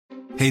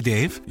Hey,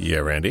 Dave. Yeah,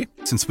 Randy?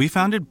 Since we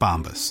founded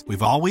Bombas,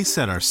 we've always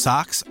said our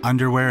socks,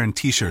 underwear, and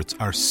T-shirts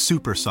are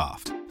super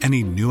soft.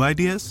 Any new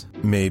ideas?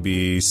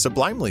 Maybe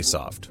sublimely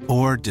soft.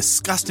 Or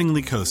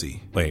disgustingly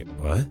cozy. Wait,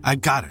 what? I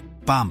got it.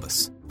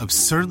 Bombas.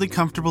 Absurdly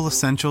comfortable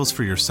essentials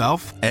for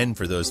yourself and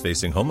for those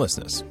facing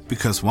homelessness.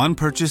 Because one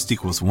purchased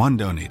equals one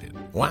donated.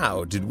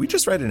 Wow, did we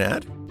just write an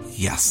ad?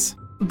 Yes.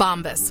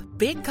 Bombas.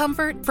 Big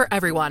comfort for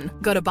everyone.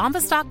 Go to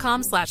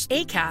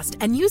bombas.com/ACAST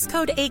and use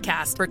code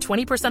ACAST for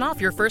 20%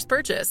 off your first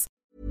purchase.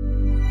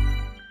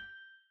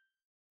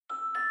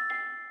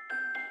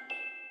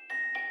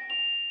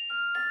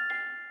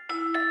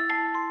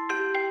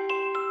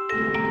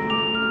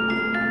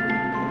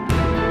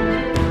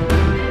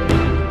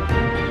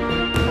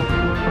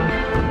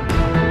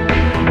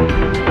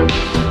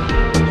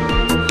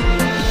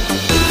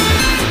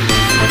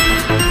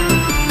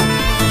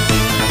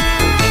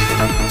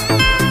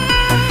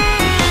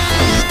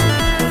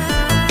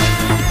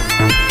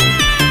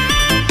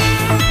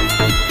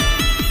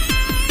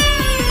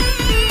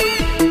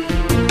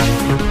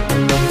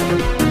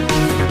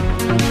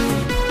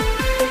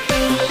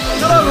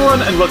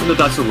 And welcome to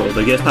Dice Roll,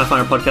 the gayest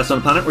Pathfinder podcast on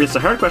the planet, where it's the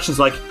hard questions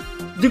like,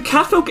 do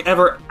catfolk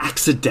ever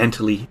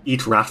accidentally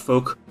eat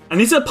ratfolk? And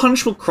is it a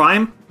punishable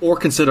crime or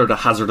considered a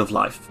hazard of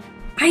life?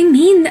 I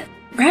mean,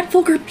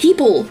 ratfolk are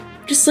people,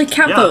 just like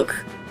catfolk.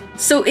 Yeah.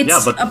 So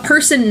it's a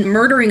person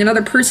murdering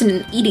another person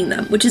and eating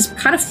them, which is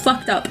kind of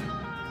fucked up.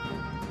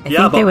 I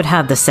think they would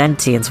have the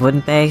sentience,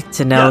 wouldn't they,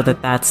 to know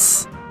that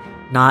that's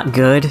not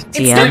good? It's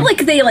not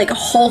like they,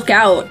 Hulk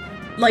out.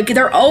 Like,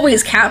 they're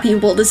always cat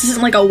people. This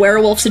isn't like a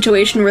werewolf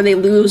situation where they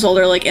lose all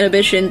their,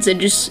 inhibitions and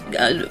just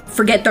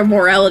forget their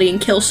morality and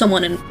kill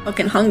someone in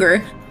fucking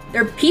hunger.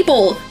 They're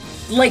people,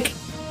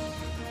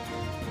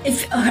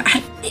 if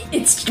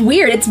it's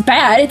weird, it's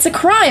bad, it's a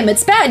crime,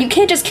 it's bad. You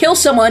can't just kill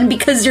someone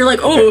because you're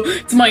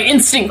it's my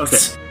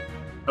instincts.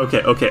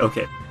 Okay.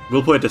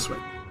 We'll put it this way.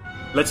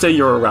 Let's say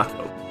you're a rat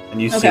folk,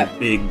 and you see a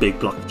big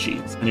block of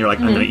cheese, and you're like,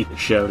 I'm gonna eat the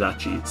shit out of that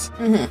cheese.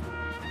 Mm-hmm.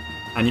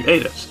 And you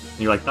ate it. And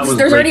you're like, that was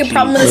There's already cheese. A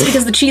problem with this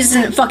because the cheese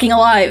isn't fucking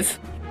alive.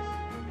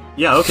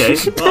 Yeah, okay,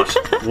 but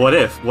what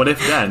if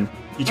then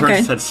he turns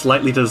his head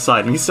slightly to the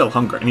side, and he's still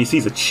hungry, and he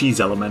sees a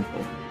cheese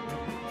elemental.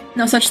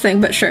 No such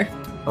thing, but sure.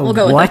 We'll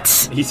go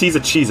with it. He sees a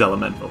cheese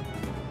elemental,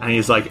 and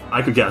he's like,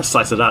 I could get a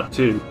slice of that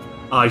too.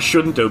 I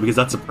shouldn't though, because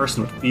that's a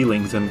person with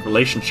feelings and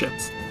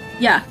relationships.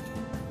 Yeah.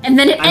 And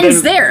then it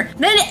ends there.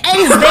 Then it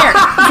ends there.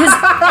 Because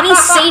any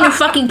sane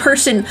fucking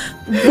person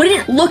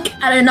wouldn't look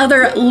at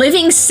another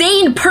living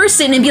sane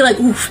person and be like,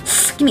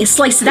 oof, give me a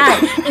slice of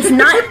that. If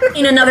not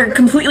in another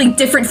completely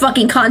different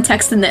fucking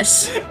context than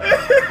this. You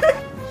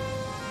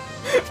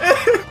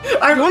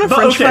want a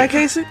french fry,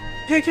 Casey?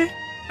 KK? You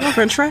want a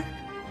french fry?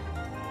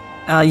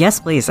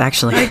 Yes, please,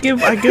 actually. I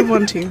give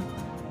one to you.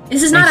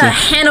 This is not a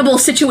Hannibal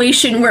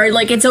situation where,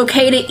 it's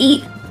okay to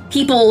eat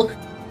people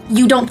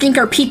you don't think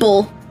are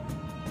people.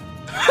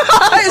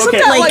 Isn't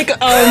that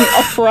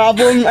a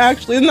problem?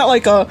 Actually, isn't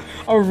that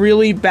a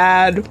really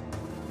bad?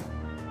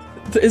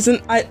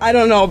 I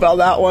don't know about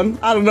that one.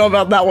 I don't know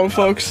about that one,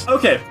 folks.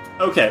 Okay.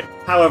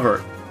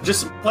 However,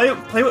 just play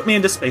with me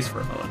into space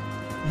for a moment.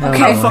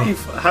 Okay.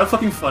 How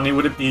fucking funny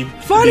would it be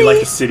to be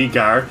like a city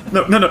guard?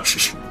 No.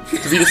 Shh.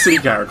 To be the city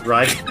guard,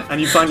 right?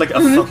 And you find a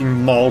fucking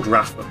mauled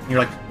rat folk, and you're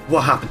like,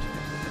 what happened?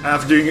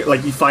 After doing it,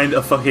 you find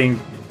a fucking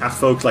cat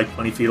folk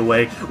 20 feet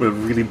away with a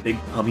really big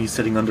tummy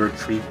sitting under a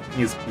tree.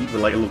 He's eating with a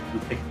little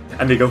toothpick,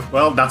 and they go,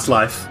 well, that's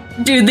life.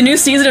 Dude, the new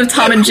season of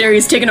Tom and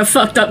Jerry's taking a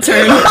fucked up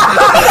turn.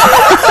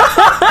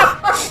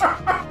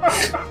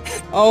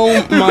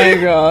 Oh my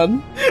god.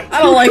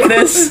 I don't like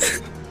this.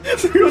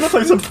 You wanna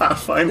play some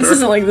Pathfinder? This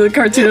isn't like the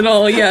cartoon at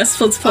all.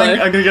 Yes, let's play.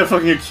 I'm gonna get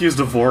fucking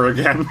accused of war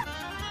again.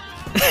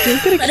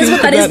 That is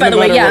what that is, by the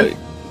way, yeah.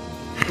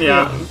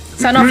 Yeah.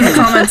 Sign off in the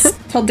comments.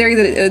 Tell Derry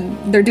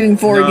that they're doing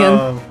vor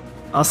again.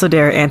 Also,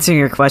 Derry, answering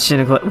your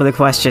question with a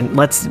question.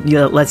 Let's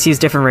use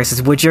different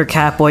races. Would your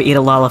cat boy eat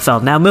a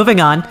Lalafell? Now,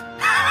 moving on.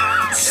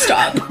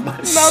 Stop.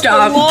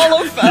 Stop.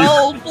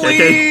 Lalafell, please.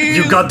 Okay,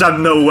 you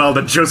goddamn know well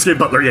that Josuke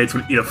Butler Yates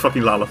would eat a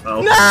fucking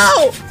Lalafell.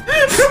 No!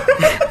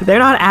 They're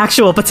not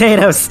actual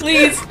potatoes.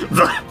 Please.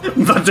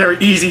 But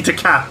they're easy to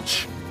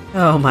catch.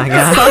 Oh my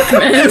god. Fuck,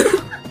 man.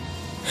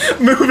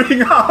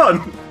 Moving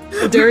on.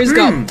 Derry's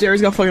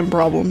got fucking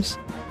problems.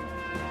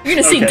 You're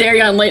gonna see Derry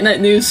on late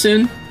night news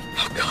soon.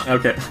 Oh god.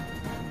 Okay.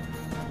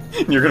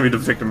 You're gonna be the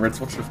victim, Ritz.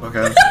 Watch the fuck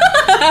out.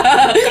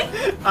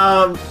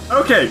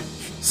 Okay.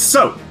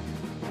 So,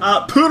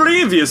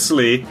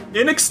 previously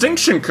in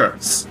Extinction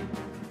Curse,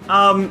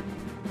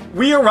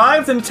 we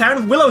arrived in the town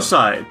of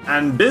Willowside,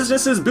 and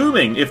business is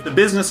booming. If the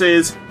business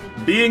is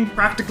being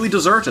practically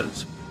deserted.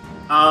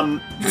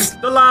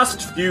 The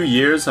last few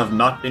years have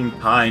not been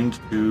kind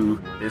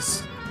to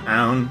this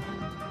town.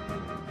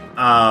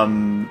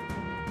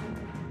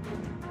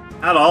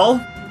 At all.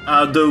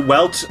 The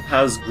wealth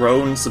has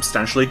grown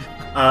substantially.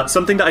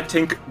 Something that I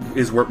think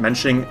is worth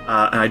mentioning,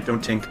 and I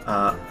don't think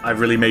I've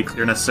really made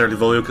clear necessarily,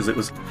 Volio, because it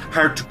was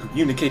hard to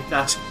communicate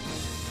that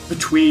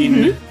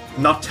between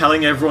not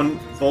telling everyone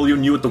Volio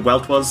knew what the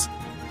wealth was.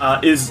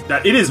 is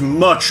that it is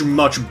much,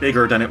 much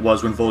bigger than it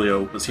was when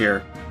Volio was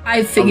here.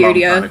 I figured,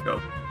 a long time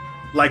ago.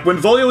 Like, when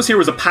Volio was here, it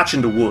was a patch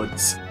in the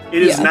woods.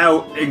 It is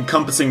now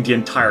encompassing the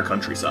entire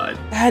countryside.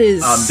 That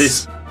is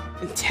this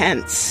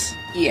intense.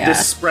 Yeah.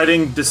 This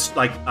spreading this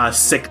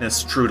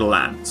sickness through the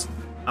lands.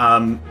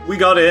 We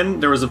got in.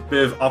 There was a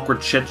bit of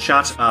awkward chit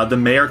chat. The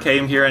mayor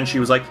came here and she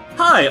was like,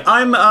 "Hi,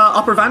 I'm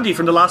Opera Vandy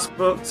from the last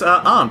book's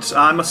aunt.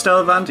 I'm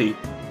Estella Vandy.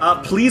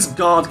 Please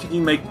God, can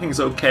you make things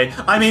okay?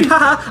 I mean,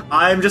 haha,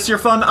 I'm just your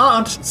fun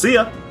aunt. See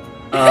ya."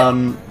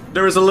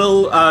 There was a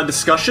little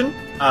discussion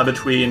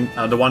between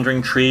the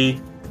Wandering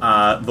Tree,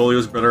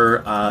 Volio's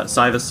brother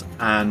Cyrus,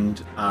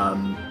 and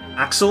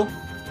Axel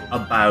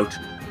about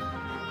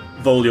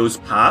Volio's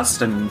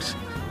past and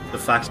the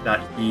fact that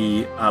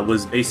he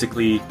was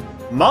basically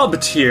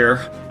mobbed here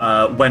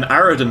when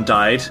Aradin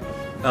died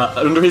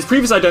under his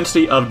previous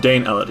identity of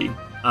Dane Elodie.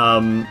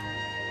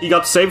 He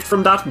got saved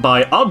from that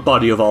by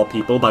Oddbody of all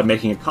people by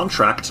making a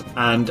contract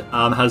and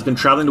has been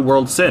traveling the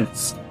world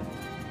since,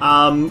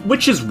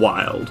 which is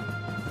wild.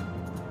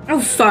 Oh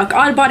fuck,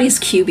 Oddbody's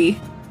QB.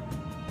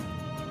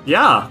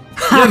 Yeah,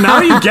 now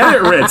you get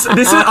it, Ritz.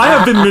 I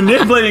have been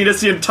manipulating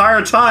this the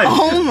entire time.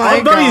 Oh my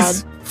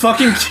Oddbody's god.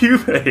 fucking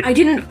Cupid.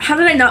 How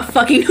did I not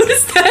fucking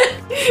notice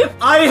that?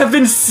 I have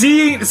been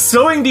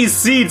sowing these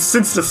seeds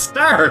since the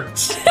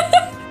start.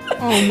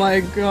 Oh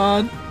my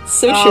god.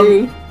 So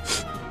true.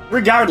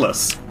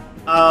 Regardless,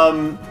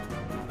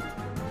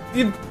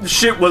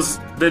 shit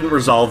didn't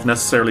resolve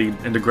necessarily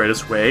in the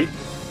greatest way.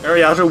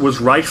 Ariato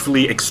was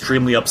rightfully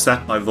extremely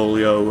upset by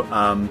Volio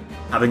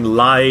having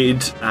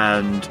lied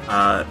and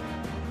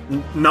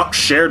not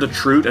shared the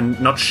truth and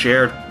not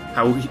shared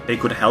how they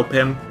could help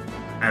him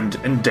and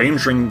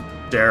endangering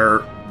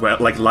their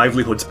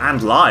livelihoods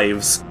and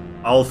lives,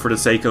 all for the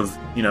sake of,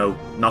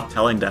 not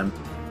telling them.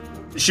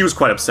 She was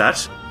quite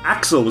upset.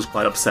 Axel was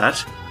quite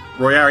upset.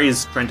 Royari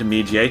is trying to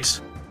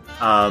mediate.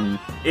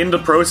 In the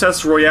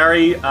process,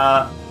 Royari,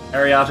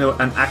 Ariato,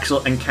 and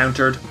Axel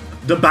encountered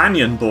the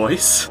Banyan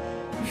Boys.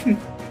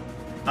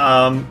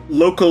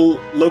 Local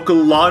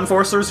law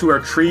enforcers who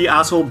are three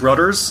asshole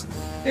brothers.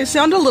 They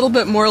sound a little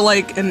bit more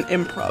like an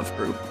improv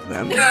group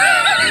than.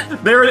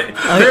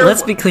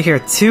 Let's be clear: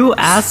 2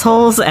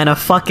 assholes and a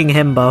fucking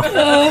himbo.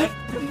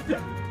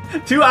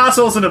 2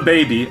 assholes and a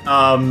baby. 2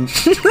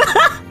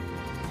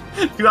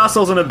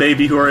 assholes and a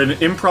baby who are an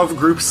improv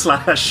group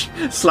slash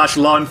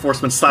law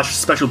enforcement /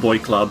 special boy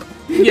club.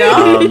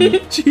 Yeah.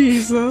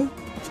 Jesus.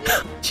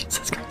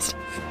 Jesus Christ.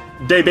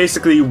 They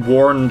basically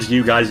warned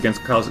you guys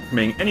against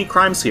committing any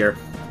crimes here,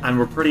 and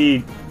were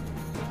pretty...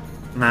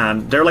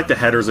 Man, they're like the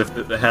headers if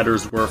the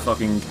headers were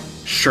fucking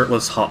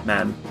shirtless hot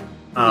men.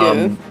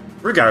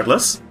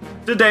 Regardless,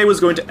 the day was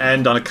going to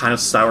end on a kind of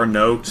sour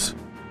note.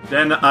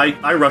 Then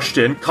I rushed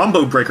in,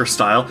 combo breaker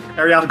style.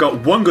 Ariata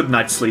got 1 good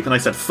night's sleep, and I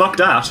said, fuck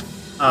that.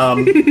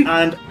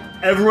 And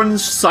everyone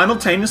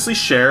simultaneously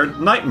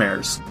shared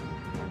nightmares,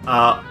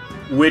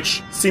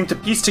 which seemed to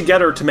piece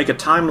together to make a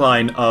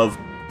timeline of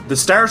the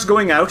stars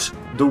going out,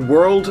 the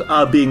world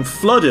being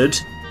flooded,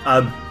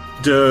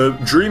 the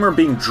dreamer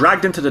being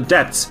dragged into the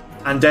depths,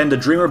 and then the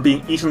dreamer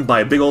being eaten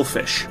by a big old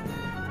fish.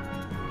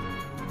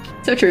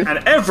 So true. And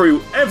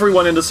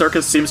everyone in the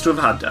circus seems to have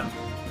had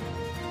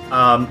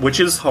them, which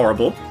is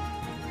horrible.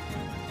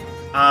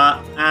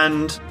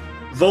 And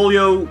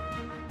Volio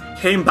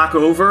came back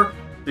over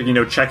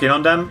to, check in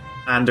on them,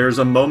 and there's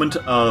a moment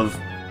of,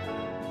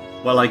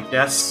 well, I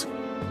guess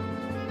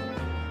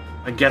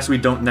we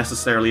don't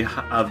necessarily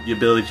have the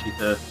ability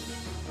to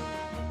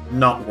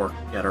not work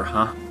together,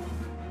 huh?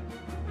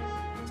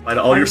 Despite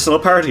all, you're still a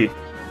party.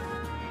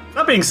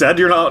 That being said,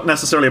 you're not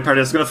necessarily a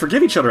party that's going to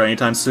forgive each other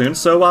anytime soon,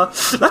 so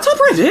let's hop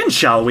right in,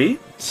 shall we?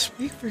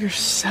 Speak for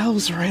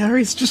yourselves,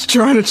 Ryari's just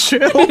trying to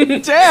chill.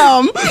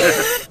 Damn!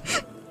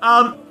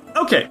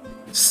 Okay,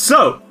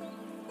 so,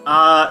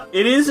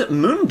 it is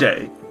Moon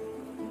Day.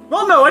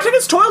 Well, no, I think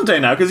it's Toil Day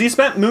now, because he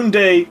spent Moon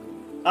Day,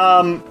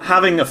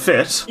 having a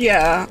fit.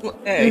 Yeah.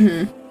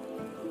 Hey.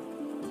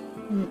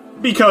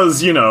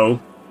 Because, a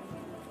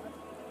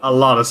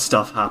lot of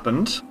stuff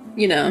happened.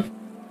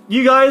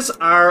 You guys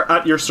are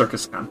at your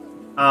circus camp.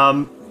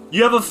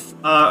 You have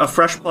a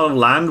fresh plot of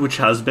land which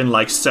has been,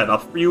 set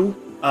up for you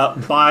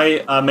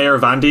by Mayor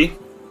Vandy.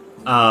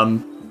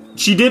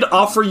 She did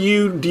offer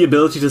you the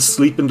ability to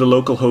sleep in the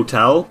local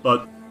hotel,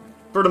 but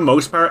for the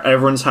most part,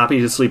 everyone's happy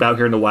to sleep out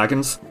here in the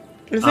wagons.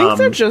 I think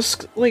they're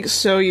just,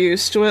 so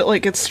used to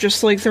it. It's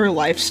just, their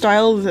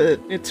lifestyle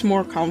that it's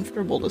more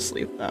comfortable to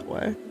sleep that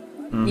way.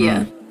 Mm-hmm.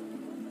 Yeah.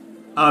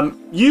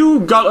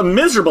 You got a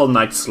miserable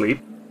night's sleep,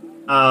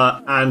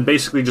 and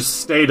basically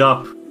just stayed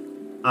up,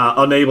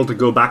 unable to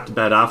go back to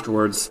bed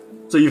afterwards.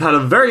 So you've had a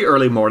very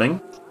early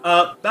morning.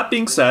 That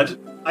being said,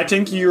 I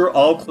think you're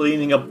all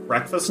cleaning up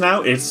breakfast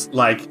now. It's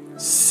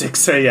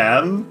 6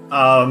 a.m.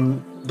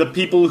 The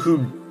people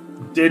who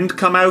didn't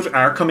come out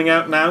are coming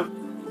out now.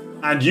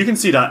 And you can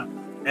see that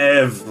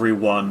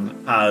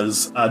everyone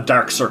has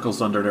dark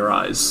circles under their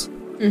eyes.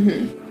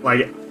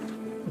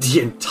 Mm-hmm. The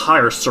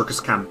entire circus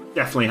camp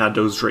definitely had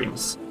those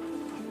dreams.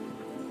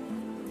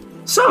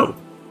 So,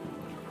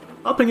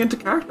 hopping into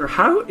character,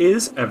 how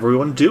is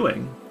everyone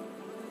doing?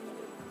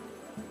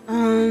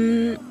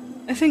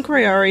 I think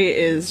Royari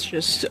is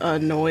just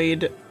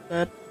annoyed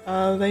that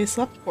they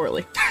slept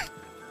poorly.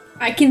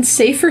 I can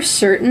say for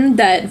certain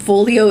that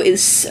Volio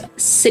is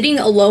sitting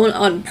alone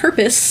on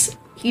purpose.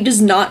 He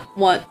does not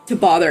want to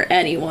bother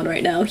anyone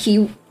right now.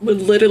 He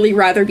would literally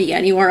rather be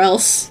anywhere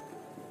else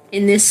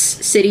in this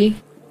city.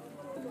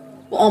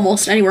 Well,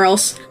 almost anywhere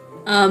else.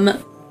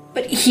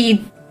 But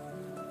he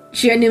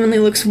genuinely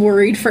looks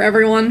worried for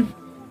everyone.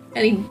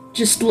 And he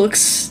just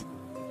looks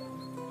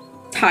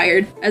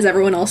tired, as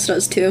everyone else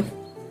does too.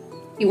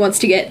 He wants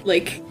to get,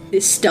 like,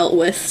 this dealt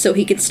with so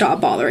he can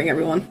stop bothering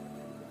everyone.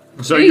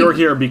 So you're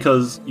here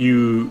because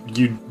you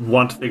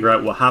want to figure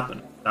out what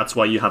happened. That's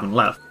why you haven't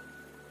left.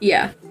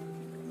 Yeah.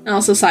 And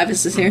also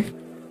Cybus is here.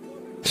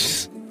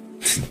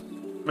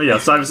 Oh yeah,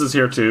 Cybus is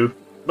here too.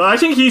 But I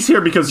think he's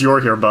here because you're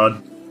here,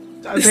 bud.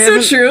 It's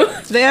so true.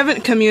 They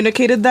haven't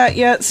communicated that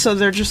yet, so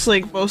they're just,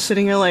 like, both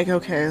sitting here like,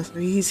 okay, so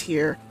he's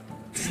here.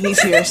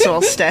 He's here, so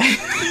I'll stay.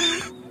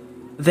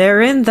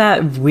 They're in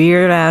that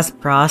weird-ass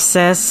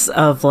process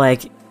of,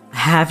 like,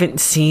 haven't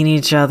seen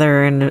each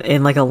other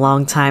in like, a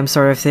long time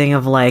sort of thing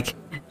of, like,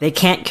 they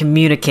can't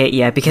communicate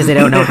yet because they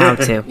don't know how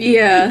to.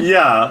 Yeah.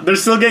 Yeah, they're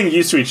still getting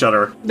used to each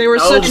other. They were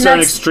Elves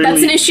such... are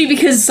That's an issue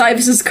because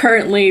Cybus is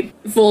currently...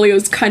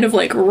 Volio's kind of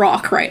like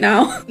rock right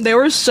now. They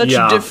were such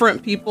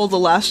different people the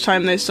last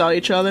time they saw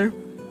each other.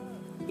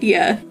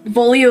 Yeah.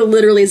 Volio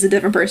literally is a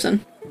different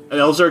person.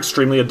 Elves are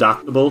extremely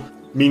adaptable,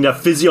 meaning that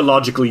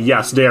physiologically,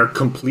 yes, they are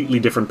completely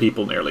different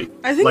people nearly.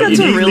 I think like,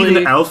 that's if you really... leave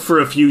an elf for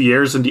a few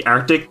years in the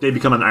Arctic, they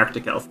become an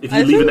Arctic elf. If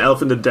you leave an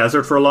elf in the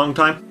desert for a long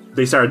time,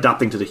 they start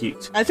adapting to the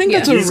heat. I think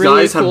that's a These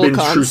really guys have cool been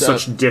concept. through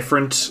such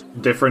different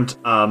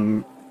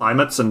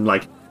climates and,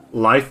 like,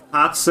 life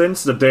paths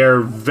since that they're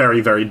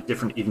very, very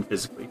different even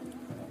physically.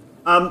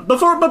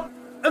 But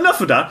enough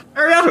of that.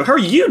 Ariato, how are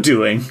you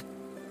doing?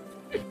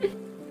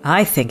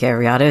 I think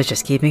Ariana is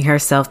just keeping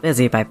herself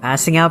busy by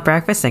passing out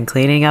breakfast and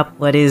cleaning up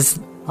what is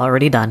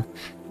already done.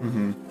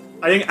 Mm-hmm.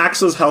 I think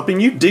Axel's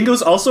helping you.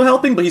 Dingo's also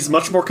helping, but he's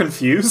much more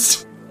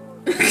confused.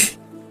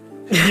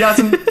 He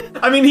hasn't...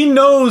 I mean, he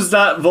knows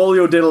that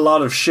Volio did a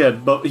lot of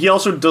shit, but he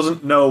also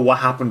doesn't know what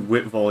happened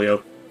with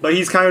Volio. But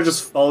he's kind of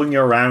just following you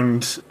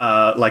around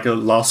like a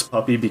lost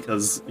puppy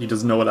because he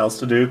doesn't know what else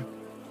to do.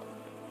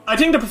 I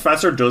think the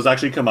professor does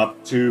actually come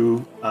up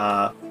to...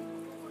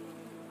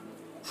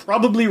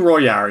 probably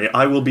Royari,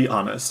 I will be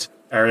honest.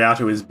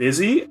 Ariato is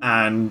busy,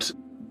 and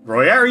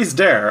Royari's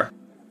there.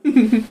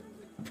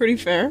 Pretty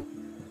fair.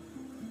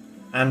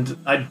 And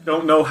I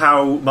don't know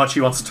how much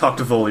he wants to talk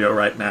to Volio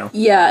right now.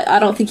 Yeah, I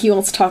don't think he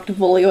wants to talk to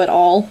Volio at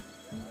all.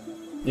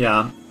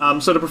 Yeah.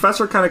 So the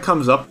professor kind of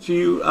comes up to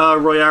you,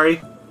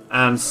 Royari,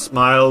 and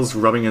smiles,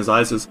 rubbing his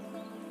eyes, says,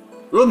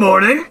 "Good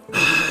morning.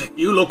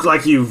 You look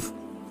like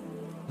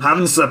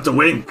haven't slept a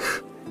wink."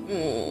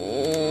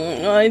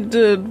 I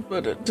did,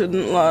 but it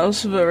didn't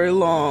last very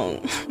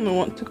long. I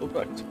want to go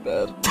back to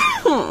bed.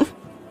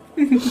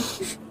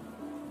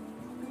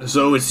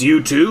 So it's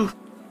you too?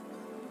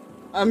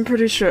 I'm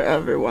pretty sure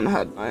everyone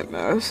had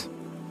nightmares.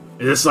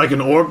 Is this like an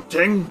orb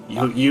thing?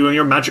 You and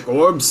your magic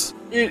orbs?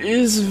 It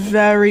is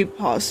very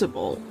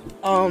possible.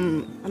 I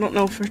don't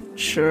know for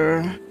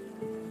sure,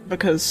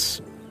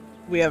 because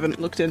we haven't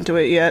looked into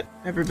it yet.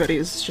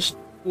 Everybody's just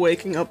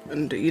waking up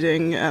and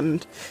eating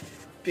and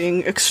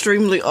being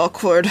extremely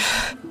awkward.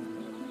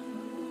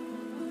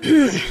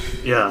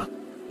 Yeah.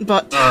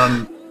 But,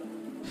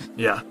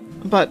 yeah.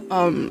 But,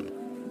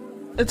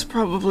 it's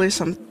probably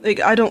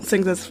something... I don't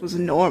think this was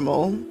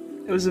normal.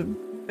 It was a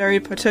very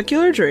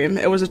particular dream.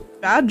 It was a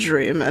bad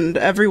dream, and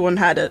everyone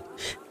had it.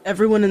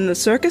 Everyone in the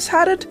circus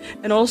had it,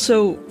 and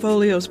also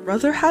Volio's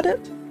brother had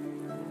it.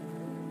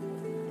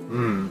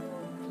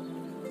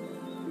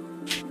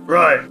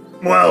 Right.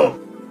 Well,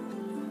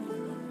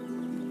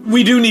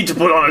 we do need to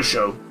put on a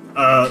show.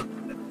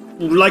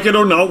 Like it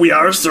or not, we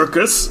are a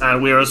circus,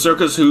 and we are a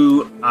circus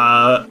who,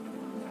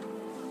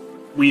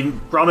 we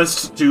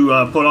promised to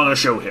put on a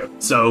show here,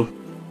 so...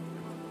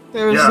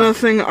 There is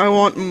nothing I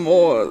want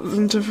more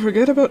than to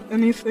forget about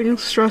anything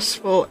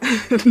stressful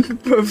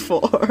and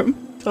perform.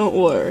 Don't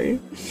worry.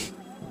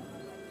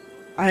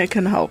 I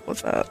can help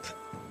with that.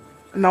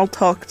 And I'll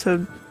talk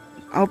to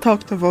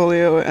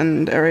Volio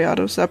and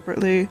Ariato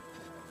separately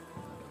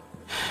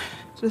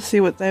to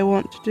see what they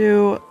want to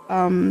do,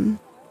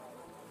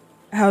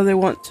 how they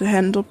want to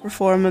handle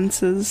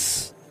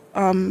performances,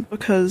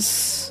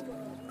 because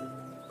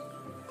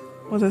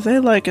whether they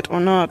like it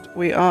or not,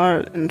 we are,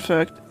 in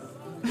fact,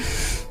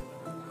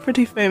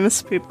 pretty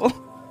famous people.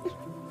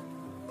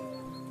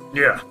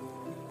 Yeah.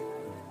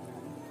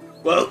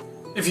 Well,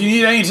 if you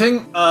need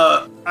anything,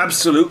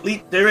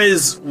 absolutely. There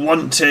is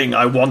one thing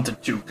I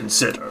wanted to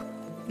consider.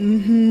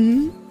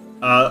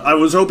 I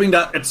was hoping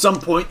that at some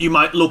point you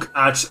might look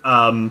at,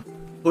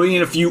 putting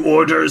in a few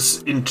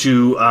orders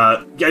into,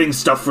 getting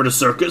stuff for the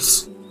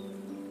circus.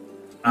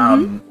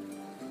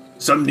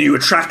 Some new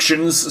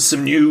attractions,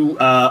 some new,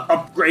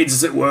 upgrades,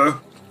 as it were.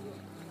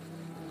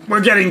 We're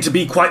getting to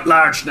be quite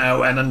large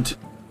now, and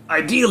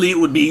ideally it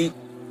would be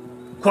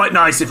quite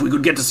nice if we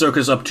could get the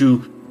circus up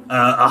to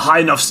a high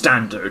enough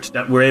standard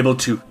that we're able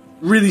to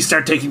really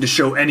start taking the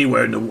show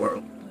anywhere in the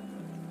world.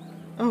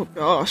 Oh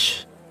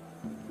gosh.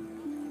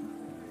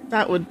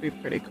 That would be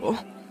pretty cool.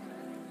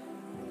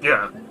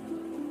 Yeah.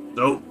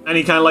 So, and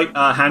he kind of like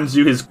hands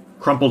you his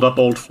crumpled up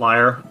old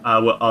flyer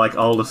with like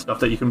all the stuff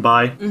that you can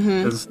buy.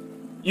 Because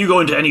you go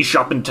into any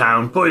shop in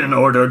town, put in an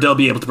order, they'll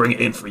be able to bring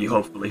it in for you,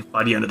 hopefully,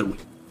 by the end of the week.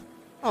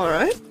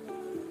 Alright.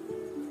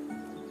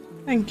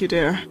 Thank you,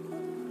 dear.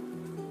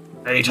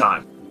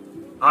 Anytime.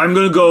 I'm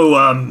gonna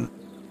go,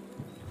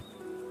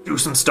 do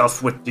some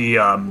stuff with the,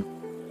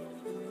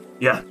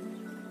 yeah.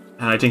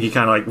 And I think he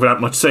kind of like,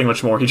 without saying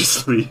much more, he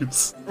just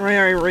leaves.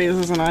 Royari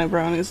raises an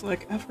eyebrow and he's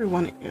like,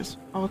 everyone is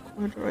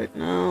awkward right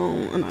now,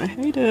 and I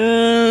hate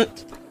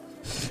it.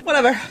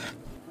 Whatever.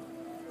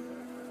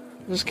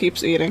 Just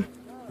keeps eating.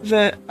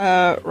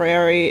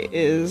 Royari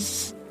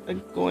is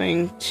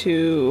going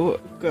to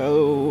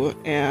go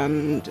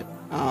and,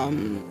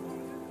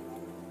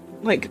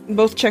 like,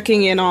 both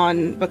checking in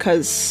on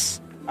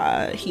because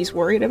he's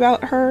worried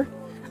about her,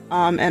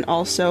 and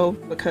also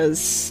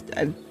because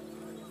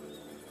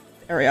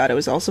Ariado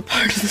is also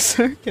part of the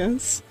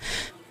circus.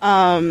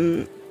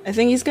 I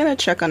think he's gonna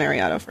check on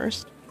Ariado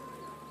first.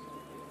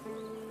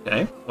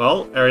 Okay,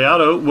 well,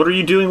 Ariado, what are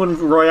you doing when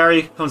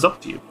Royari comes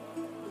up to you?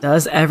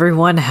 Does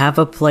everyone have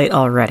a plate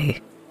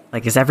already?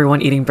 Like, is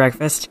everyone eating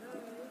breakfast?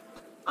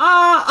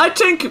 I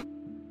think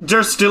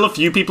there's still a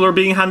few people who are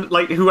being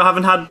who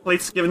haven't had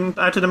plates given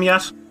out to them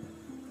yet.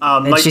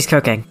 And she's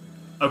cooking.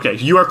 Okay,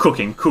 you are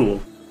cooking.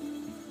 Cool.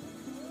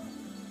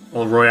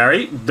 Well,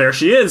 Royari, there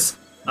she is.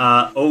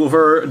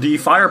 Over the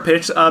fire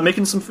pit,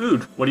 making some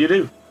food. What do you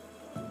do?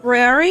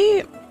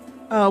 Royari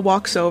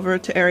walks over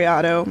to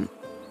Ariado,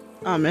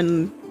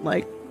 and,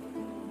 like,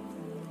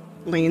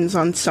 leans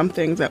on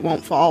something that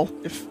won't fall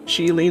if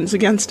she leans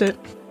against it.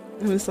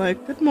 And was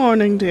like, good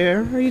morning,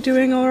 dear. Are you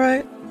doing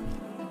alright?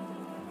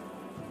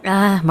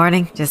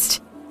 Morning.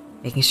 Just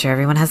making sure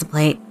everyone has a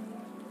plate.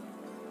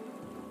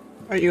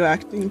 Are you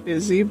acting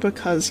busy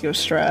because you're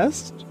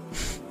stressed?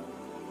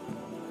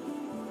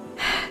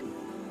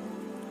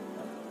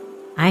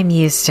 I'm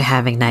used to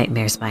having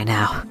nightmares by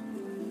now.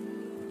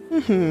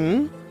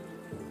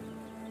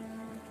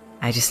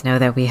 I just know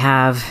that we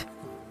have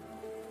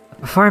a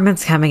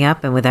performance coming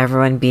up, and with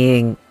everyone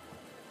being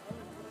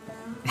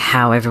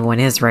how everyone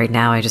is right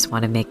now, I just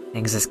want to make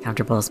things as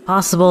comfortable as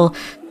possible,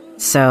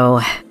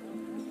 so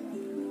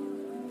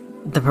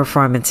the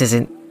performance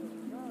isn't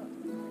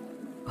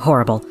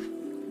horrible.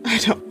 I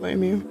don't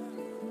blame you.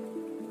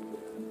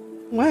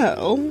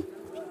 Well,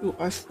 you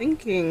are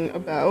thinking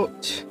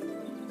about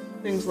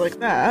things like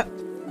that.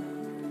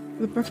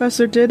 The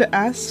professor did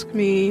ask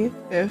me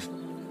if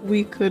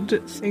we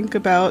could think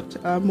about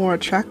more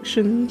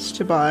attractions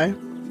to buy.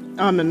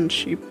 And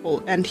he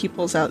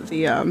pulls out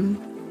the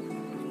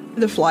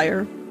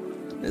flyer.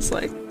 It's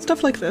like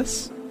stuff like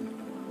this.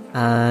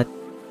 I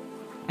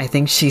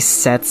think she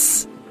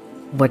sets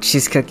what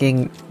she's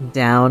cooking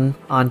down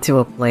onto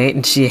a plate,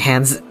 and she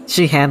hands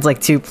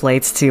like 2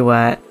 plates to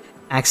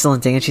Axel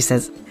and Ding, and she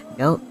says,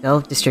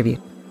 "Go distribute.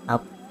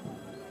 I'll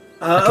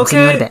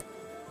continue in a bit."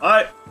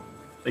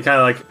 They kind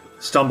of like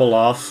stumble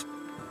off.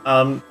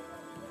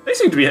 They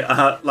seem to be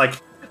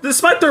like,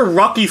 despite their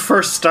rocky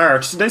first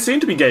start, they seem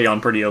to be getting on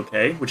pretty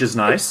okay, which is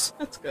nice.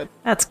 That's good.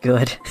 That's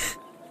good.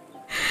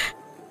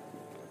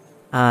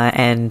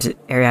 And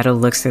Ariado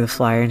looks through the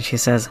flyer and she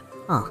says,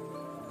 "Huh.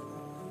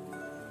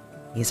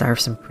 These are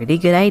some pretty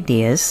good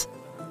ideas.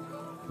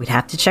 We'd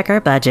have to check our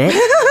budget.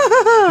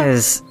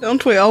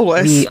 Don't we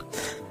always?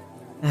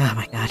 Oh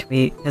my god,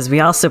 because we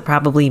also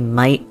probably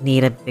might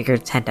need a bigger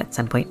tent at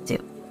some point too.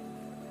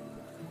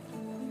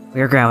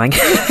 We're growing."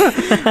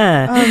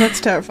 Oh, that's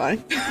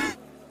terrifying.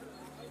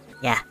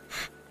 Yeah.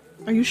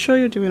 Are you sure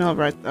you're doing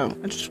alright though?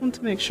 I just want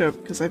to make sure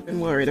because I've been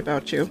worried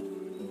about you.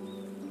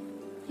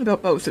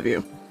 About both of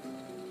you.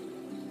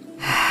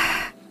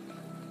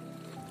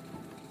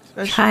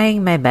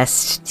 Trying my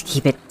best to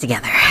keep it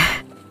together.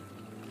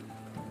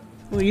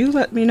 Will you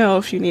let me know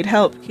if you need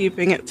help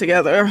keeping it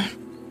together?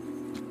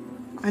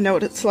 I know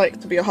what it's like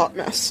to be a hot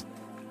mess.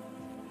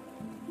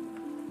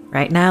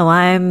 Right now,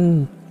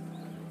 I'm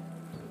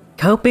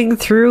coping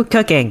through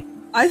cooking.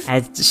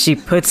 As she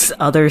puts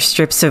other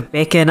strips of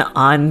bacon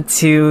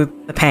onto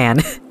the pan.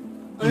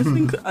 I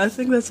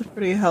think that's a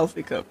pretty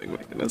healthy coping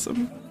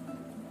mechanism.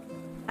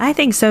 I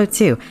think so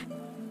too.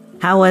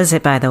 How was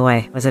it, by the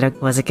way? Was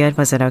it good?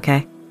 Was it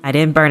okay? I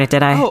didn't burn it,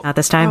 did I? Not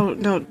this time? Oh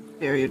no,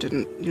 dear, you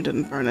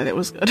didn't burn it. It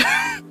was good.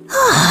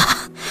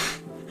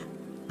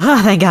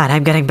 Oh, thank God,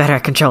 I'm getting better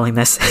at controlling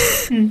this.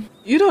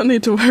 You don't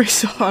need to worry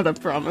so hard, I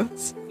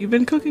promise. You've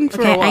been cooking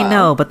for a while. I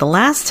know, but the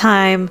last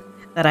time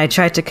that I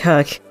tried to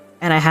cook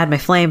and I had my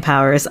flame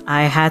powers,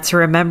 I had to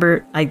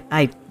remember,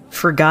 I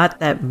forgot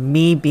that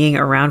me being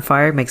around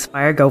fire makes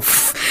fire go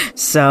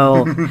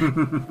so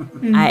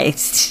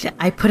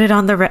I put it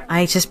on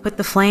I just put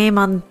the flame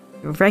on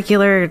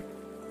regular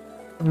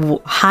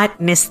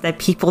hotness that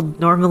people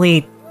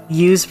normally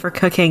use for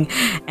cooking,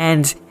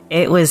 and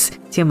it was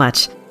too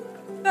much.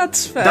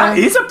 That's fair. That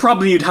is a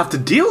problem you'd have to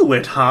deal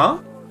with, huh?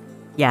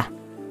 Yeah.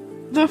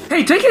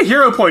 Hey, take a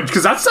hero point,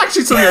 because that's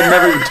actually something I've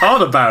never even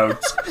thought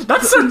about.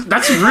 That's really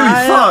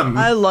fun.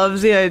 I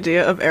love the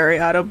idea of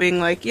Ariado being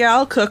like, yeah,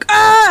 I'll cook.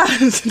 Ah!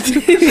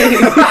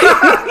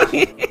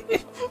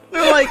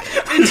 They're like,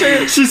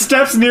 she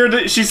steps near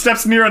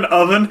an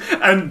oven,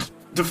 and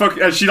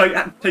she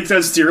like takes out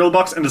a cereal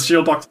box, and the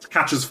cereal box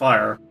catches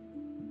fire.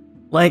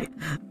 Like,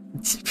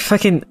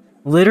 fucking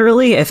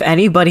literally, if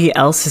anybody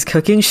else is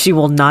cooking, she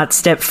will not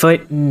step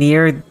foot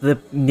near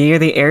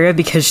the area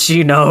because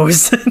she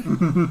knows.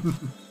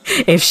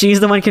 If she's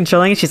the one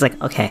controlling it, she's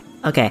like, okay,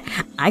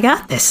 I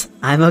got this.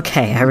 I'm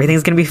okay.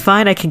 Everything's gonna be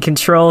fine. I can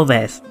control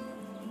this.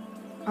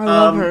 I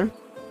love her.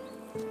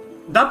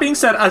 That being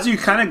said, as you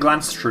kind of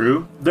glance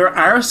through, there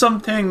are some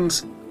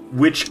things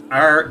which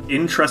are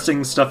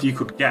interesting stuff you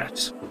could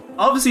get.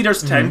 Obviously,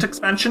 there's tent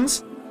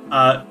expansions.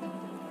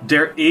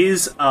 There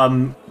is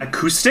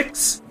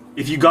acoustics.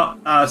 If you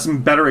got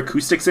some better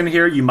acoustics in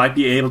here, you might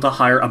be able to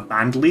hire a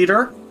band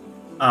leader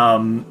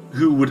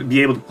who would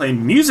be able to play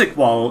music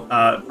while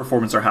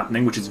performances are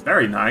happening, which is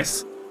very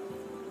nice.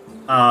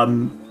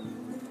 You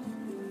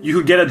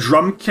could get a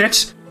drum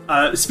kit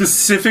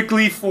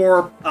specifically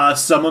for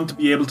someone to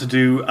be able to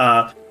do,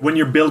 when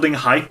you're building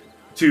hype,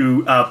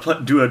 to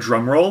do a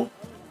drum roll.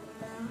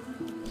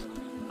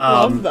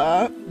 Love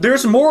that.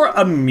 There's more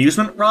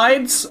amusement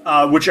rides,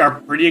 which are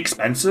pretty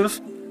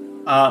expensive.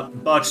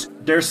 But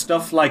there's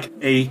stuff like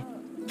a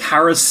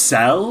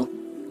carousel,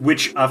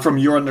 which, from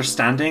your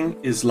understanding,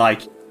 is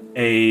like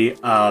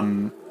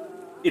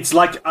it's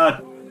like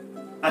a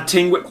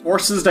thing with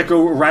horses that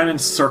go around in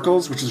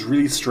circles, which is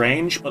really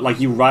strange. But like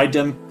you ride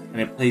them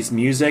and it plays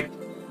music.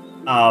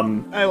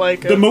 I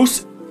like it. The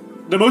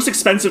most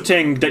expensive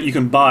thing that you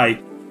can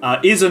buy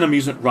is an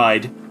amusement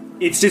ride.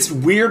 It's this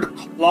weird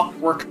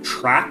clockwork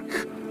track,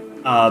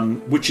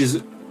 which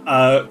is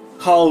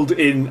called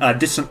in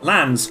distant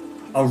lands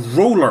a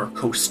roller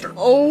coaster.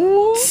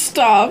 Oh,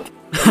 stop!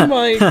 Oh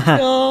my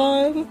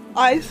god!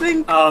 I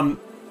think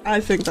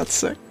that's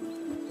sick.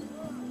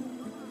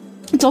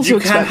 It's also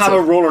expensive. You can have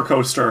a roller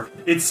coaster.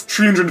 It's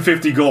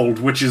 350 gold,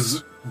 which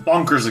is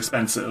bonkers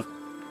expensive.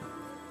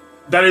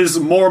 That is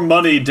more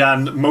money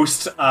than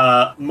most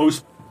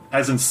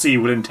peasants see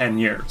within 10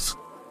 years.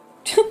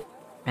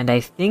 And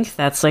I think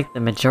that's like the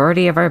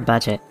majority of our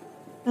budget.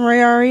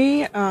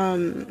 Rayari,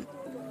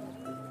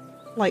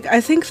 like,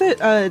 I think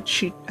that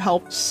she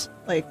helps,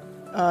 like,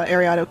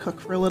 Ariado cook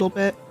for a little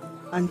bit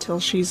until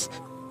she's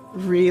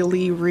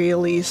really,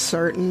 really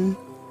certain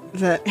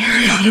that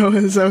Ariado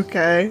is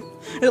okay.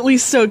 At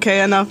least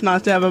okay enough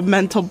not to have a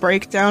mental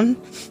breakdown.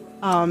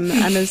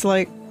 And is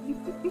like,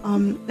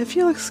 if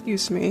you'll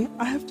excuse me,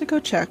 I have to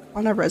go check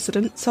on a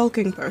resident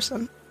sulking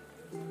person.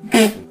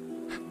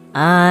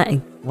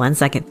 1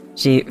 second.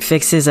 She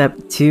fixes up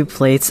 2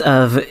 plates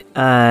of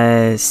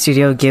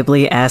Studio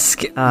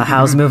Ghibli-esque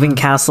Howl's Moving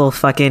Castle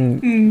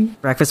fucking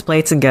breakfast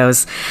plates and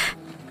goes,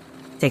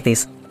 take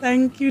these.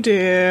 Thank you,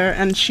 dear.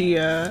 And she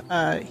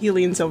he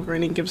leans over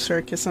and he gives her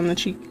a kiss on the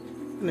cheek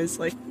and is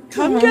like,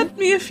 come get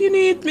me if you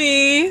need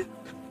me.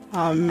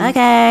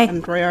 Okay.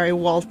 And Rayari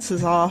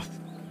waltzes off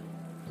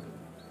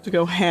to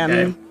go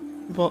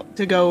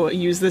to go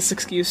use this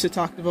excuse to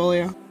talk to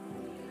Volio.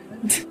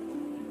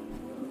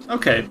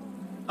 Okay.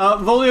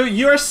 Volio,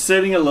 you are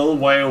sitting a little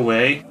way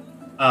away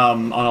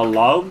on a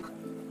log.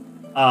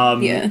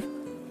 Yeah.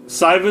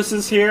 Cybus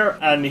is here,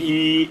 and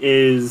he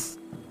is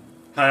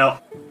kind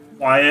of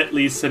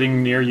quietly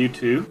sitting near you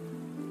too.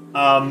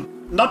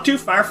 Not too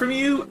far from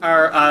you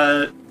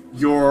are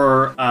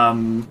your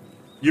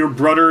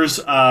brother's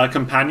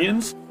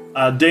companions,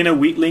 Dana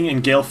Wheatling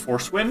and Gale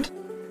Forcewind.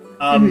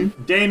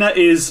 Dana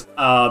is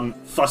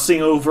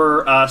fussing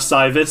over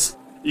Cybus.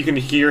 You can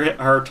hear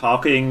her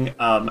talking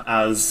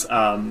as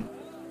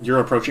you're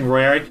approaching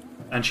Royari,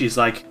 and she's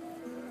like,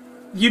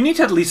 you need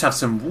to at least have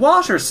some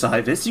water,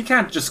 Cybus. You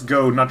can't just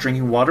go not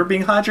drinking water.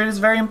 Being hydrated is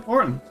very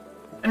important.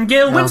 And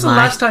Gale, when's the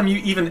last time you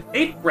even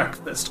ate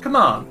breakfast? Come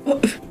on.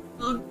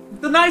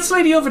 The nice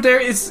lady over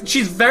there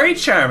she's very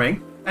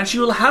charming, and she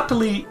will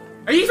happily...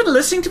 Are you even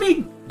listening to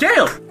me?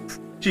 Gale!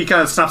 She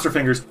kind of snaps her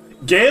fingers.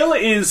 Gale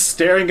is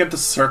staring at the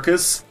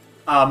circus,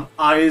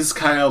 eyes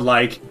kind of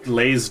like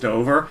glazed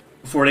over,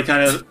 before they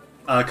kind of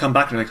come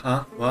back and they're like,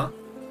 huh? What?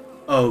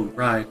 Oh,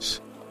 right.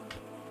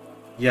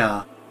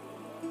 Yeah.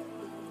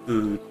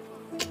 Food.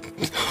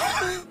 Me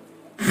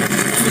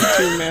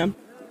too, man.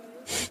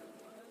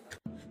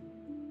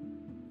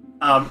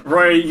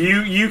 Roy,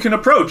 you can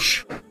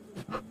approach.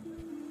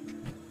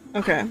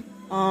 Okay.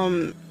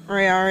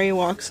 Rayari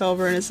walks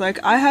over and is like,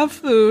 I have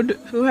food.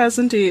 Who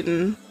hasn't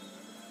eaten?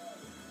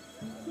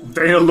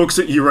 Dana looks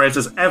at you, right, and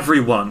says,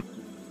 everyone.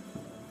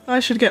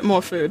 I should get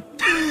more food.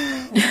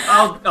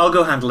 I'll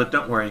go handle it,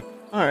 don't worry.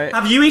 Alright.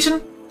 Have you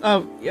eaten?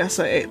 Oh, yes,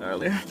 I ate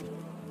earlier.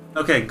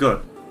 Okay,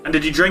 good. And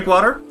did you drink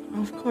water?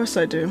 Of course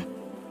I do.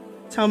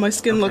 That's how my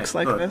skin looks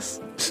like good. this.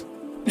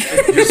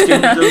 Your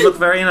skin does look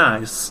very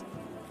nice.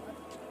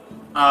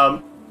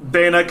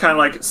 Dana kind of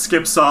like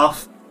skips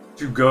off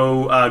to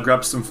go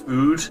grab some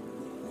food.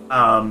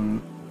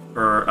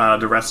 for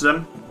the rest of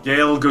them.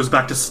 Gale goes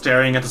back to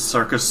staring at the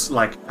circus,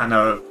 like, kind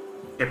of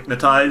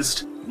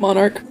hypnotized.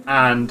 Monarch.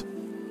 And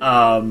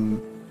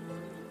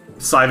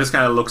Cybus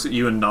kind of looks at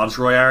you and nods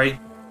Royari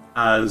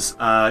as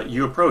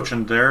you approach,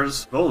 and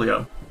there's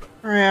Volio.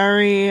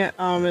 Royari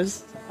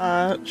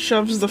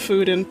shoves the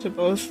food into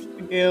both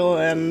Gale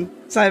and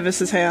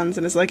Cybus's hands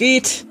and is like,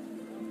 eat!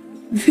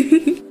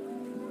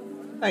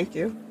 Thank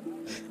you.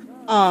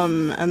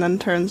 And then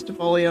turns to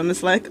Volio and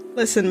is like,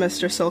 listen,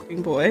 Mr.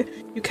 Sulking Boy,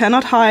 you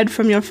cannot hide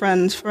from your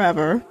friends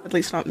forever. At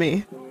least not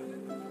me.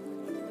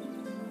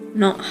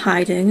 Not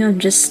hiding, I'm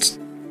just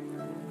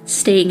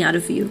staying out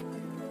of view.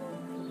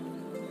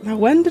 Now,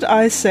 when did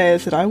I say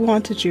that I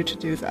wanted you to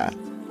do that?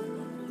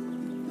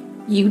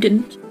 You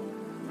didn't.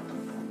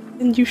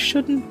 And you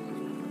shouldn't.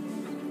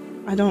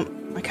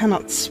 I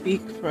cannot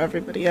speak for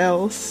everybody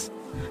else.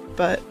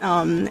 But,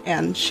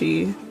 and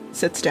she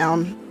sits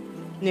down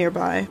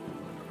nearby.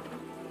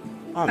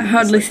 I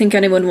hardly think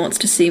anyone wants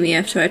to see me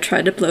after I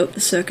tried to blow up the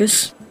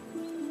circus.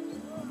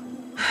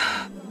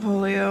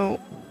 Volio,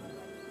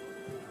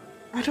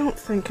 I don't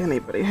think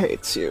anybody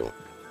hates you.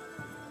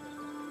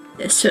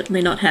 They're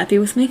certainly not happy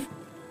with me.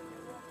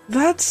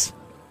 That's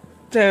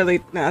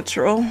fairly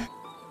natural.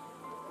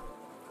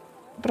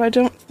 But I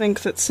don't think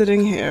that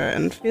sitting here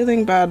and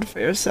feeling bad for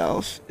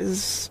yourself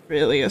is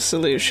really a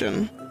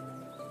solution.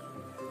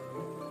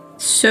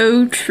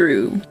 So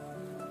true.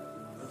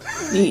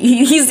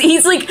 He's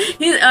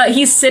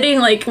sitting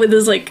like with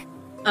his like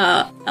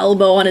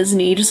elbow on his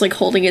knee, just like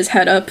holding his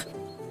head up,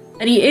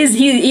 and he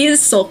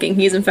is sulking.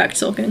 He is in fact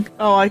sulking.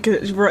 Oh,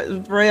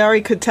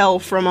 Royari could tell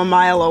from a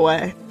mile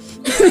away.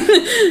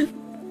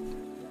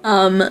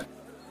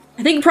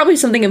 I think probably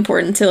something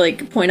important to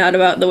like point out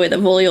about the way that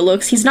Volio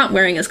looks. He's not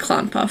wearing his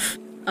clown puff.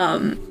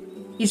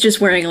 He's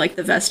just wearing like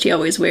the vest he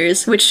always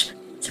wears, which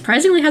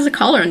surprisingly has a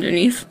collar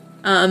underneath.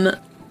 And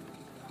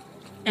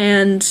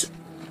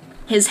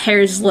his hair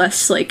is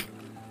less, like,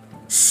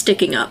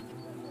 sticking up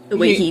the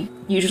way he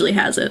usually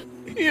has it.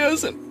 He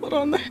hasn't put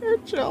on the hair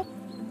gel.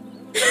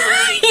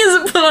 He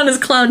hasn't put on his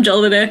clown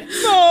gel today.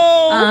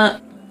 No!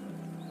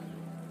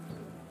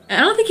 I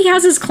don't think he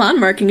has his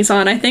clown markings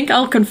on. I think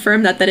I'll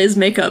confirm that is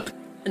makeup.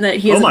 And that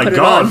he hasn't put it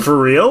on. Oh my god,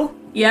 for real?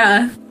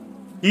 Yeah.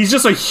 He's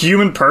just a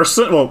human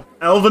person? Well,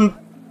 Elven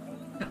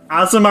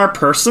Aasimar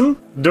person?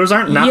 Those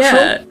aren't natural?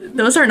 Yeah,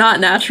 those are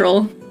not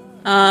natural.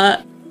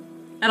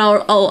 And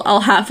I'll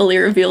happily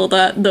reveal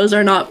that those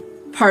are not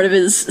part of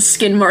his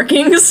skin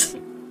markings.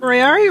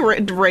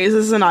 Royari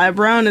raises an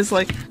eyebrow and is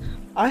like,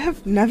 I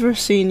have never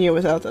seen you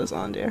without those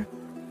on, dear.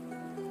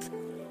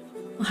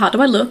 How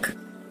do I look?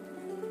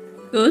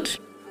 Good?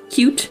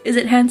 Cute? Is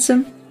it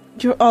handsome?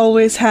 You're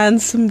always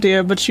handsome,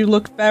 dear, but you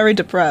look very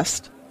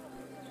depressed.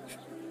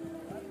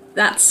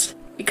 That's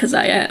because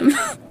I am.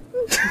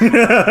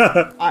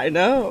 I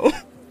know.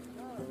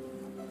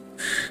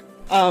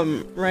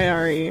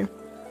 Royari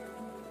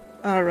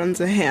runs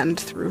a hand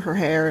through her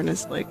hair and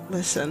is like,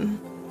 listen,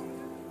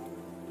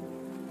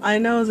 I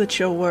know that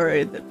you're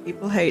worried that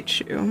people hate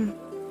you,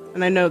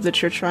 and I know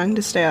that you're trying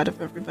to stay out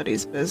of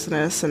everybody's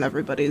business and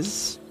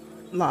everybody's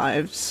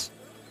lives,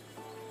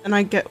 and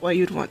I get why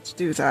you'd want to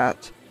do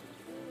that.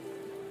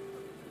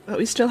 But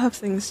we still have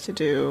things to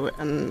do,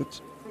 and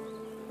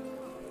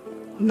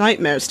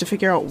nightmares to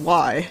figure out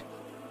why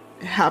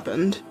it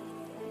happened.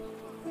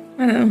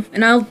 I know,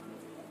 and I'm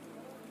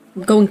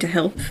going to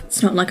help.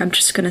 It's not like I'm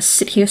just gonna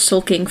sit here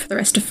sulking for the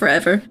rest of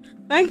forever.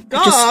 Thank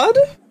God!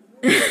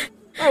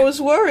 I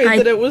was worried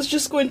that it was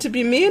just going to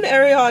be me and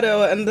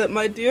Ariado, and that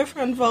my dear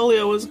friend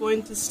Volio was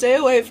going to stay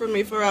away from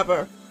me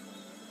forever.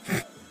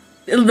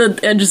 The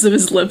edges of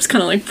his lips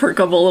kind of like perk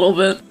up a little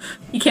bit.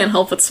 He can't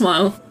help but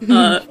smile.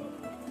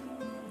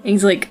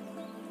 He's like,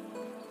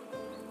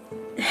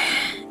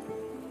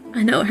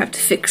 I know I have to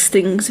fix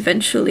things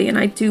eventually, and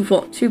I do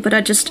want to, but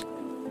I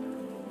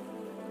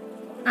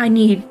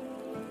need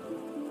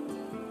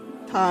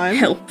time.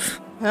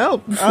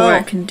 Help before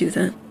I can do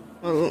that.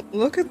 Well,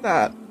 look at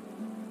that.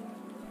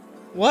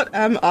 What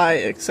am I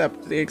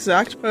except the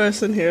exact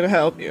person here to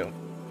help you?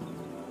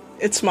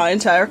 It's my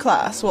entire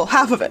class. Well,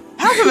 half of it.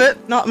 Half of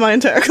it, not my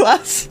entire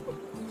class.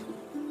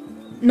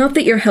 Not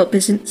that your help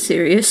isn't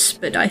serious,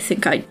 but I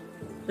think I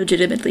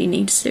legitimately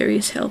need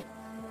serious help.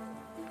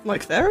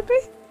 Like therapy?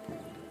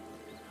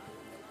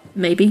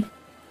 Maybe.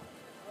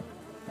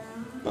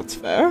 That's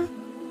fair.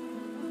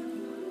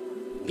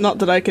 Not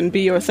that I can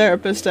be your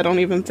therapist, I don't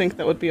even think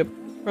that would be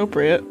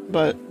appropriate,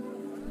 but...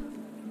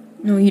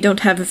 No, you don't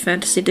have a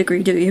fantasy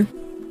degree, do you?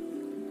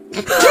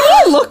 Do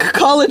I look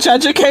college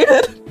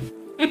educated?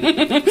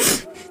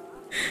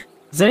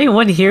 Does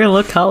anyone here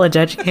look college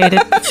educated?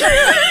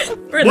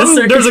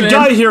 There's a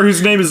guy here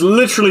whose name is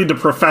literally the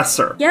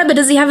professor. Yeah, but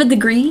does he have a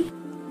degree?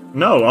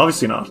 No,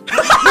 obviously not.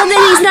 Well, then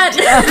he's not...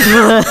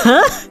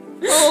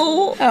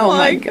 Oh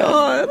my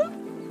god.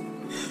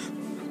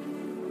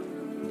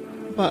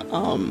 But,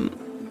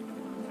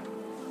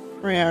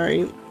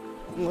 Royari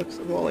looks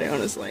at Volio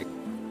and is like,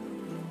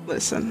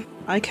 listen,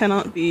 I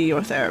cannot be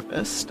your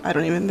therapist. I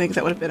don't even think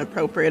that would have been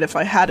appropriate if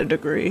I had a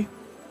degree.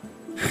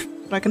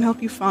 But I can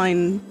help you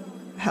find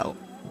help.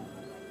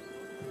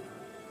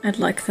 I'd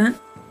like that.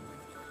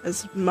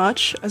 As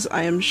much as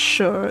I am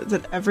sure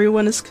that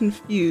everyone is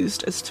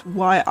confused as to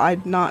why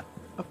I'm not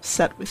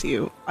upset with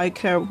you, I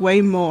care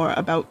way more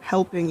about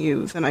helping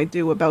you than I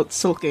do about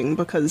sulking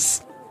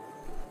because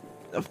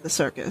of the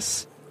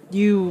circus.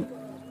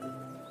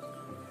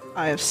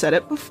 I have said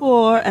it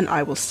before, and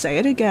I will say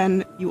it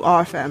again, you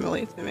are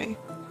family to me.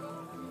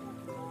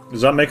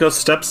 Does that make us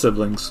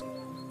step-siblings?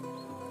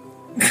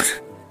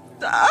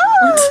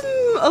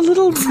 A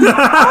little...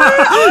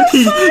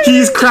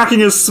 He's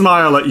cracking a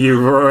smile at you,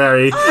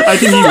 Rory. I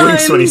think he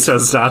winks when he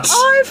says that.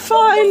 I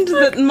find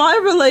that my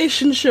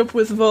relationship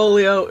with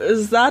Volio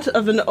is that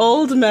of an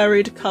old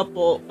married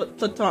couple, but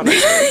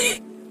platonic.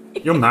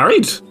 You're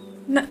married?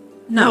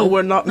 No,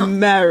 we're not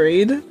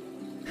married.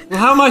 Well,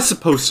 how am I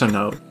supposed to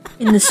know?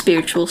 In the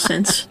spiritual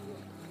sense.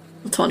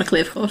 Platonically,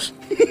 of course.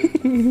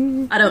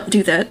 I don't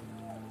do that.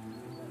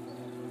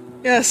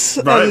 Yes,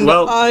 Right, and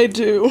well- I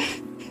do.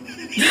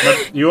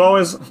 You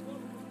always...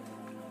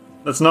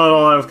 That's not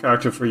all out of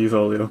character for you,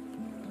 Volio.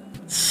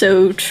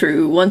 So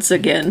true, once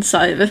again,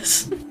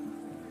 Cyrus.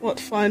 What,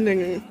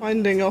 finding a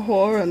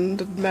whore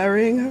and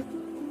marrying her?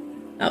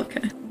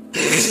 Okay.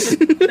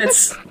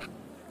 That's...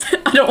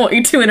 I don't want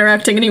you two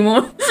interacting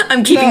anymore.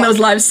 I'm keeping those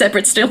lives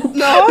separate still.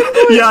 No, I'm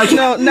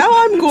going now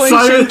I'm going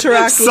to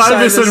interact with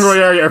Cyrus. And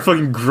Rory are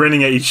fucking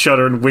grinning at each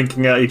other and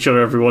winking at each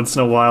other every once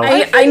in a while.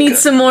 I need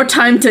some more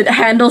time to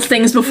handle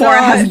things before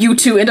I have you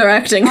two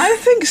interacting. I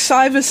think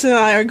Cyrus and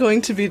I are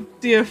going to be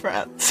dear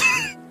friends.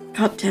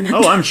 God damn it.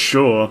 Oh, I'm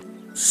sure.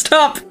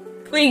 Stop!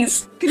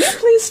 Please. Can you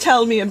please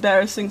tell me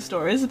embarrassing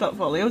stories about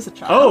Volio as a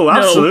child? Oh,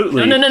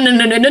 absolutely. No.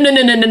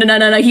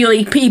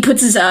 He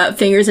puts his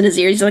fingers in his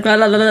ears. He's like, la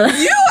la la la.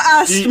 You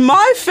asked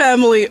my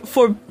family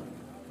for...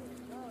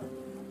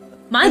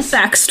 My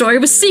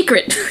backstory was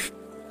secret.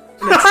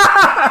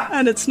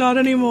 And it's not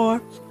anymore.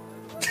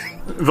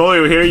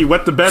 Volio here, you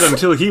wet the bed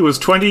until he was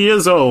 20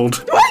 years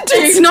old.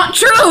 It's not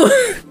true!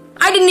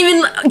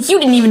 You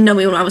didn't even know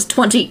me when I was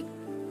 20.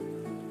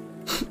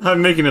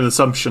 I'm making an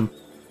assumption.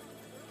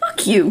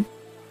 Fuck you.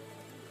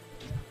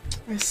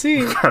 I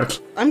see. God.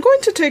 I'm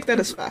going to take that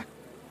as fact.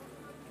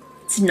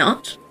 It's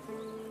not.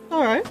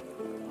 Alright.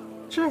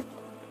 Sure.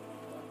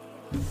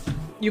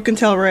 You can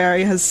tell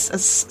Rayari has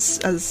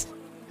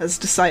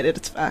decided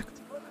it's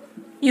fact.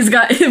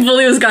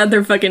 Volio's got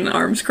their fucking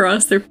arms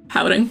crossed, they're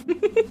pouting.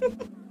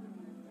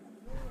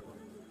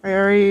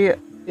 Rayari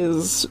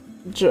is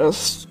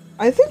just...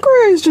 I think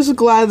Rayari's just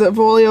glad that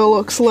Volio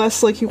looks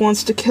less like he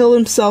wants to kill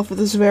himself at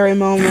this very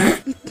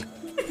moment.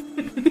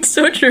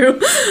 So true.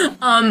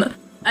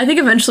 I think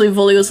eventually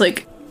Volio's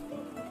like,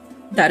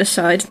 that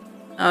aside,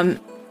 I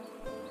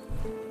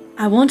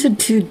wanted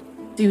to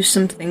do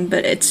something,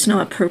 but it's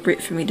not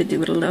appropriate for me to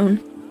do it alone.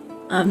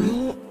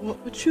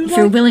 What would you If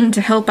you're willing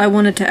to help, I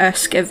wanted to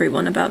ask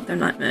everyone about their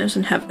nightmares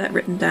and have that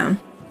written down,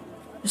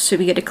 just so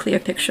we get a clear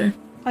picture.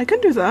 I can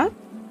do that.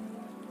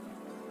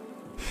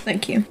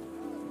 Thank you.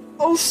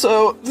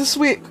 Also, this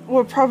week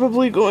we're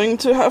probably going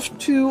to have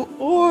to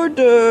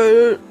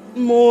order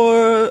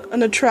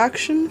an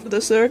attraction for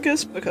the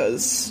circus,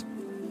 because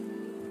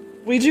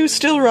we do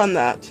still run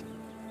that.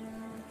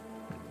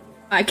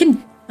 I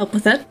can help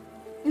with that.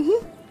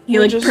 Mm-hmm. He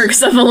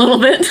perks up a little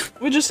bit.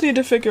 We just need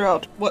to figure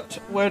out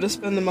where to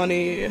spend the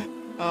money.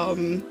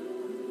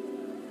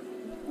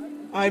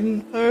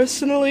 I'm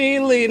personally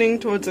leaning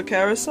towards a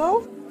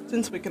carousel,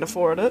 since we can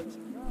afford it.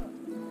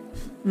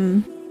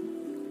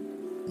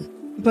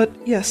 But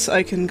yes,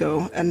 I can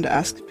go and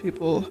ask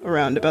people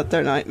around about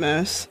their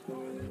nightmares.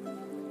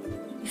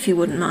 If you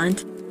wouldn't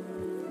mind.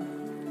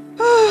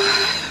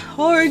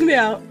 Whoring me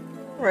out.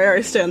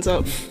 Rayari stands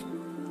up.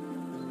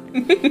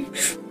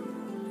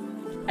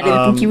 I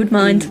didn't think you would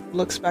mind.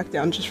 Looks back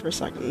down just for a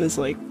second and is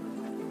like,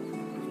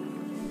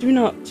 do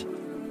not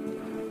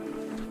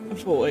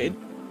avoid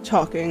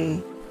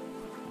talking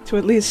to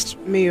at least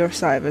me or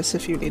Cyrus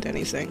if you need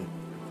anything.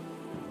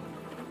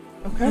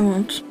 Okay? I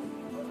won't.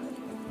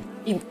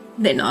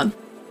 They nod.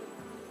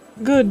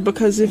 Good,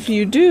 because if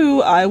you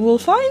do, I will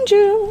find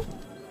you.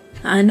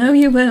 I know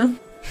you will.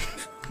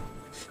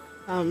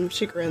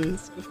 She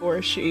grins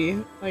before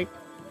she,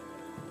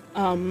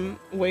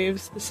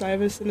 waves to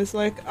Cyrus and is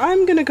like,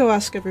 I'm gonna go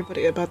ask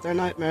everybody about their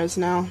nightmares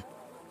now.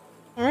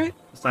 Alright?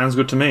 Sounds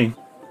good to me.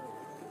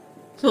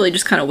 So he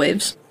just kind of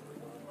waves.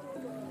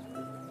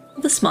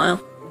 With a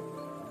smile.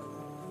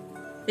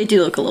 They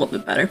do look a little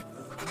bit better.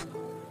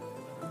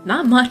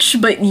 Not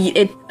much, but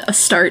a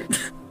start.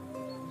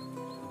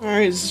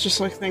 Alright, it's just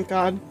like, thank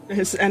God.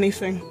 There's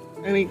anything.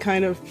 Any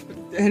kind of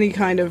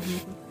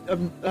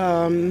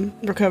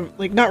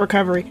not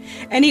recovery.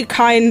 Any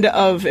kind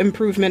of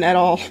improvement at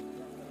all.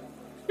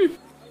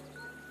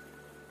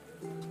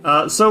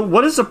 So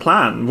what is the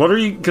plan? What are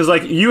you... Because,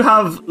 you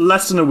have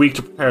less than a week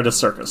to prepare the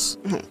circus.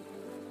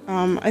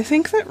 I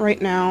think that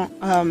right now,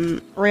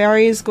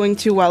 Rayari is going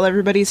to, while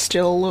everybody's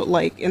still,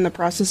 in the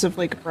process of,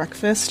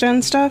 breakfast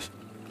and stuff,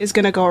 is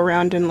gonna go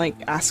around and,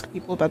 ask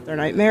people about their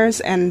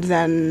nightmares, and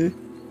then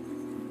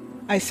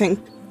I think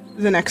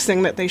the next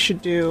thing that they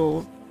should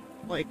do,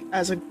 like,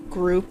 as a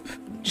group,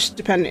 just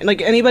depending,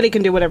 like, anybody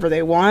can do whatever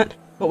they want,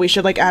 but we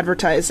should, like,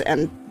 advertise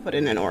and put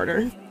in an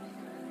order.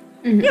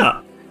 Mm-hmm.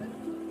 Yeah.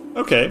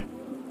 Okay.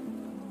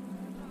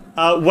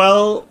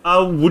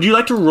 Would you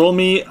like to roll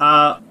me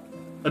a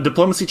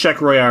diplomacy check,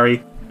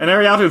 Royari? And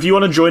Ariato, if you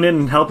want to join in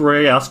and help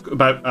Roy ask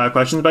about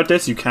questions about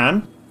this, you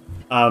can.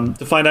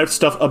 To find out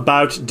stuff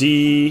about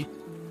the...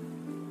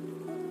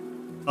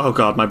 Oh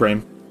god, my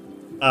brain.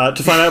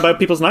 To find out about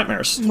people's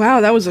nightmares.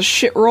 Wow, that was a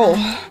shit roll.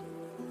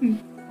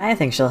 I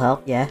think she'll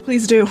help, yeah.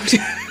 Please do.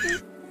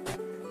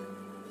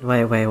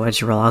 Wait, what'd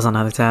you roll? I was on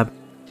another tab.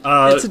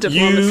 It's a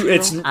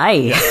diplomacy roll.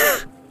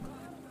 Aye.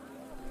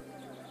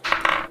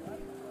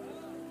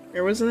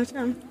 There was an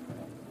attempt.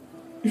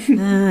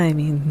 I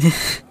mean...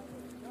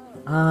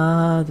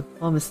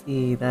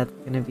 diplomacy, that's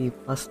gonna be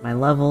plus my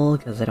level,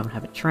 because I don't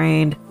have it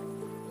trained.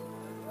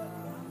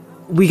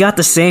 We got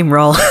the same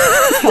roll.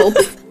 Help.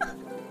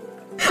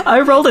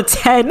 I rolled a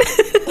 10.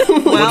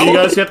 What do you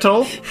guys get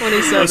told?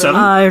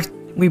 27.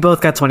 We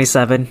both got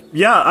 27.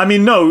 Yeah, I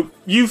mean, no,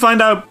 you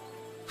find out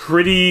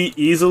pretty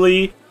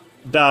easily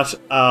that,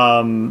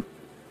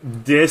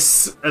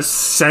 this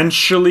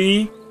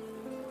essentially...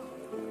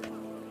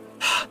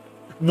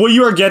 What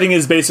you are getting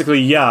is basically,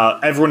 yeah,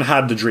 everyone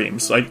had the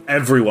dreams. Like,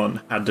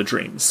 everyone had the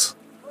dreams.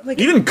 Like,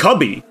 even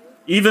Cubby.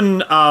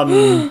 Even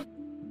Cubby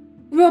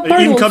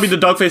the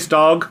dog-faced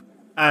dog.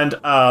 And,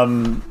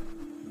 I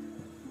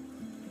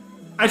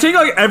think,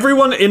 like,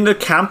 everyone in the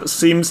camp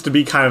seems to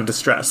be kind of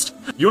distressed.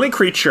 The only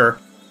creature,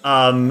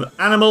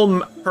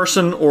 animal,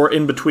 person, or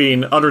in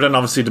between, other than,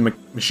 obviously, the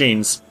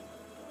machines,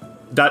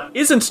 that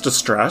isn't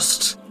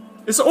distressed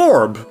is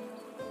Orb.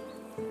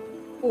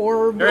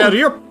 Orb.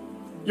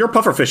 Your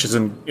pufferfish is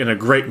in a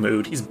great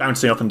mood. He's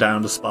bouncing up and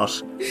down the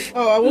spot.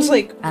 Oh, I was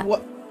like,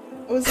 what?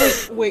 I was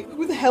like, wait,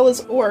 who the hell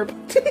is Orb?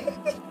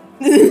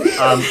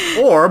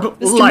 Orb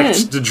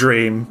liked the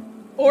dream.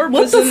 Orb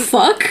What was the in,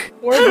 fuck?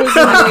 Orb was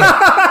in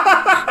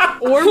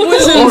Orb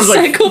was in Orb's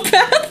like-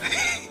 Psychopath?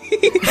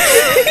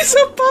 He's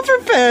a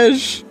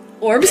pufferfish.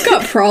 Orb's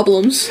got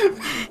problems.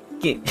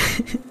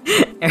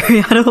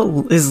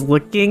 Ariana is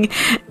looking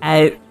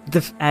at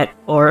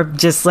Orb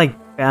just like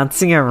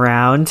bouncing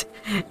around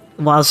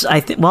while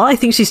I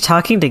think she's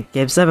talking to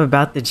Gibson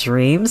about the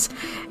dreams,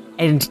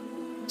 and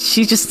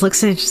she just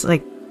looks at it and she's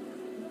like,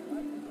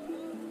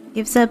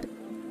 Gibson,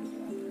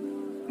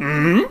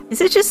 is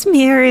it just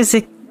me or is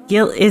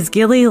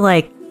Gilly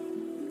like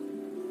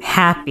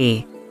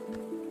happy?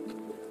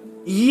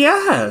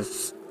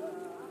 Yes.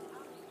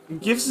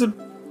 Gives a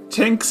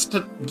tinks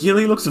that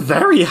Gilly looks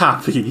very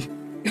happy.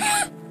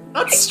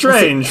 That's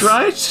strange,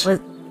 right?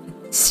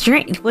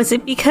 Strange. Was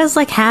it because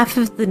like half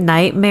of the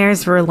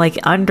nightmares were like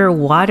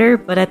underwater,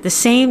 but at the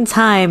same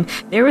time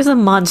there was a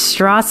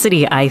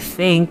monstrosity, I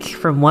think,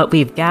 from what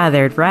we've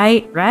gathered,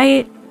 right?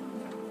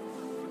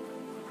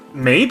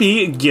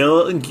 Maybe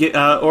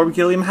Orb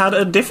Gilliam had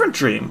a different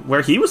dream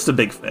where he was the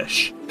big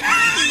fish.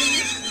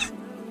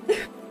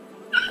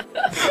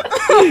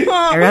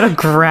 Ariana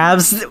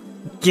grabs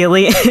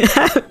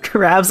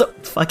grabs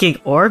fucking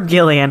Orb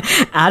Gillian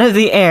out of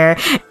the air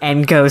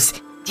and goes,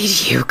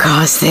 "Did you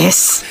cause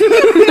this?"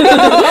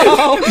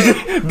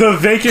 The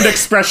vacant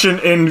expression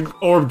in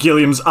Orb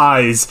Gilliam's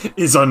eyes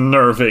is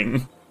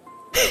unnerving.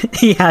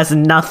 He has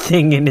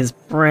nothing in his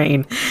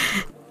brain.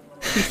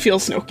 He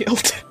feels no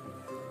guilt.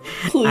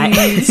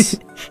 Please.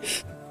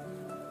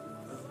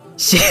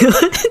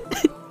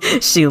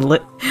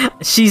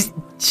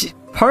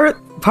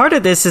 Part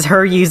of this is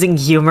her using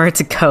humor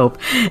to cope.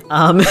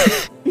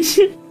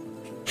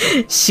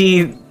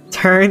 She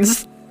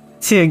turns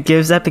to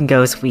gives up and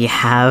goes, "We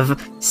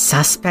have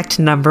suspect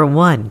number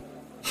 1.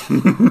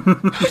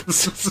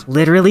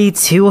 Literally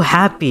too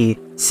happy.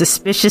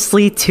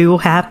 Suspiciously too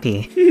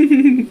happy."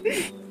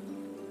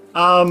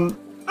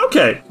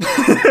 Okay.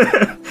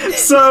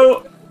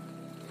 So,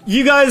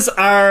 you guys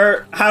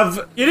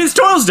it is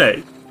Toil's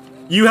Day.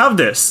 You have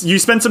this. You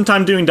spent some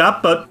time doing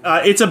that, but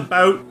it's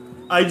about,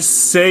 I'd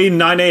say,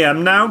 9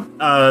 a.m. now.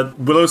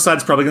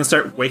 Willowside's probably going to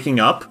start waking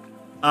up.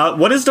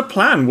 What is the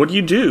plan? What do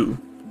you do?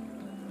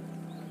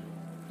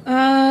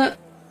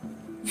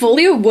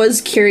 Volio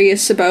was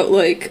curious about,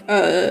 like,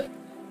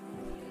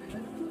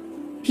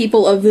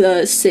 people of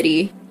the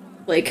city,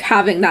 like,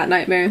 having that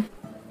nightmare.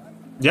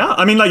 Yeah,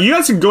 I mean, like, you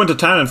guys can go into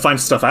town and find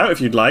stuff out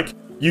if you'd like.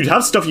 You'd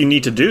have stuff you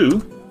need to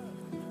do.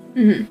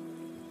 Mm-hmm.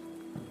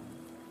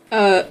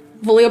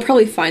 Volio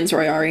probably finds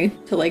Royari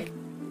to, like,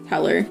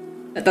 tell her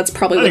that that's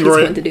probably what he's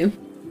going to do.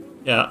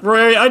 Yeah,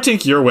 Roy, I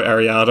think you're with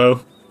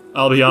Ariado.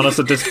 I'll be honest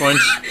at this point.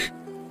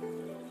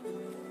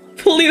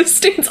 Volio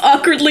stands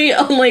awkwardly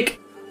on, like,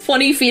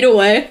 20 feet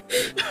away.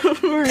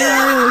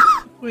 We're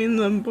between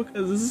them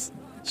because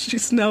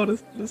she's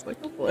noticed and is like,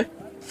 oh boy.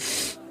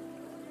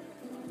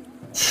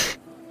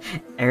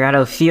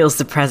 Ariado feels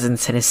the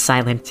presence and is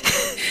silent.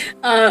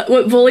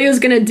 What Volio's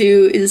gonna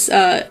do is,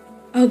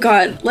 oh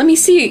god, let me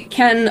see.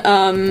 Can,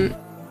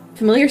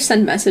 Familiar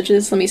send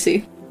messages? Let me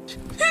see.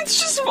 It's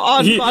just some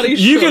odd body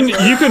you can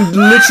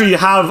literally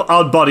have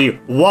Odd Body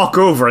walk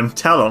over and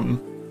tell him.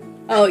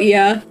 Oh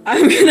yeah,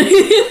 I'm gonna.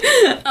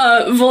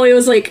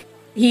 Volio's like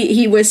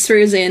he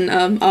whispers in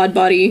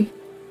Oddbody's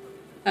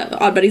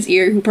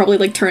ear, who probably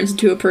like turns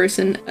into a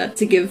person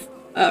to give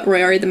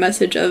Royari the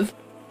message of,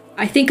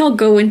 I think I'll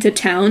go into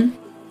town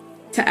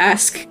to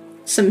ask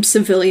some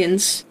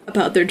civilians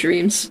about their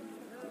dreams.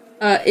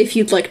 If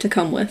you'd like to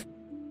come with.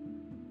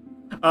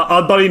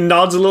 Oddbody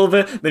nods a little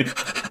bit, then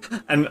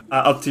and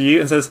up to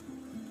you and says,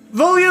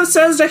 Volio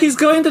says that he's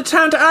going to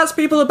town to ask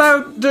people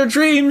about their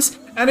dreams,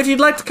 and if you'd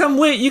like to come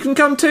with, you can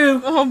come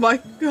too. Oh my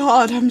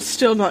god, I'm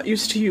still not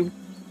used to you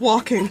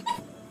walking.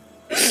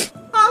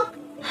 Oh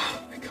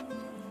my god.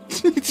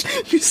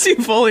 You see you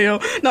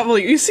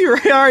see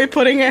Royari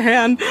putting a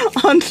hand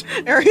on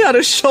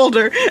Ariana's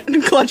shoulder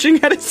and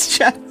clutching at his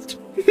chest.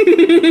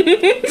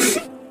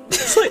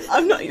 It's like,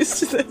 I'm not used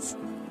to this.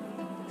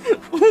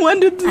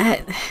 When did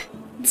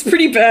It's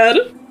pretty bad.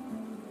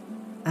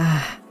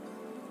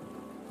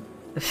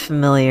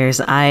 Familiars,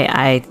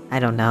 I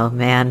don't know,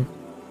 man.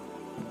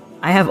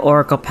 I have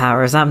oracle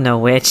powers, I'm no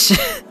witch.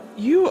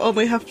 You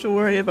only have to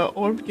worry about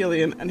Orb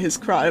Gillian and his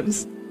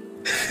crimes.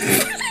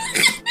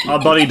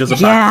 Oddbody does a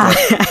Yeah,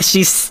 backflip.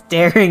 she's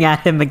staring at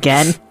him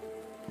again.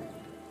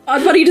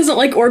 Oddbody doesn't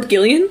like Orb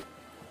Gillian?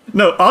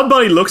 No,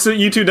 Oddbody looks at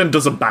you two, then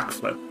does a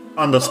backflip.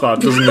 On the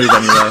spot, doesn't move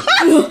anywhere.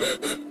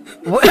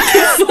 What?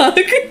 Fuck.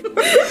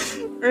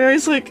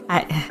 Royari's like,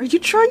 are you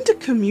trying to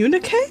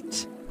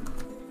communicate?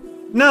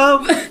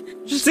 No.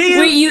 See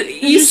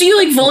Wait, you see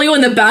like Volio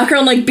in the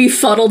background like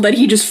befuddled that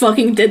he just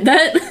fucking did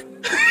that?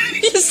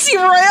 You see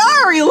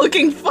Royari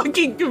looking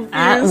fucking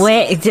confused.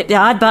 Wait,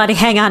 Oddbody,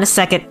 hang on a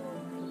second.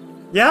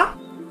 Yeah?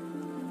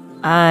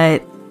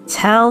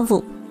 Tell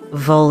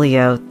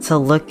Volio to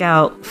look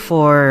out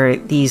for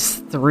these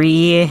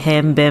 3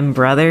 Himbim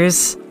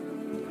brothers.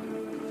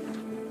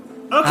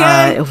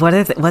 Okay.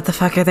 What the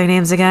fuck are their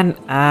names again?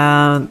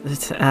 The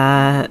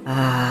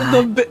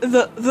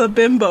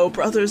Bimbo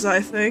brothers, I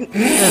think.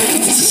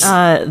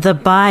 The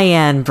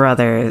Banyan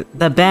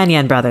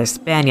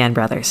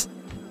brothers.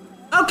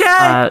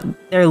 Okay.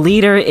 Their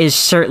leader is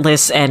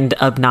shirtless and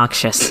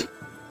obnoxious.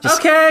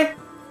 Okay.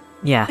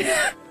 Yeah.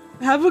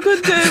 Have a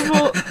good day,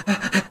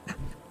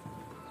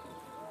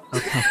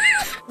 Okay.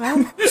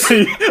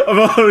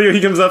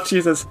 He comes up to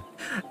you and says,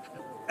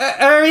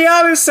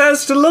 Ariana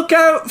says to look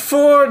out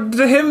for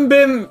the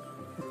Himbim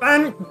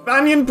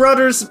Banyan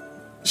brothers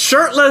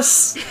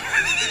shirtless.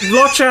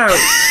 Watch out.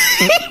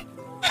 He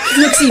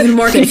looks even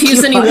more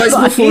confused than he was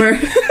before.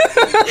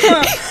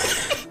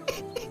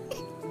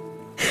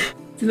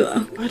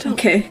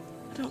 Okay. I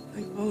don't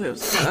think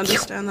Volio's gonna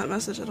understand that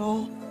message at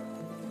all.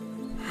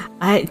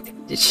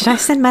 Should I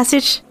send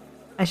message?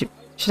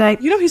 Should I?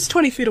 You know he's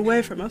 20 feet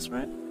away from us,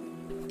 right?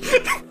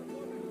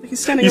 Like he's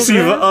standing You over see,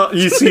 there.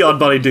 you see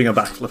Oddbody doing a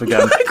backflip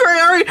again. Like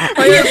Royari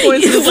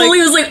points and is like,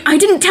 Volio was like, I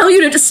didn't tell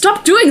you to just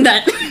stop doing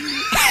that.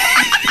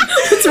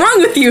 What's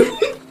wrong with you?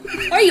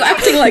 Why are you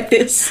acting like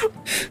this?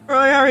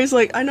 Royari's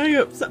like, I know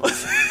you're upset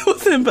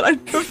with him, but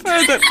I'd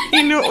prefer that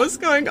he knew what was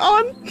going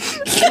on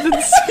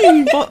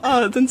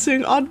than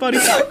seeing Oddbody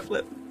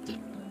backflip.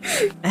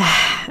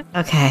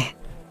 Okay.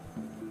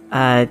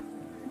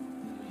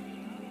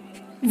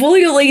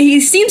 Volio, like,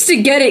 he seems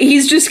to get it.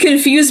 He's just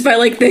confused by,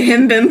 like, the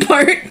Himbim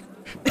part.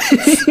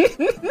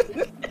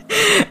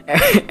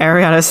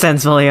 Ariana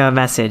sends Volio a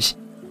message.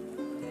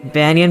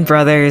 Banyan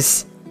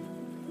brothers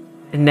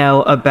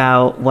know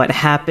about what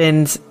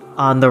happened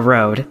on the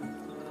road.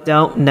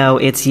 Don't know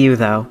it's you,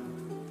 though.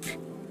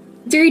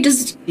 Derry,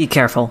 does... Be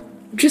careful.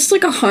 Just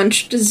like a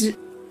hunch, does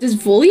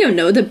Volio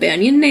know the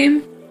Banyan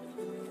name?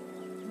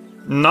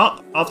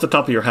 Not off the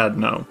top of your head,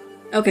 no.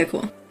 Okay,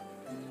 cool.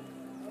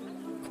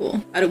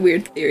 Cool. I had a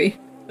weird theory,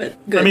 but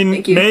good, I mean,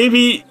 thank you.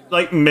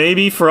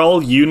 maybe for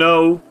all you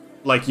know,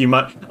 like you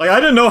might, like I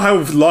don't know how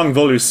long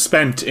Volu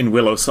spent in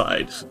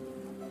Willowside.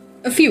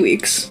 A few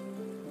weeks.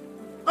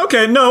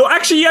 Okay, no,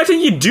 actually, I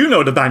think you do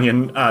know the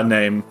Banyan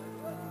name.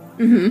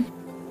 Mm-hmm.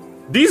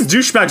 These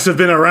douchebags have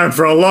been around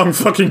for a long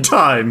fucking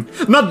time.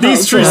 Not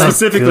these three good.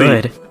 specifically.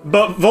 Good.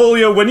 But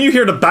Volio, when you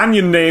hear the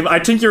Banyan name, I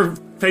think your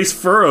face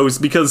furrows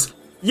because,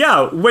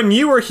 yeah, when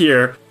you were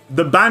here,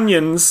 the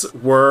Banyans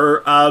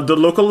were the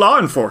local law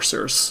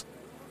enforcers.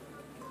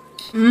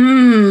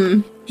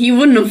 He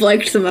wouldn't have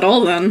liked them at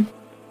all then.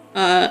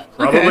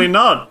 Probably okay.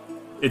 not.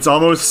 It's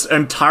almost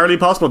entirely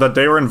possible that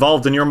they were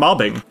involved in your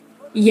mobbing.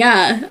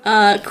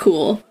 Yeah,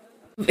 cool.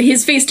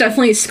 His face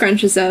definitely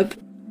scrunches up.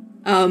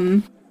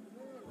 And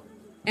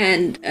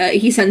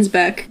he sends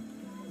back,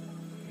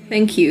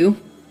 thank you.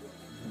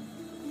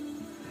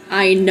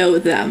 I know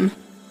them.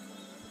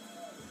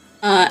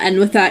 And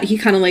with that, he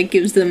kind of like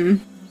gives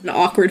them an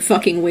awkward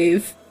fucking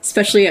wave,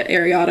 especially at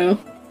Ariado,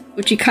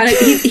 which he kind of,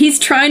 he's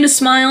trying to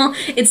smile.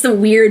 It's the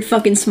weird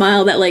fucking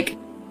smile that like,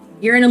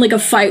 you're in like a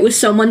fight with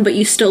someone, but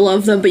you still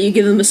love them, but you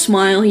give them a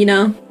smile, you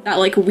know? That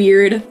like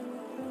weird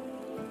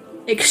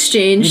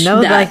exchange. You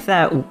know, like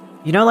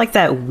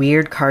that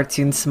weird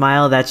cartoon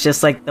smile that's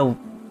just like the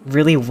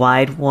really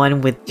wide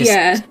one with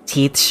just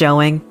teeth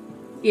showing?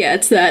 Yeah,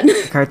 it's that.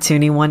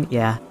 Cartoony one?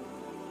 Yeah.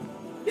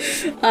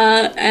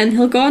 And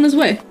he'll go on his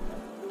way.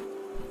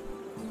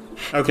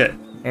 Okay.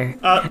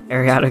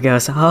 Ariado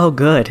goes, oh,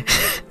 good.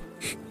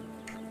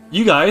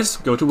 You guys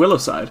go to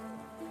Willowside.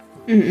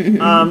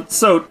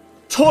 So,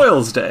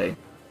 Toils Day.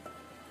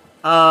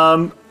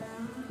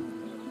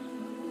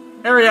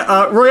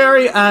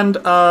 Royari and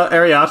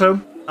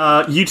Ariato,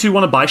 you two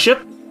want to buy shit?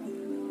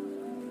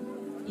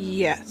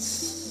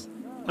 Yes.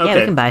 Okay. Yeah,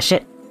 we can buy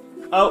shit.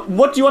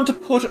 What do you want to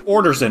put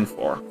orders in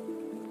for?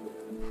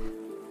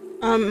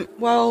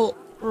 Well,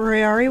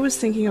 Royari was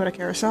thinking about a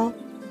carousel,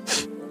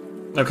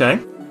 Okay.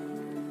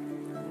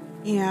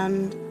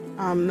 and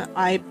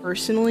I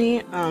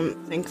personally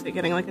think that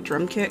getting like a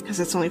drum kit, because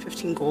it's only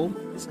 15 gold,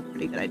 is a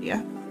pretty good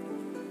idea.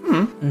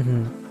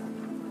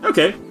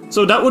 Okay,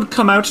 so that would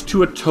come out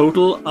to a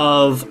total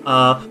of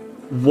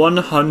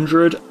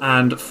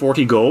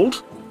 140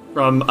 gold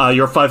from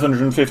your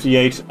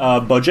 558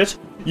 budget.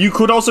 You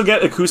could also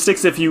get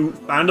acoustics if you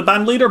found a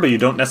band leader, but you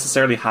don't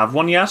necessarily have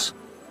one yet.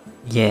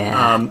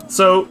 Yeah.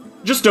 So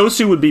just those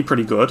two would be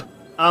pretty good.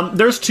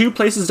 There's two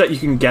places that you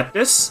can get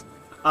this.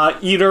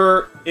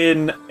 Either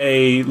in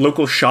a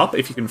local shop,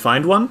 if you can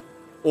find one,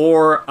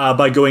 or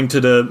by going to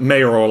the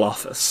mayoral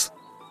office.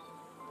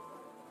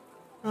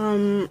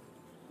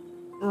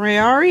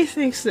 Royari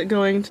thinks that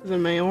going to the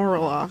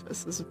mayoral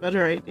office is a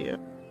better idea.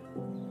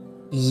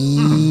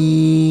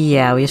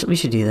 Yeah, we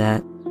should do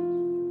that.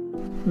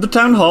 The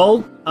town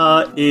hall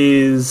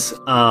is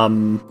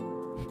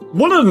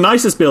one of the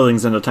nicest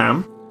buildings in the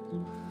town.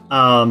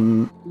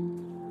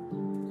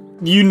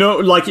 You know,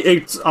 like,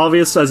 it's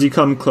obvious as you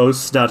come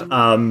close that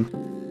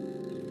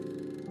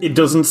it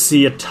doesn't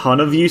see a ton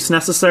of use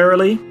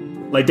necessarily.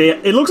 Like,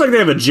 it looks like they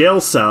have a jail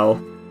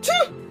cell,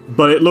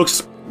 but it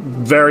looks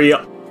very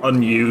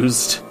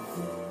unused.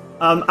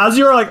 As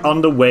you're like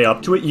on the way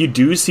up to it, you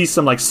do see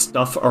some like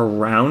stuff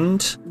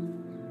around.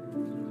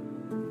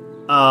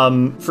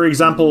 For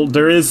example,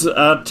 there is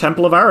a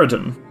Temple of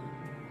Aradin.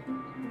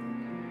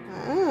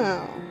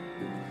 Oh.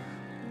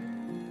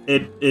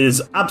 It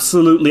is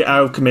absolutely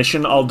out of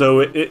commission,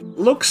 although it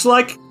looks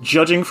like,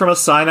 judging from a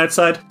sign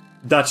outside,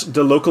 that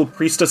the local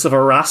priestess of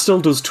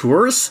Erastil does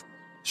tours.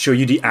 Show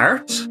you the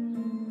art.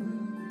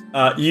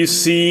 You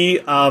see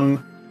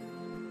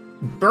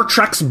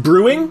Bertrax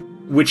Brewing,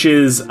 which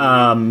is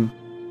a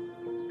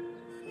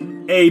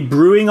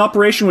brewing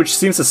operation which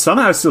seems to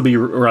somehow still be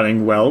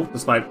running well,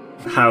 despite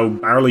how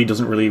barley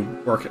doesn't really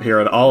work here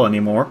at all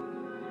anymore.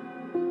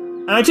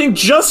 And I think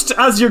just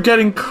as you're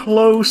getting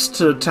close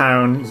to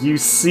town, you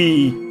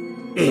see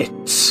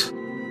it.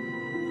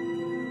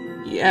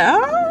 Yeah?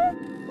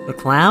 The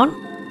clown?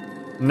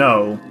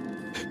 No.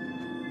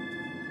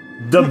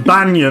 The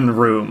Banyan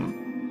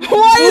Room.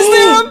 Why is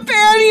there a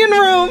banyan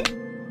room?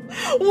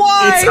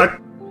 Why?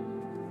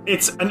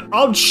 It's an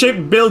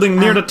odd-shaped building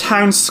near the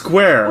town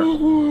square.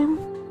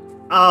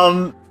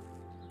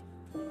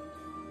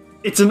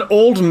 It's an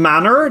old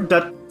manor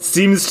that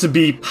seems to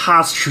be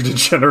passed through the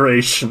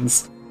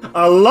generations.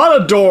 A lot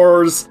of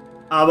doors,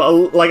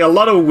 like a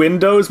lot of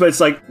windows, but it's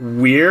like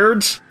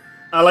weird.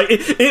 Like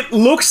it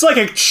looks like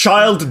a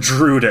child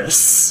drew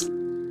this.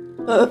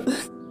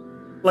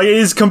 Like it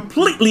is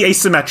completely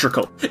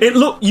asymmetrical.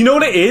 You know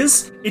what it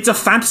is? It's a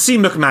fantasy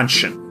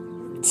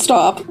McMansion.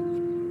 Stop.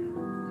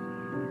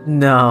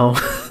 No.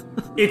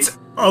 It's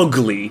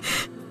ugly.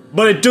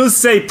 But it does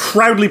say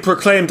proudly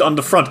proclaimed on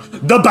the front,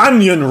 the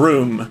Banyan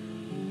Room.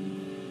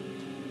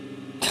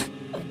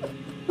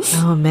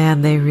 Oh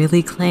man, they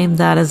really claimed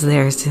that as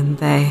theirs, didn't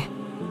they?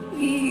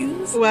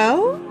 Please.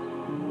 Well,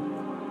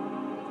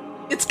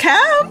 it's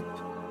camp.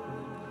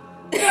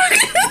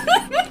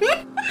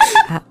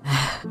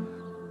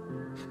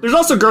 There's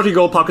also Gertie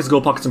Gold Pockets,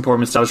 and Poor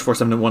established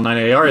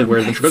 4719 AR,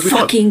 where the goes.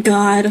 Fucking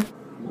God.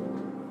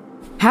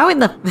 How in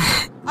the...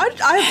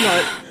 I have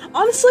no...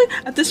 Honestly,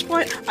 at this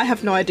point, I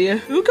have no idea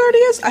who Gertie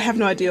is, I have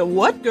no idea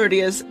what Gertie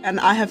is, and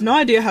I have no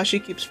idea how she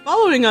keeps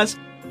following us.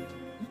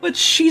 But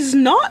she's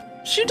not...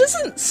 She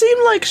doesn't seem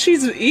like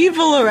she's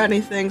evil or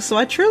anything, so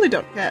I truly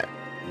don't care.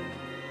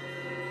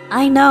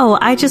 I know,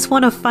 I just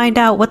want to find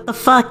out what the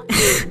fuck...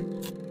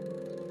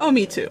 Oh,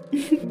 me too.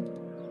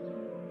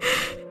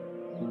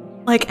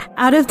 Like,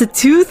 out of the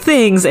two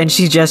things, and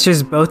she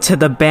gestures both to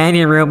the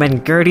Banyan Room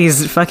and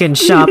Gertie's fucking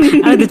shop,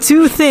 out of the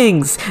two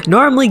things,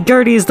 normally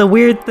Gertie is the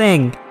weird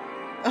thing.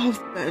 Oh,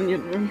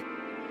 Banyan Room.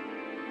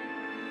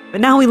 But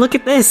now we look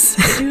at this.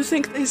 Do you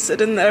think they sit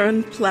in there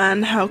and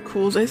plan how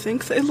cool they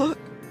think they look?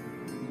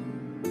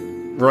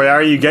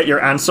 Royari, you get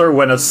your answer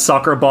when a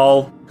soccer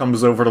ball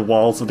comes over the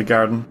walls of the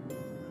garden.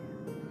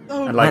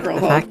 Oh, And like, What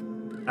the fuck?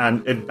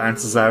 and it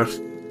bounces out.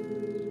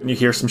 And you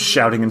hear some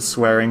shouting and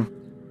swearing.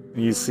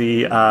 And you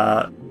see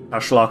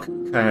Ashlock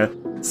kind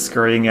of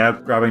scurrying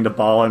out, grabbing the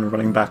ball and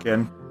running back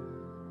in.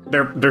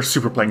 They're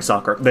super playing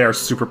soccer. They are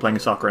super playing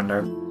soccer in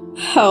there.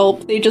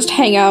 Help. They just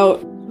hang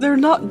out. They're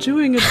not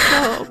doing a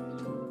job.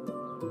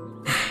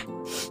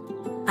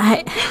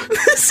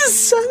 This is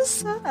so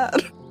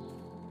sad.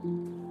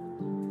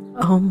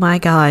 Oh my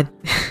god.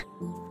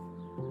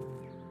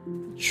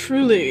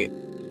 Truly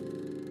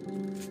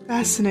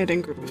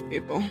fascinating group of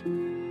people.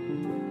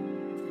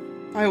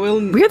 I will.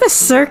 We're the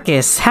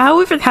circus. How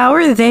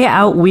are they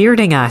out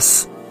weirding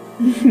us?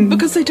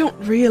 Because they don't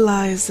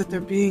realize that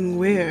they're being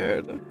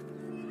weird.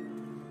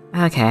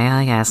 Okay,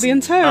 I guess. The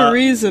entire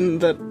reason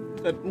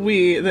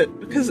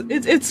because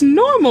it's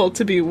normal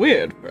to be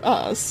weird for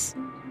us.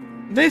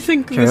 They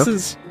think True. this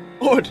is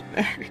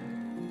ordinary.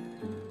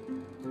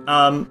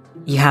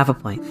 You have a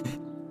point.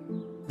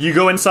 You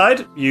go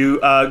inside, you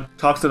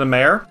talk to the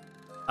mayor,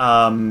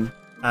 and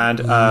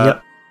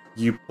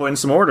you put in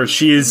some orders.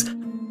 She is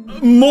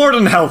more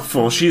than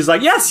helpful. She's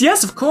like,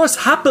 yes, of course,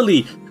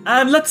 happily.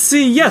 Let's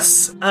see,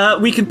 yes,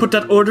 we can put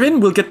that order in.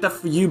 We'll get that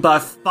for you by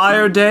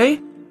Fire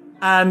Day,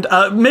 and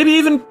maybe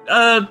even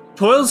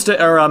Toils Day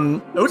or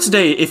Oats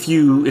Day if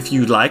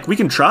you like. We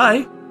can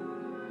try.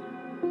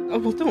 Oh,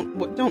 well,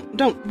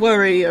 don't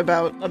worry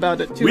about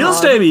it too Wheels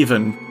hard. Day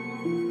even.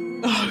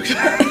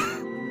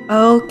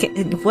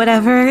 Okay,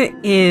 whatever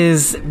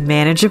is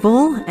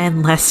manageable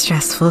and less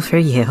stressful for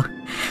you.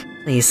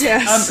 Please.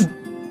 Yes.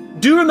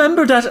 Do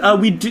remember that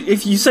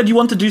if you said you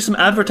want to do some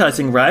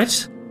advertising,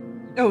 right?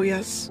 Oh,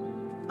 yes.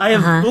 I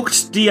have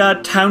booked the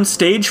town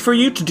stage for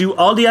you to do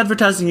all the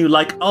advertising you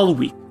like all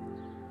week.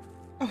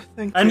 Oh,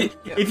 thank And you.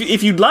 Yes.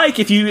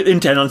 if you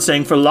intend on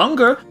staying for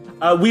longer,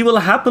 we will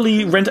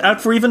happily rent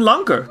out for even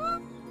longer.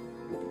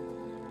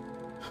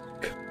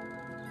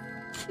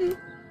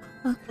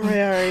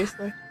 Rayari's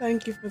like,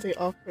 thank you for the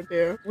offer,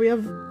 dear. We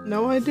have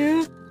no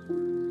idea,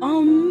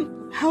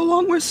 how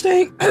long we're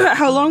staying,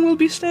 how long we'll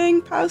be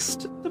staying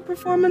past the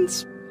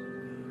performance.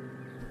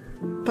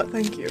 But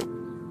thank you.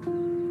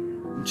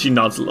 She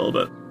nods a little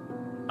bit.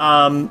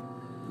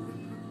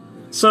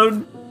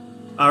 So,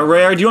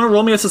 Rayari, do you want to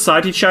roll me a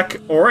society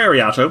check or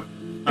Ariato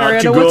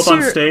Ariato, to go what's up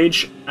on your-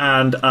 stage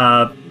and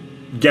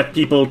get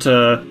people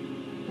to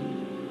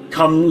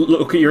come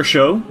look at your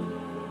show?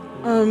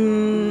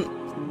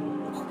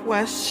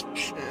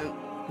 Question.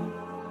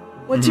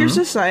 What's your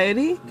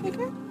society,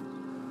 KK?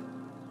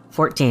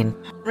 14.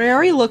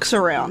 Rayari looks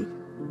around.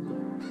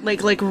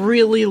 Like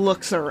really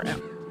looks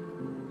around.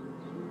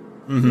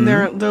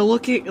 They're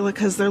looking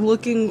because they're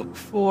looking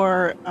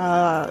for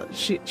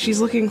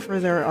she's looking for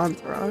their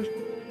entourage.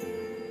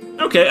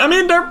 Okay, I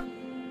mean, they're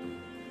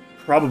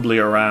probably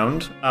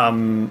around.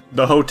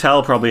 The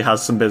hotel probably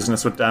has some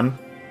business with them.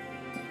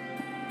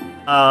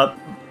 But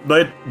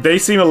they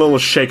seem a little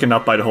shaken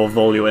up by the whole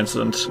Volio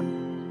incident.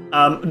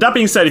 That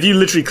being said, if you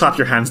literally clap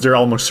your hands, they're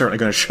almost certainly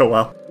going to show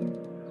up.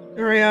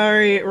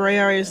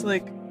 Rayari's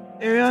like,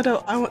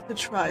 Ariado, I want to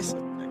try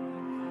something.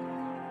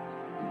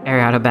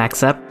 Ariado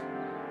backs up.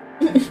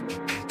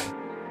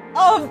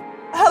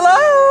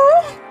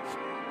 Hello?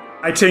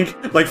 I think,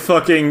 like,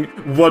 fucking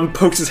one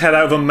pokes his head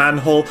out of a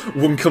manhole,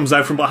 one comes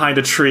out from behind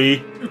a tree,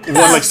 one,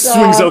 like,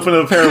 swings open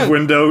a pair of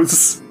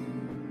windows,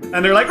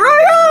 and they're like,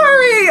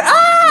 Rayari!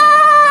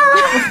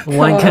 Ah!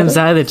 One comes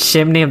out of the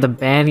chimney of the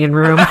banyan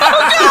room.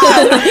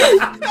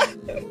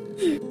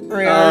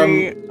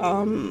 Rayari,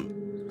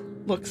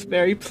 looks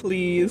very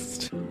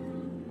pleased.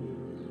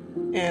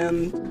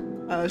 And,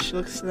 she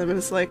looks to them and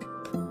is like,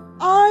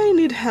 I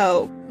need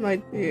help, my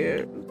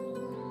dear.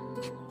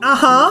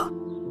 Uh-huh.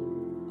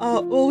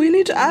 Well, we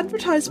need to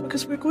advertise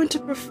because we're going to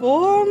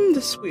perform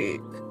this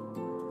week.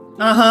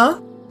 Uh-huh.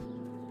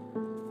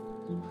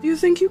 Do you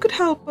think you could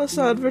help us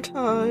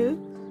advertise?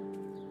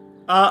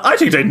 I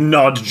think they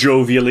nod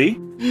jovially.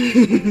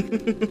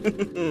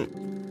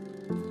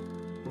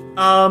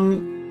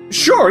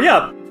 Sure,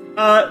 yeah.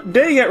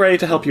 They get ready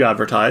to help you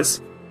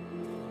advertise.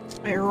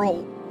 I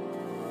roll.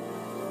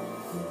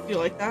 Do you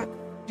like that?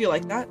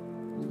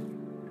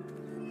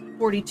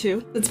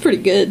 42. That's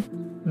pretty good.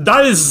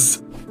 That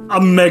is a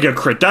mega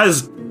crit. That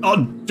is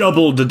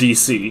double the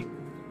DC.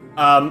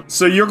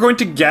 So you're going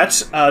to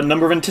get a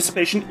number of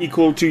anticipation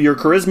equal to your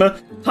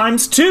charisma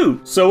times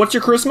 2. So what's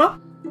your charisma?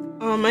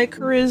 My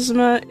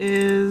charisma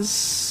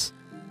is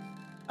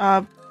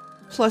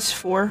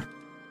 +4.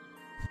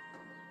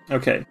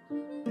 Okay.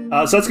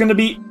 So that's going to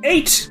be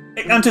 8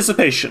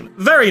 anticipation.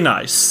 Very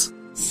nice.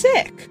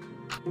 Sick.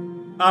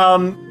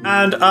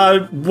 And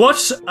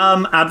what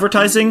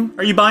advertising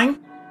are you buying?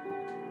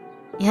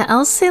 Yeah,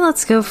 I'll say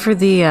let's go for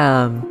the,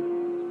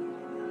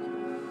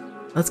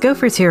 let's go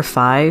for tier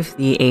 5,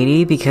 the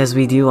 80, because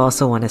we do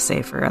also want to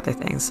save for other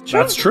things.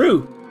 That's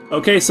true.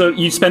 Okay, so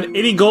you spend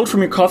 80 gold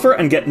from your coffer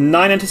and get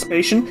 9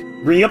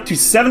 anticipation, bringing up to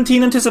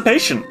 17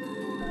 anticipation.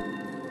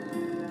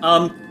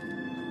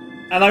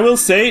 And I will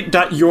say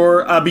that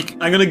your, I'm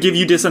gonna give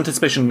you this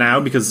anticipation now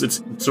because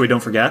it's, so we don't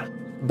forget.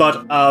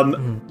 But,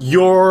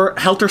 your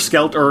Helter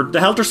Skelter, the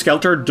Helter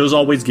Skelter does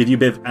always give you a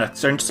bit of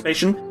extra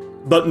anticipation,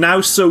 but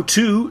now so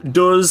too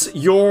does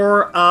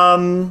your,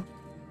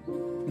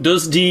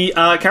 does the,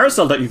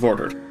 carousel that you've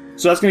ordered.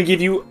 So that's gonna give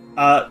you,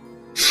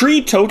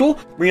 3 total,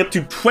 bring up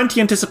to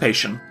 20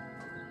 anticipation.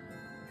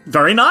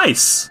 Very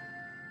nice.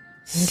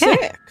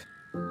 Sick.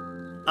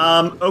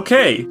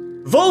 Okay.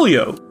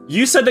 Volio,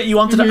 you said that you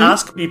wanted to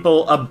ask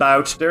people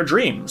about their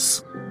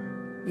dreams.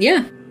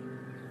 Yeah.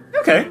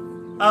 Okay.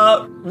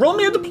 Roll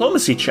me a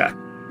diplomacy check.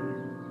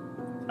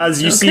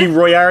 As you see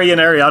Royari and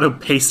Ariado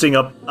pasting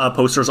up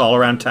posters all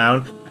around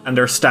town, and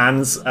there are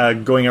stands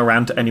going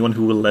around to anyone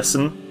who will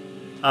listen.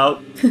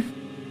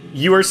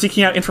 You are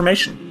seeking out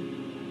information.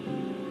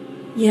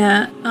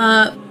 Yeah,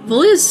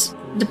 Volio's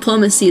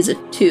diplomacy is a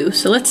 2,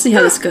 so let's see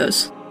how this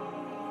goes.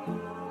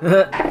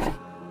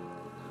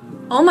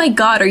 Oh my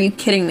god, are you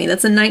kidding me?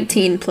 That's a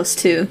 19 plus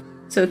 2,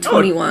 so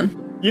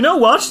 21. You know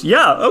what?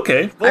 Yeah,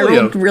 okay. Volio. I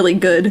rolled really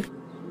good.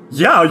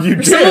 Yeah, you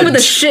did. Someone with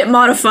a shit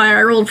modifier,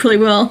 I rolled pretty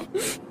well.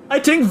 I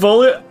think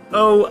Volio...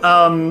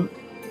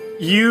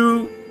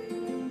 you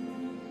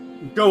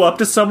go up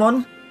to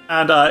someone,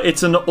 and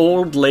it's an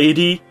old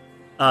lady,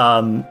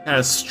 kind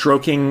of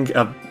stroking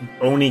a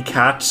bony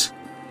cat,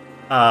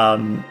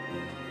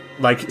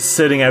 like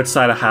sitting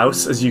outside a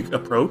house as you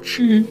approach,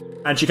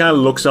 and she kind of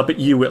looks up at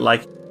you with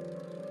like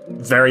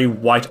very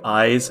white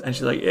eyes, and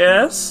she's like,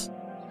 "Yes."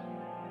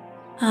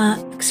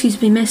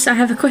 Excuse me, miss, I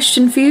have a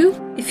question for you,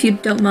 if you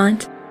don't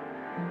mind.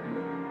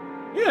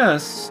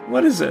 Yes,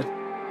 what is it?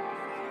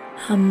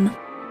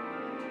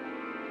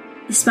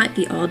 This might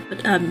be odd,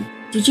 but,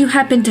 did you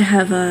happen to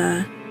have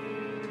a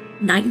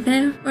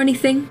nightmare or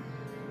anything?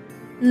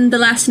 The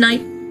last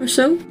night or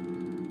so?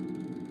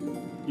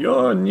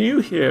 You're new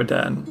here,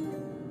 Dan.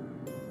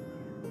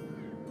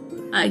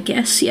 I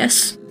guess,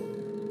 yes.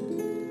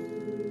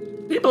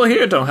 People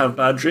here don't have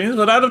bad dreams,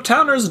 but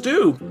out-of-towners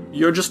do.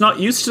 You're just not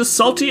used to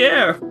salty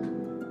air.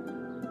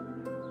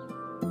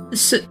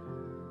 So...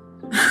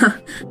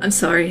 I'm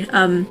sorry,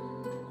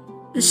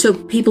 so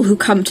people who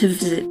come to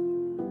visit...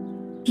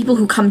 People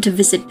who come to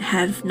visit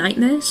have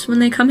nightmares when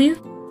they come here?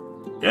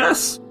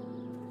 Yes.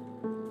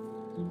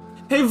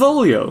 Hey,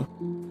 Volio.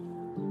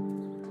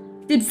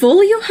 Did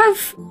Volio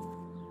have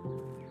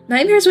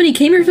nightmares when he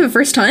came here for the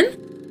first time?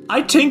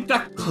 I think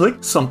that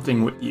clicked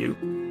something with you.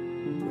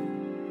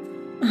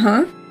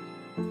 Uh-huh.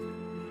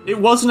 It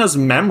wasn't as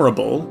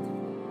memorable.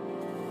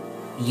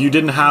 You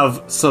didn't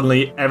have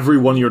suddenly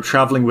everyone you're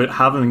traveling with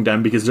having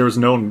them because there was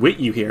no one with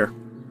you here.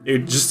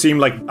 It just seemed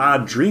like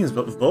bad dreams,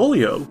 but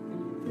Volio,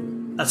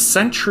 a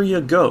century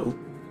ago,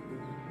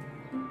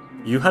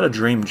 you had a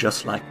dream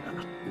just like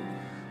that.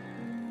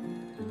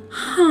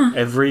 Huh.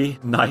 Every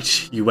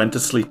night you went to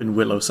sleep in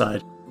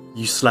Willowside,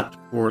 you slept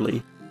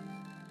poorly.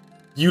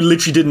 You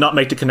literally did not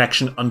make the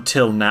connection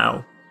until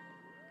now.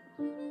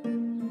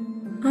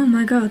 Oh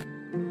my god.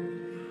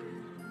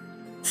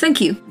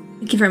 Thank you.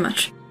 Thank you very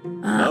much.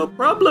 No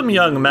problem,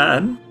 young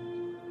man.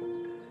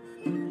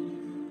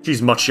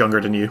 She's much younger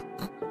than you.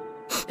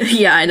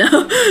 Yeah, I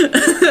know.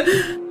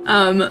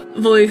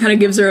 Volio kind of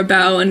gives her a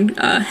bow and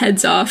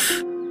heads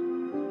off.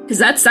 Because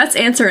that's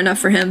answer enough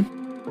for him.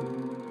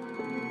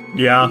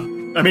 Yeah.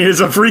 I mean, it's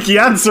a freaky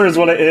answer is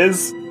what it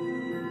is.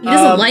 He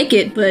doesn't like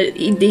it, but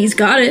he's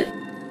got it.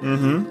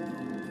 Mm-hmm.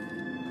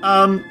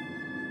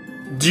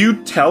 Do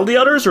you tell the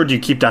others, or do you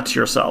keep that to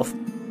yourself?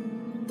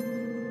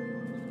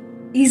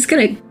 He's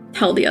gonna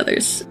tell the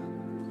others.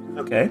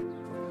 Okay.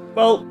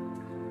 Well,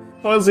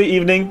 towards the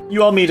evening,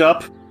 you all meet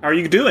up. How are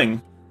you doing?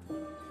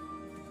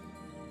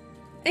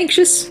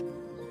 Anxious.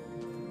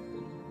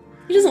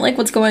 He doesn't like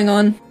what's going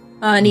on.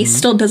 And he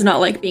still does not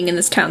like being in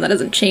this town. That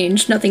hasn't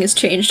changed. Nothing has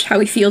changed how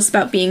he feels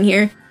about being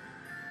here.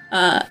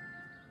 But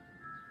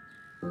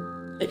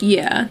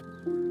yeah.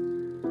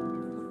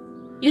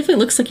 He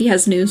definitely looks like he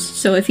has news,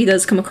 so if he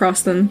does come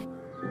across them...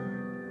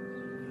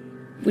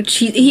 Which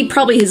he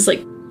probably has,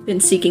 like,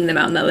 been seeking them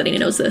out now that he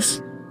knows this.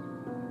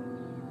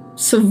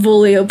 So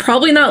Volio,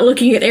 probably not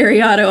looking at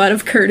Ariato out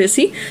of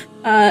courtesy,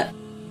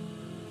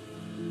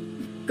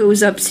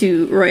 goes up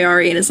to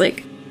Royari and is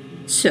like,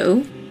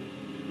 "So,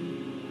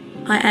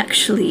 I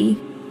actually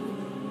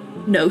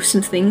know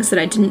some things that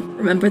I didn't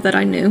remember that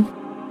I knew.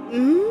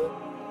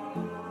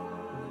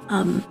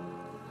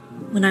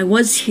 When I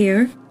was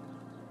here,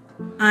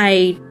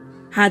 I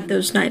had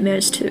those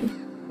nightmares too.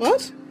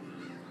 What?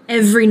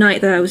 Every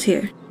night that I was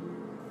here.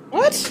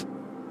 What?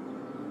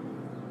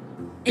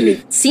 And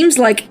it seems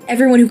like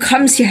everyone who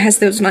comes here has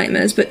those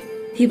nightmares, but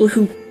people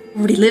who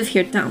already live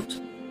here don't.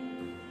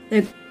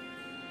 I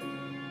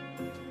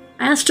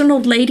asked an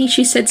old lady,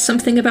 she said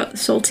something about the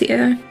salty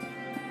air.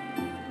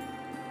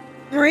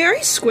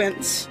 Moriarty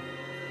squints.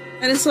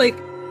 And it's like,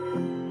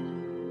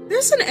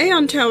 there's an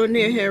Aeon Tower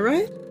near here,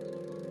 right?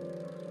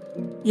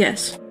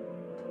 Yes.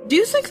 Do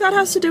you think that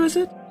has to do with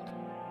it?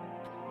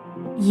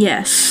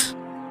 Yes.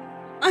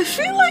 I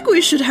feel like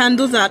we should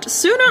handle that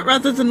sooner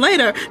rather than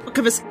later,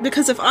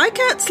 because if I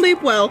can't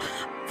sleep well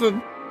for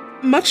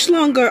much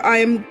longer, I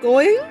am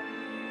going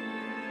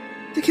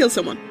to kill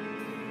someone.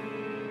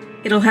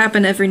 It'll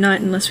happen every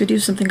night unless we do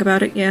something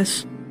about it,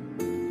 yes.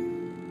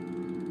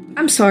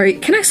 I'm sorry,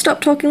 can I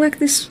stop talking like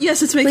this?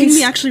 Yes, it's making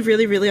me actually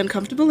really, really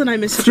uncomfortable, and I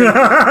miss you.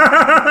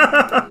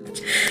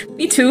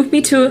 Me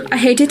too. I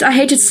hate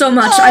it so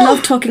much. I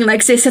love talking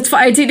like this, that's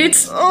why I did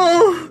it.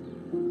 Oh!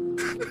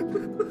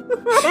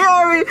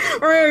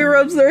 Rory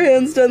rubs their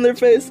hands down their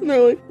face, and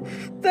they're like,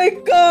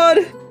 "Thank God!"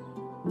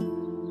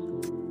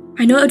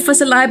 I know it was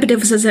a lie, but it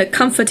was a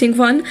comforting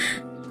one.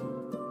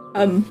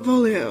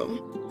 Volio.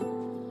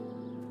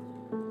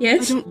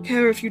 Yes? I don't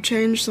care if you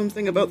change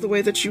something about the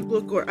way that you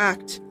look or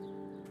act.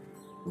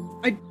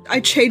 I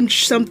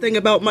change something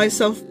about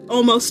myself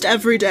almost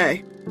every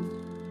day.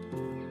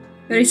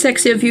 Very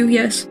sexy of you,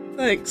 yes.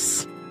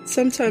 Thanks.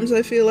 Sometimes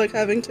I feel like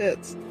having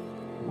tits.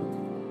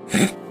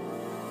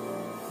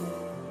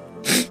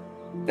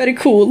 Very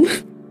cool.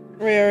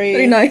 Rary.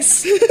 Very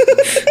nice.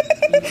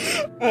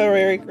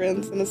 Rary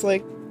grins and is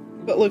like,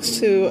 but looks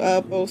to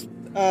both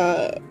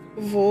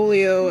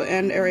Volio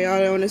and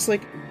Ariado and is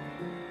like,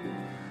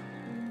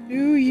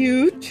 do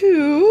you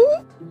two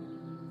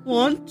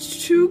want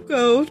to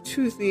go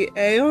to the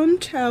Aeon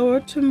Tower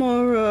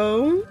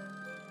tomorrow?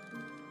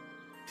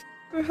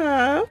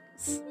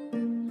 Perhaps?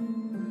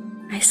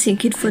 I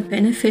think it would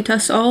benefit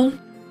us all.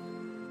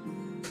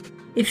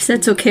 If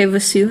that's okay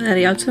with you,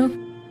 Ariato.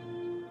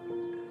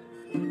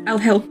 I'll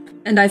help,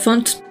 and I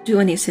won't do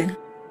anything.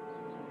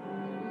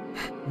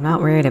 I'm not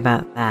worried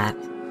about that.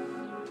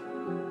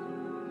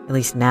 At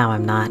least now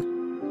I'm not.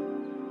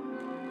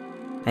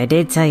 I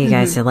did tell you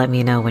guys to let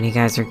me know when you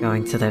guys are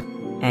going to the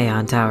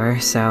Aeon Tower,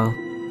 so...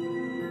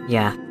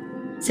 yeah.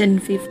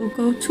 Then we will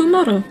go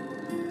tomorrow.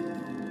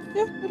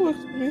 Yeah, that works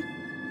for me.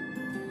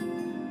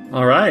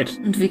 Alright.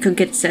 And we could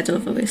get that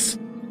over with.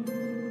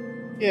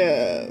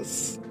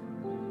 Yes.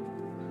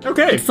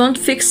 Okay. It won't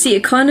fix the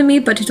economy,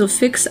 but it'll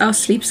fix our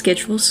sleep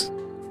schedules.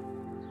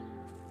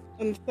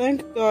 And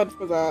thank God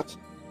for that.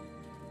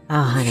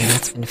 Oh, honey,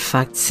 that's been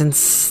fucked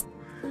since...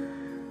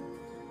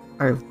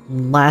 our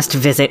last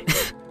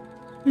visit.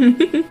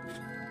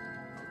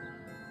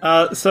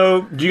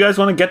 So, do you guys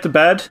want to get to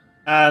bed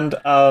and,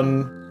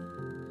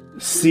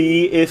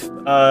 see if,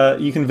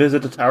 you can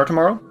visit the tower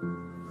tomorrow?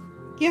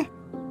 Yeah.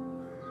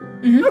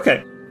 Mm-hmm.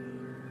 Okay.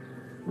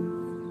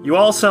 You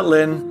all settle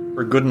in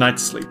for a good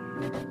night's sleep.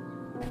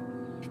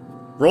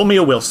 Roll me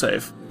a will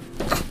save.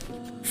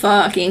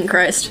 Fucking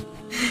Christ.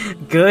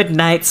 Good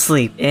night's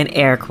sleep, in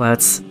air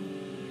quotes.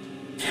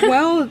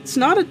 Well, it's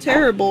not a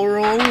terrible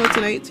roll. That's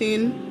an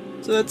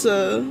 18. So that's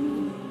a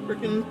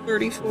freaking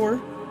 34.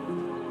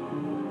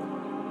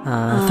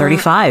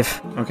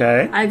 35.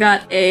 Okay. I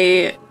got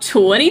a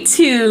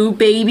 22,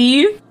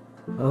 baby.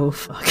 Oh,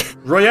 fuck.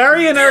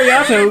 Royari and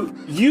Ariato,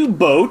 you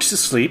both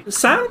sleep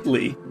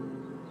soundly.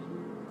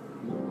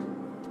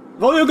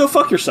 Volio, go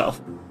fuck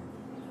yourself.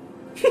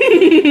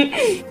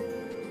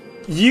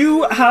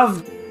 You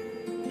have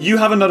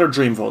another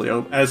dream,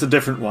 Volio, and it's a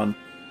different one.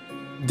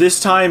 This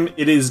time,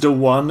 it is the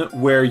one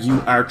where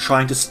you are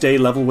trying to stay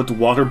level with the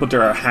water, but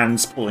there are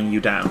hands pulling you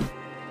down.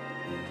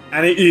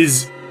 And it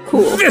is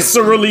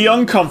viscerally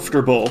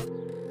uncomfortable.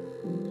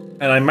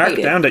 And I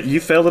marked down that you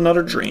failed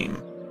another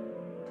dream.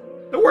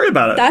 Don't worry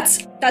about it.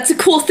 That's a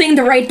cool thing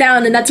to write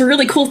down, and that's a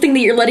really cool thing that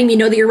you're letting me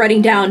know that you're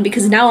writing down,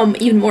 because now I'm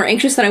even more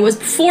anxious than I was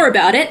before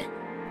about it.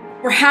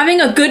 We're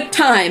having a good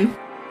time.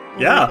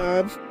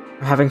 Yeah.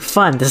 We're having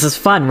fun. This is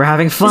fun. We're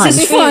having fun.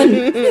 This is fun.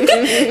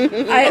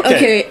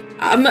 Okay.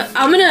 I'm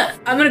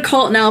gonna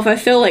call it now. If I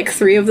feel like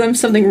 3 of them,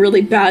 something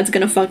really bad's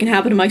gonna fucking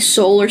happen to my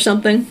soul or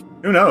something.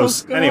 Who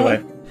knows? Oh,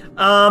 Anyway.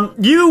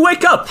 You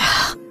wake up!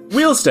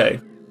 Wheels Day.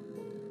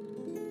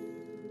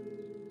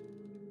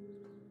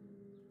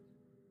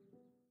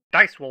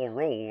 Dice will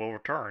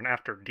return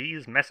after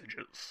these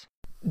messages.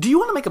 Do you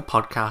want to make a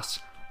podcast,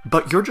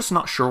 but you're just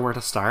not sure where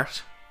to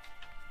start?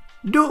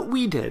 Do what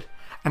we did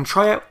and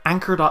try out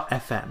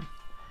Anchor.fm.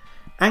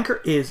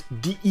 Anchor is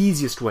the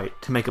easiest way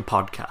to make a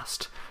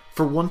podcast.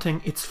 For one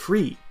thing, it's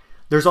free.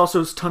 There's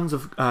also tons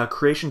of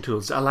creation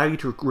tools that allow you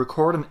to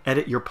record and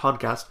edit your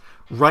podcast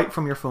right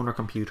from your phone or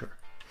computer.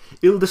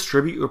 It'll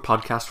distribute your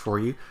podcast for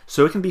you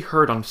so it can be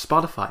heard on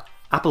Spotify,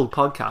 Apple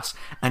Podcasts,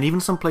 and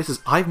even some places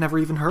I've never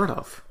even heard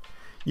of.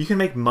 You can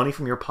make money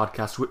from your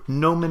podcast with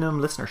no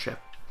minimum listenership.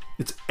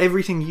 It's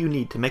everything you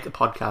need to make a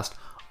podcast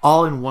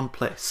all in one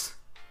place.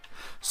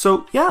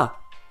 So yeah,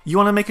 you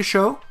want to make a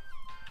show?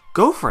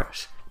 Go for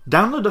it.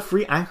 Download the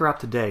free Anchor app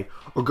today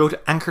or go to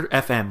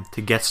Anchor.fm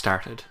to get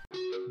started.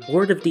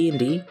 Bored of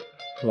D&D?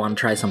 Want to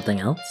try something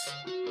else?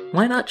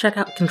 Why not check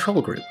out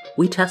Control Group?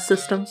 We test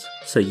systems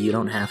so you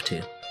don't have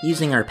to.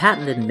 Using our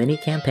patented mini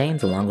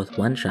campaigns along with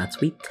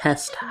one-shots, we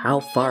test how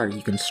far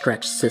you can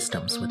stretch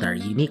systems with our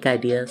unique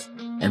ideas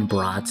and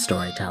broad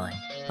storytelling.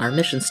 Our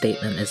mission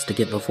statement is to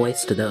give a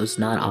voice to those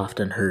not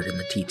often heard in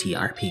the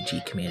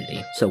TTRPG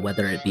community. So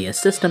whether it be a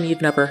system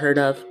you've never heard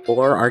of,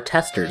 or our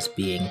testers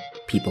being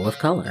people of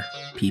color,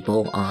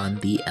 people on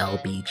the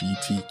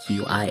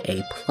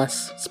LGBTQIA+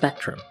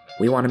 spectrum,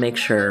 we want to make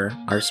sure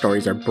our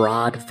stories are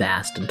broad,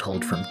 vast, and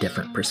told from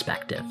different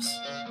perspectives.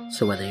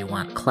 So whether you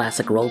want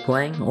classic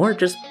role-playing or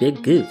just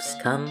big goofs,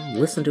 come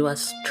listen to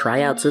us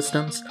try out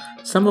systems,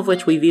 some of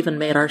which we've even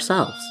made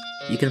ourselves.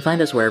 You can find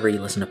us wherever you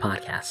listen to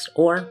podcasts,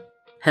 or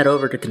head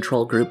over to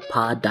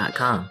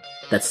controlgrouppod.com.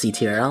 That's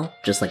CTRL,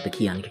 just like the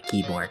key on your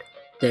keyboard.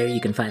 There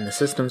you can find the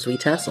systems we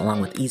test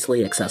along with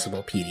easily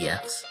accessible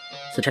PDFs.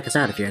 So check us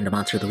out if you're into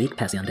Monster of the Week,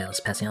 Passion de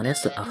los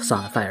Pasiones, A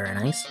Song of Fire and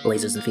Ice,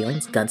 Lasers and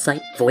Feelings, Gunsight,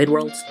 Void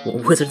Worlds,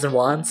 Wizards and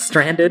Wands,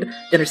 Stranded,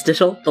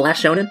 Interstitial, The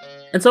Last Shonen,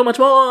 and so much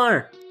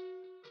more!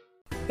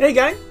 Hey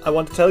gang, I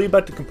want to tell you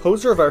about the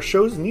composer of our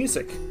show's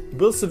music,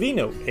 Will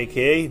Savino,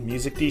 aka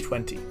Music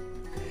D20.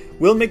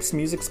 we'll mix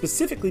music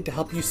specifically to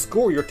help you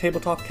score your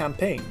tabletop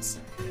campaigns.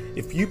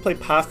 If you play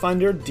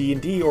Pathfinder,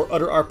 D&D, or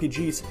other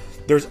RPGs,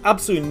 there's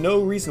absolutely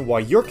no reason why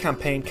your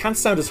campaign can't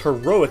sound as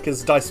heroic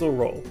as Dice Will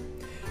Roll.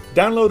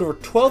 Download over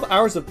 12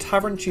 hours of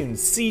tavern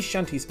tunes, sea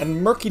shanties,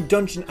 and murky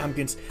dungeon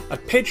ambience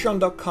at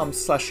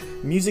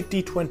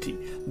patreon.com/musicd20.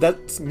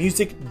 That's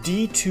music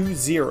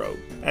D20.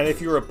 And if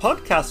you're a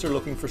podcaster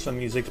looking for some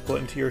music to put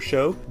into your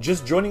show,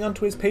 just joining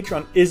onto his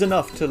Patreon is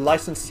enough to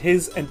license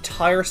his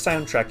entire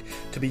soundtrack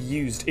to be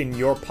used in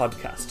your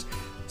podcast.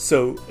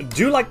 So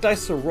do like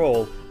Dice Will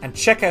Roll and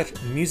check out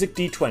Music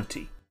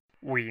D20.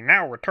 We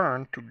now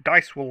return to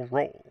Dice Will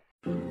Roll.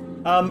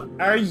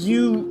 Are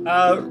you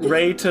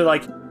ready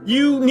to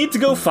you need to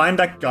go find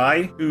that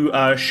guy who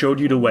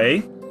showed you the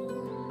way,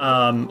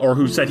 or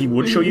who said he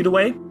would show you the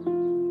way.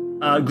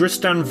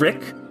 Gristan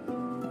Vrick,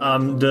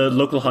 the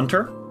local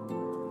hunter,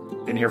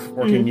 been here for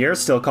 14 years,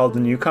 still called the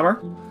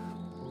newcomer.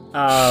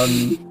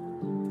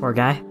 Poor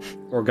guy.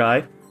 Poor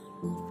guy.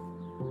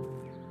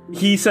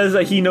 He says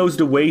that he knows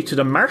the way to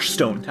the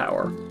Marshstone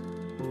Tower.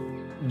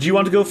 Do you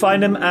want to go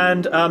find him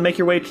and make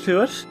your way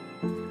to it?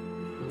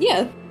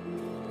 Yeah.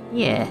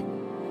 Yeah.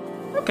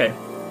 Okay.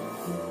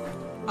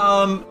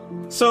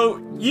 So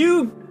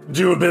you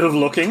do a bit of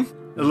looking,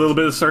 a little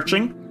bit of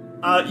searching.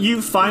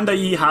 You find that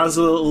he has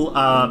a little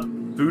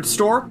food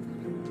store,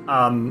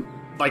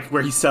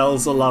 where he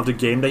sells a lot of the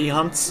game that he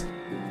hunts.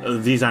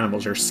 These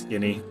animals are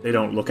skinny; they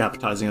don't look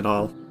appetizing at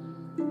all.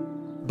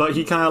 But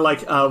he kind of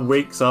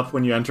wakes up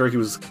when you enter. He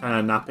was kind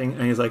of napping,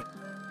 and he's like,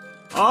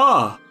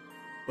 "Ah,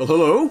 well,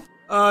 hello.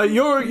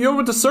 You're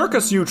with the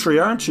circus, you tree,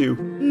 aren't you?"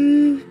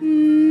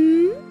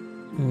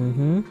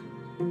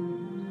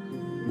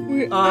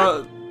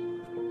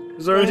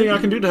 Is there anything I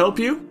can do to help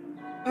you?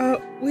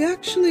 We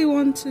actually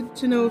wanted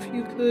to know if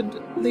you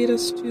could lead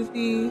us to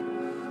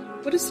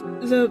what is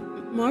the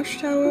Marsh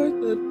Tower?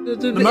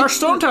 The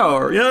Marshstone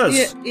Tower,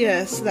 yes.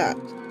 Yes, that.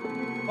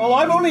 Oh,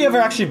 I've only ever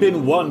actually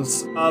been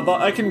once,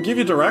 but I can give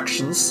you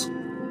directions.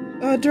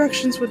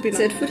 Directions would be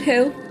nice. Zedford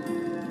Hill.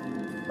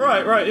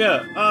 Right,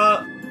 yeah.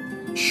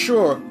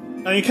 Sure.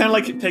 And he kind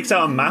of takes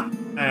out a map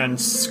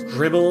and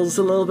scribbles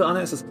a little bit on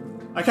it. Says,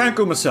 I can't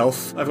go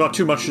myself. I've got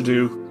too much to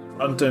do.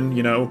 Hunting,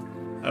 I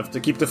have to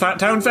keep the fat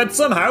town fed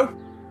somehow.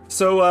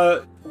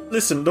 So,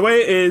 listen, the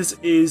way it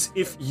is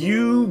if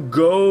you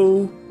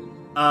go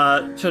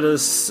to the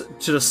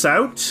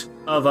south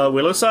of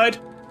Willowside,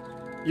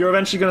 you're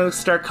eventually going to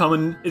start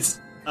coming. It's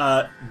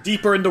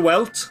deeper in the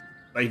Welt.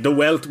 Like the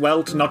Welt,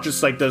 not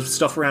just the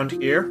stuff around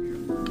here.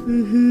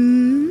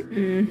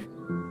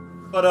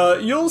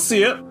 But you'll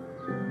see it.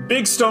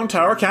 Big stone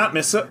tower, can't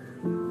miss it.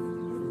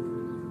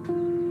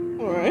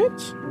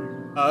 Alright.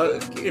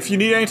 If you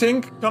need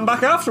anything, come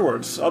back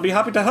afterwards. I'll be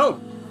happy to help.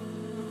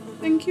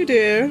 Thank you,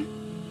 dear.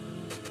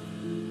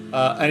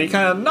 And he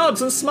kind of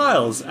nods and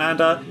smiles, and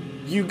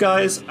you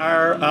guys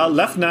are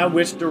left now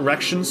with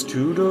directions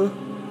to the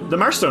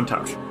Marshstone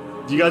Tower.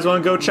 Do you guys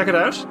want to go check it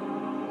out?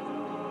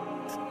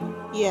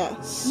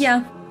 Yes.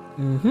 Yeah.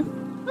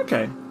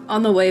 Okay.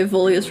 On the way,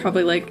 Volley is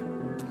probably I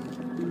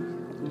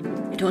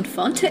don't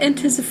want to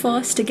enter the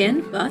forest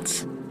again,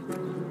 but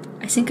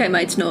I think I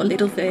might know a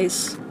little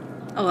ways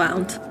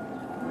around.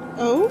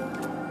 Oh?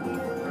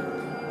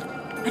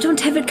 I don't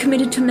have it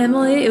committed to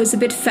memory. It was a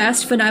bit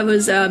fast when I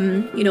was,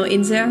 in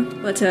there,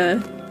 but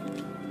I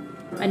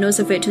know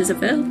the way to the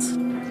Welt.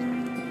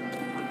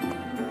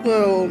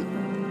 Well,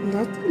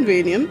 that's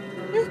convenient.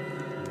 Yeah.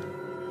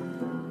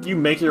 You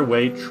make your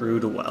way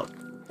through the Welt.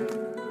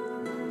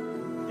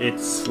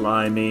 It's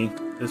slimy.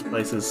 This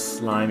place is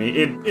slimy.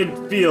 It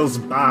feels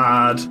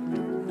bad.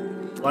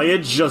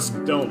 It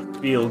just don't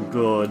feel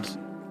good.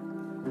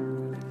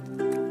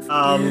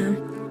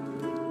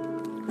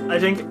 I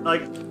think,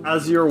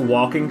 as you're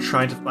walking,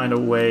 trying to find a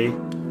way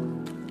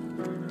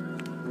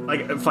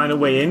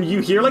in, you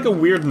hear, a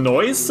weird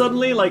noise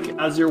suddenly,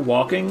 as you're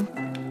walking,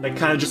 that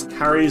kind of just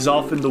carries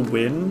off in the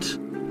wind.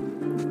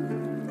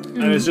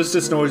 And it's just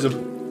this noise of,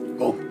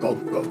 go, go,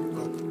 go,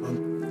 go, go.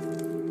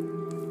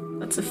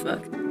 What the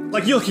fuck?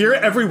 You'll hear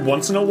it every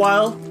once in a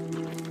while,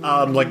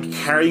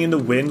 carrying in the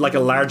wind, like a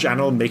large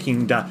animal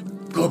making that,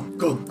 go,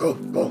 go, go,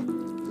 go.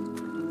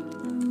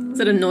 Is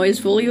that a noise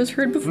Volley has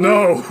heard before?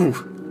 No!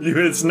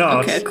 It's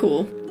not. Okay,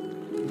 cool.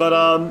 But,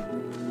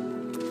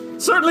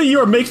 certainly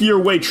you're making your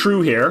way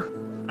through here,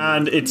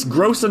 and it's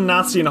gross and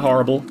nasty and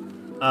horrible.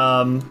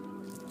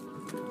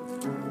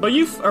 But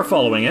you are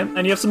following it,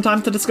 and you have some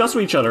time to discuss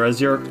with each other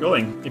as you're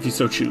going, if you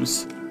so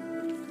choose.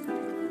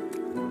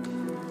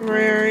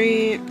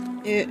 Rary,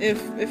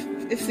 if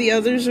the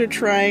others are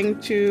trying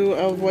to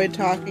avoid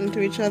talking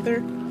to each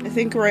other, I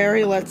think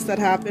Rary lets that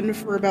happen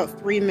for about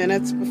 3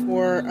 minutes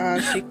before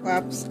she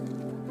claps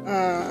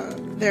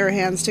their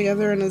hands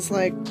together and is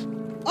like,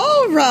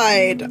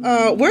 alright,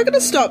 we're gonna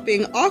stop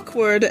being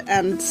awkward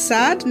and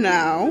sad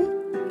now.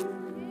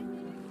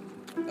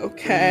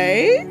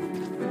 Okay.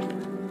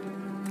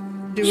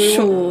 Do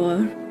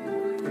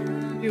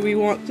we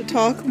want to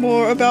talk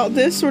more about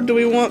this, or do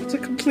we want to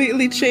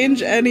completely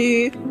change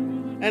any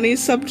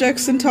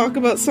subjects and talk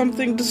about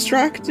something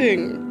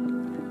distracting?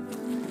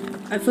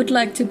 I would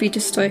like to be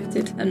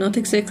distracted. I'm not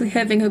exactly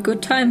having a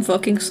good time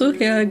walking through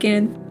here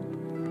again.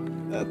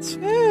 That's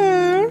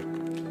fair.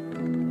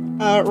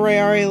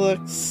 Rayari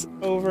looks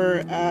over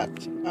at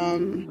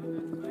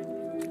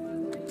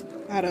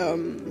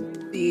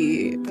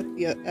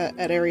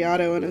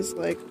Ariado and is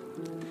like,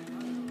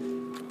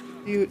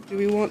 do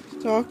we want to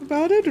talk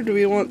about it, or do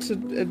we want to?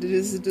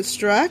 Is a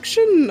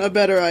distraction a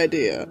better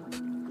idea?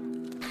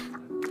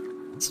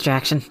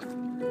 Distraction.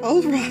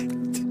 All right.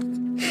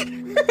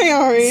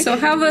 Rayari. So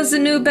how was the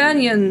new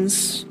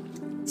Banyans?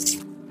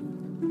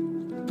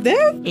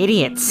 They're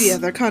idiots. Yeah,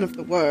 they're kind of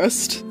the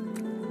worst.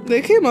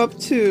 They came up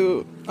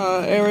to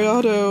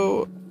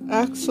Ariado,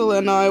 Axel,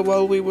 and I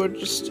while we were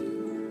just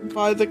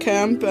by the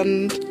camp,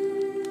 and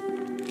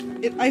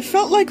I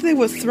felt like they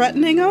were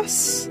threatening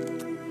us.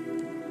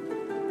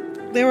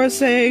 They were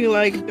saying,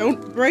 like,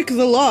 don't break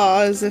the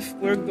law, as if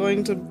we're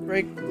going to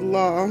break the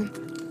law.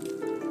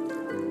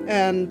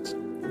 And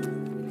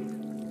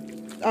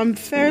I'm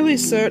fairly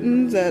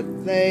certain that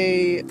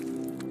they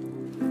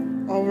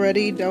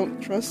already don't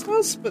trust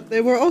us, but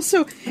they were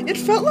also... It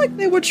felt like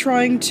they were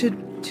trying to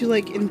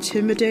like,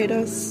 intimidate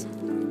us.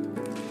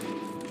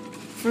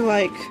 For,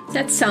 like...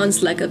 That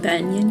sounds like a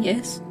Banyan,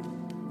 yes.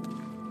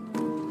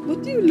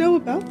 What do you know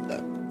about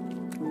them?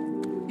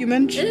 You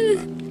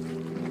mentioned...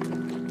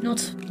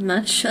 Not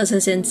much, other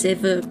than they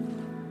were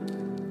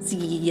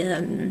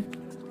the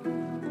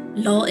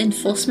law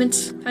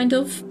enforcement, kind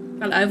of,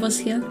 while I was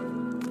here.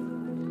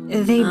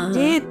 They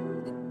did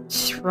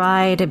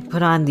try to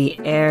put on the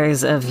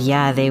airs of,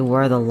 yeah, they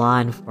were the law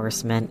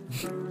enforcement.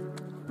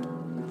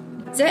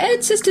 Their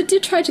ancestor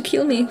did try to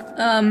kill me.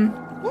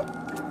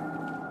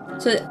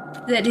 So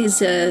that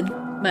is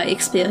my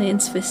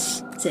experience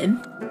with them.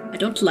 I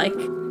don't like...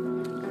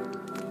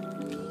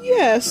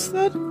 Yes,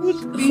 that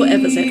would be...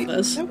 Whoever that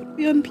was. That would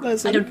be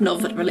unpleasant. I don't know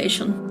what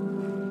relation.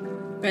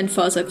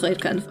 Grandfather,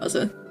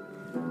 great-grandfather.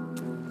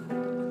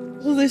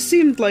 Well, they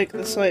seemed like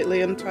the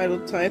slightly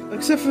entitled type,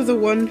 except for the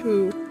one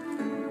who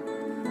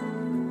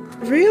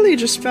really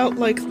just felt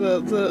like the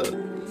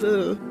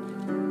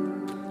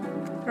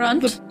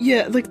Grunt?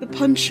 like the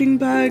punching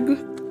bag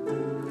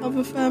of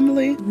a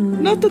family.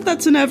 Not that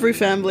that's in every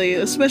family,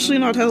 especially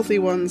not healthy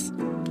ones.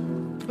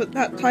 But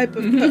that type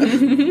of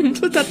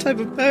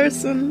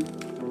person.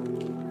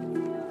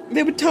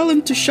 They would tell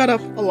him to shut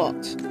up a lot.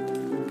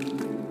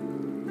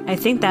 I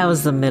think that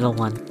was the middle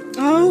one.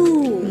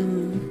 Oh.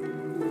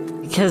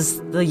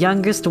 Because the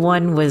youngest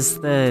one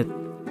was the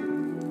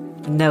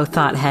no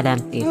thought head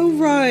empty. Oh,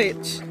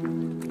 right.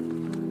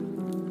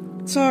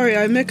 Sorry,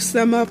 I mix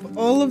them up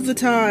all of the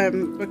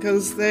time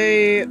because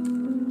they're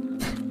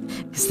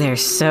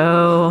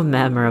so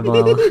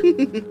memorable.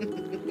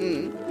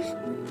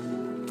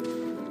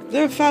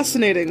 They're a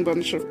fascinating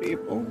bunch of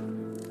people.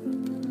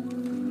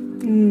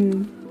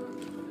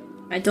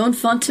 I don't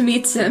want to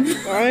meet them.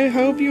 I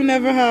hope you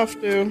never have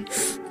to.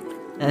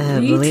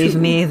 Believe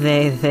me,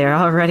 they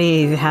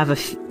already have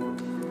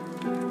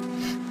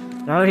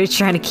they're already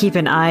trying to keep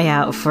an eye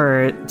out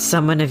for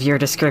someone of your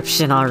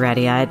description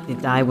already.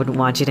 I wouldn't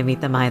want you to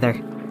meet them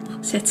either.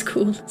 That's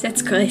cool.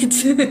 That's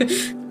great.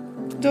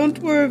 Don't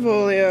worry,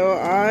 Volio.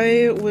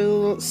 I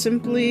will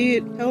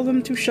simply tell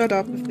them to shut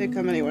up if they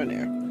come anywhere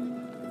near.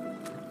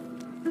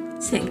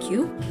 Thank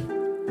you.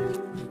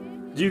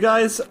 Do you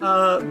guys,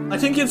 I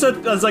think it's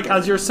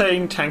as you're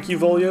saying thank you,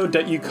 Volio,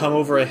 that you come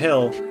over a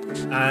hill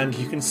and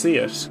you can see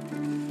it.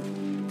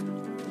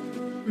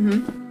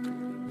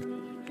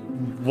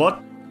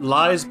 What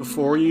lies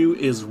before you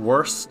is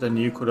worse than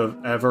you could have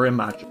ever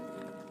imagined.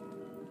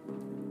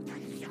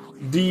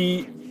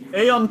 The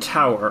Aeon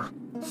Tower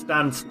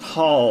stands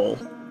tall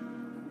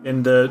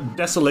in the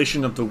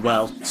desolation of the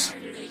Weldt,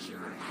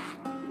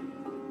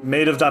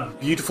 made of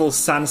that beautiful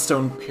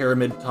sandstone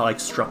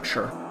pyramid-like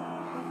structure.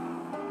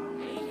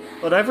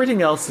 But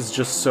everything else is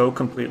just so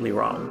completely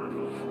wrong.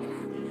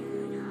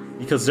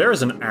 Because there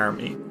is an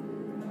army.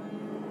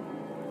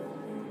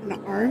 An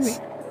army?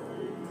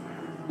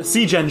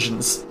 Siege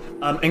engines,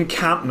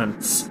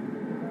 encampments,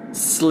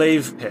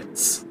 slave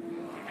pits.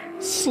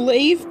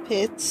 Slave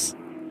pits?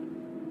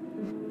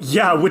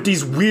 Yeah, with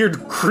these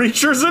weird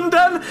creatures in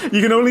them.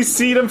 You can only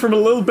see them from a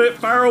little bit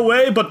far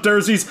away, but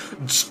there's these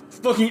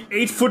fucking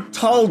 8-foot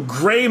tall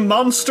grey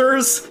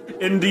monsters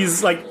in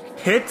these, like,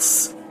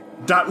 pits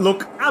that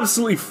look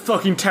absolutely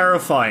fucking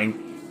terrifying.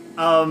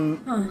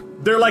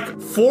 They're like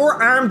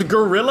 4-armed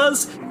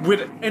gorillas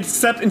with,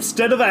 except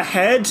instead of a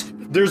head,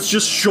 there's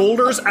just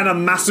shoulders and a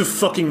massive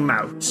fucking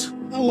mouth.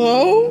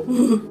 Hello?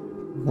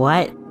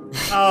 What?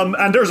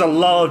 And there's a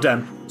lot of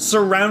them.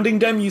 Surrounding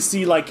them, you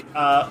see, like,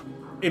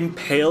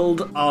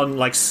 impaled on,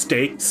 like,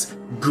 stakes,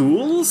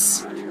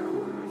 ghouls.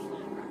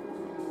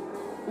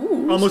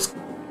 Ooh. Almost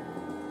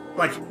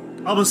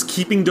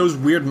keeping those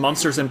weird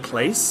monsters in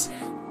place.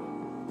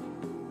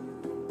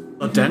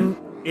 But then,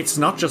 it's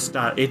not just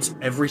that, it's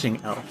everything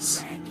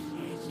else.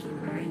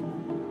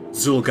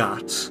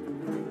 Zul'Ghat.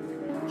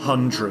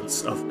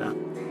 Hundreds of them.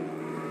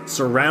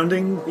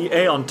 Surrounding the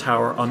Aeon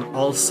Tower on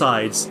all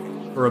sides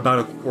for about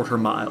a quarter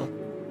mile.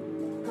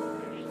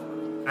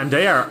 And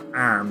they are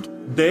armed.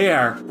 They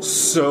are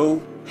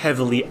so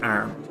heavily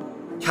armed.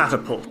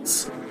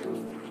 Catapults.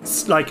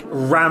 It's like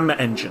ram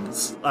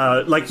engines.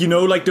 Like, you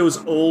know, like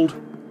those old...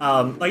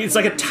 like it's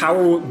like a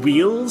tower with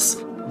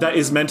wheels that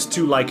is meant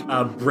to, like,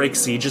 break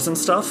sieges and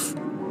stuff.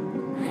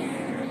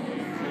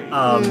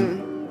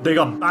 They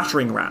got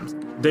battering rams.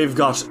 They've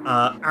got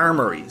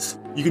armories.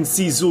 You can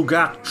see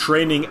Zul'Ghat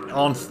training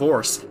on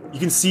force. You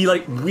can see,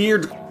 like,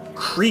 weird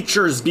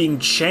creatures being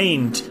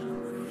chained.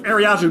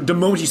 Ariatu, the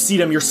moment you see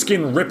them, your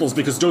skin ripples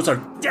because those are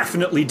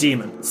definitely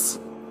demons.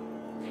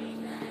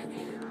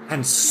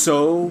 And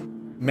so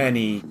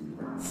many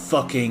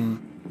fucking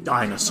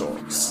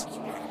dinosaurs.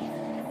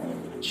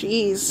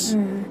 Jeez.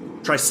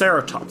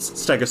 Triceratops,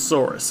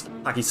 Stegosaurus,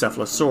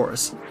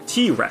 Pachycephalosaurus,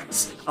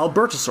 T-Rex,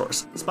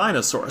 Albertosaurus,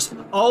 Spinosaurus,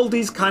 all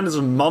these kinds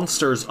of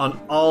monsters on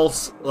all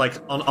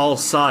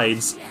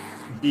sides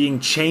being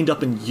chained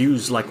up and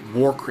used like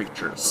war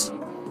creatures.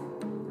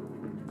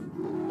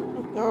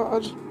 Oh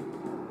god.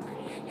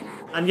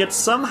 And yet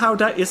somehow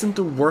that isn't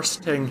the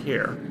worst thing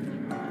here.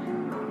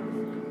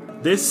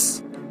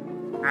 This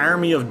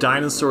army of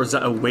dinosaurs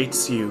that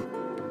awaits you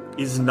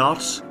is not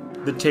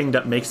the thing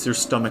that makes your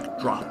stomach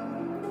drop.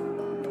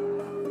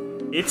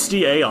 It's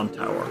the Aeon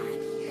Tower.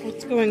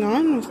 What's going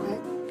on with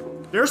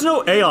it? There's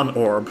no Aeon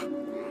Orb.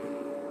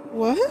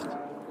 What?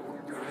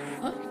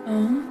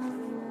 Uh-oh.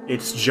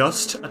 It's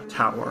just a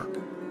tower.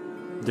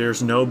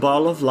 There's no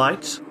ball of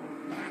light.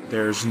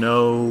 There's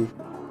no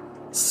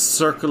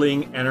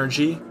circling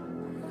energy.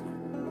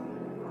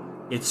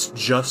 It's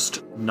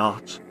just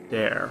not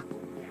there.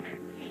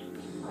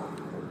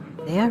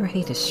 They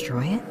already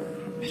destroy it?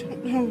 I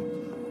don't know.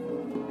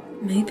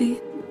 Maybe.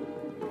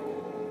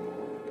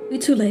 We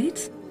too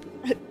late?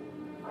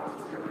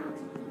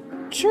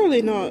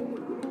 Surely not.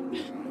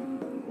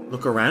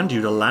 Look around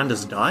you, the land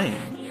is dying.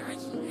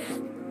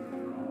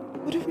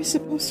 What are we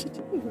supposed to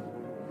do?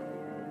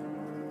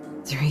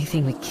 Is there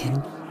anything we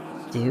can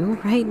do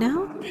right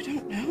now? I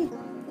don't know.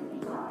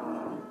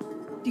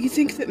 Do you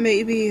think that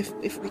maybe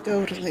if we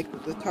go to,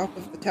 like, the top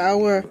of the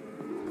tower,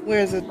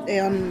 where the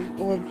Aeon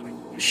Orb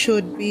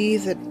should be,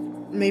 that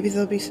maybe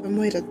there'll be some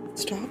way to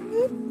stop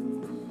it?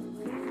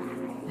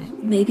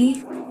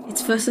 Maybe.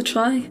 It's worth a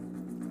try.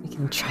 We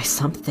can try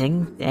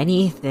something.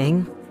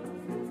 Anything.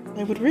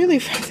 I would really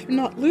rather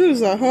not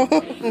lose our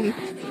home.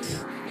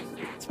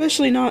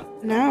 Especially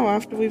not now,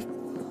 after we've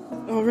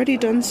already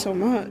done so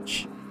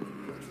much.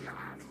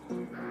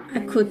 I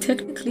could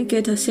technically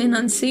get us in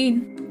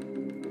unseen.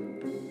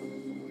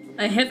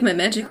 I have my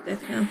magic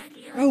deck now.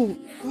 Oh,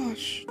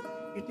 gosh.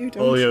 You do,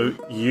 don't Olio,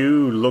 you?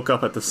 you look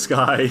up at the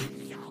sky.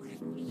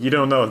 You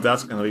don't know if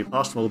that's going to be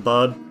possible,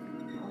 bud.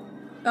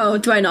 Oh,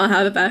 do I not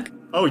have it back?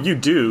 Oh, you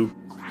do.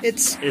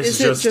 Is it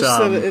just, just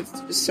so that it's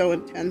just so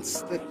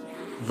intense that...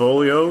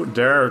 Volio,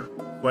 they're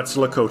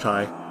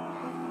Quetzalcoatl.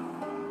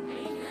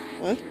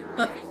 What?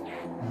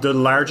 The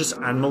largest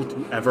animal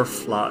to ever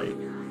fly,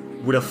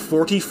 with a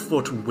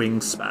 40-foot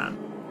wingspan.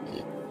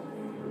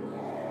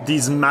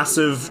 These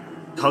massive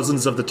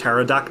cousins of the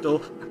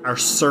pterodactyl are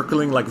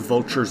circling like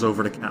vultures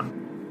over the camp.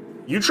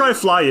 You try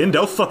fly in,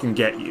 they'll fucking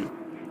get you.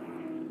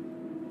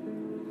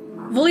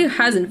 Volio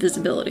has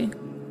invisibility.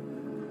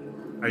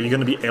 Are you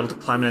going to be able to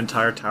climb an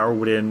entire tower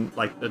within,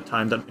 like, the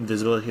time that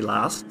invisibility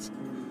lasts?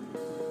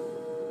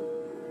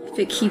 If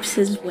it keeps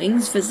his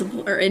wings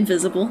visible or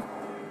invisible.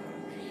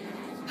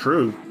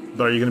 True,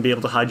 but are you going to be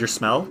able to hide your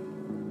smell?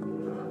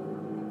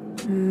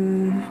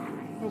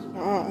 Oh,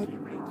 God.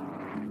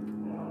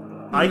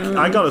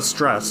 I gotta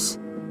stress,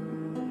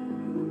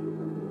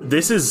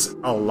 this is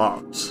a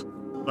lot.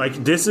 Like,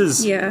 this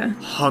is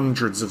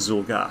hundreds of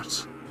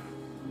Zul'Ghat.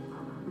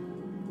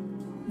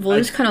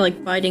 Volio's kind of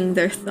like biting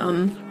their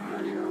thumb.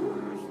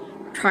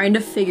 Trying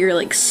to figure,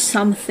 like,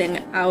 something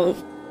out.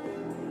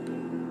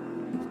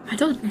 I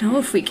don't know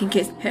if we can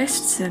get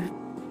past him.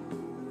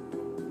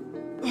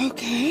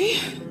 Okay.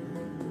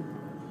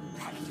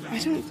 I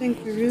don't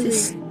think we really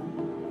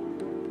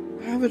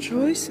have a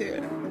choice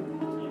here.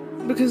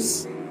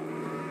 Because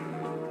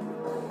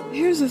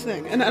here's the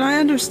thing, and I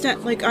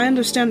understand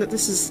that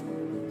this is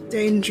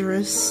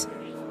dangerous.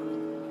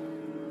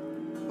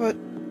 But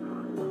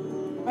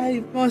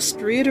I must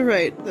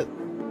reiterate that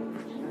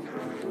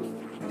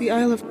the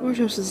Isle of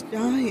Kortos is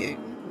dying.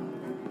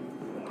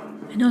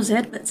 I know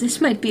that, but this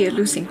might be a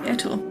losing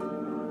battle.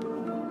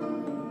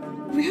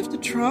 We have to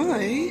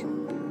try.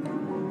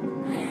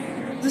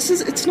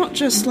 It's not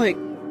just like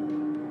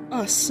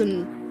us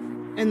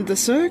and the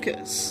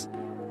circus.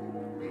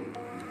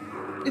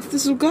 If the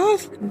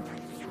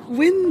Zul'Ghat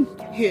win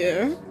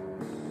here,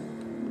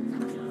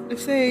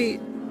 if they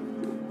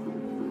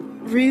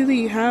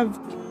really have...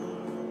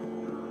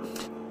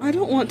 I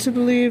don't want to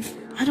believe...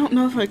 I don't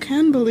know if I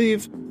can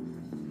believe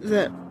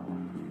that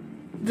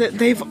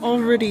they've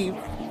already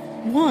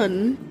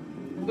won,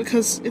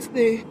 because if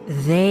they...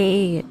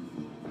 They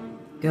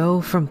go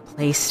from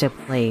place to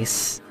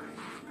place.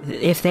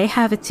 If they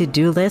have a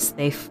to-do list,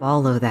 they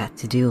follow that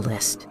to-do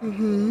list.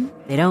 Mm-hmm.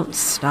 They don't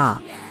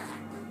stop.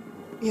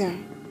 Yeah.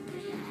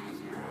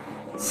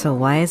 So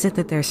why is it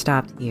that they're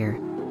stopped here?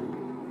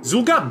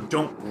 Zul'Gat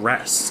don't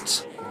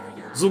rest.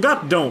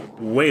 Zul'Gat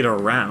don't wait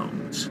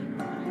around.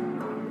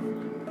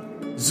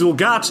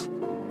 Zul'Gat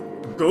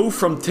go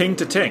from thing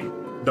to thing.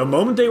 The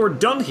moment they were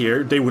done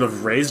here, they would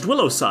have raised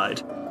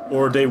Willowside,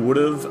 or they would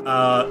have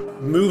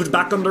moved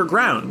back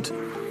underground,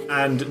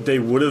 and they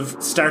would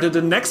have started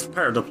the next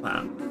part of the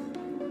plan.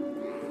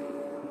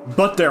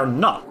 But they're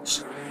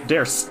not.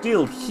 They're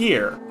still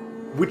here,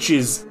 which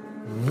is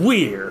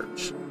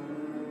weird.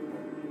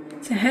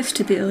 There has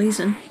to be a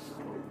reason.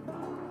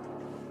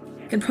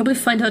 We can probably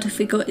find out if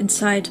we go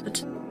inside,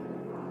 but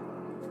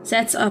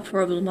that's our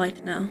problem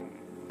right now.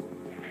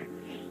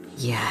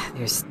 Yeah,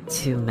 there's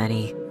too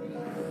many.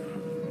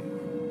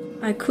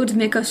 I could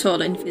make us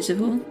all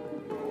invisible,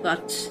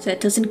 but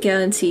that doesn't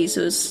guarantee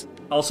those.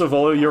 Also,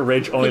 Volo, your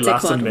rage only It's a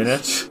lasts a quadrant.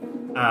 minute,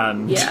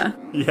 and Yeah.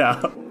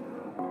 yeah.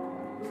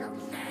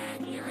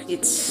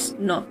 It's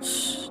not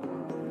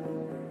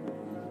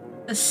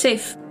a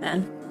safe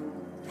plan.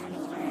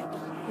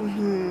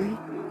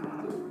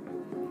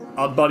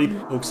 Oddbody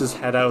pokes his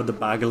head out of the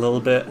bag a little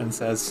bit and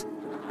says,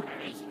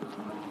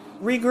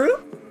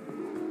 "Regroup?"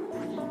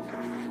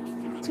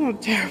 It's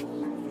not terrible.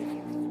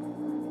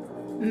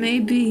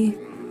 Maybe.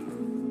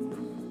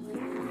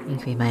 I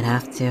think we might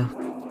have to.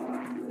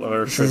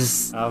 Whatever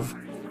Trish have.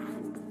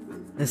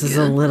 This is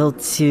a little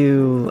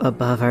too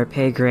above our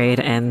pay grade,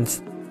 and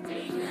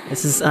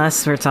this is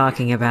us we're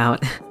talking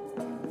about.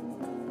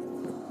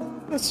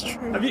 That's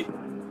true.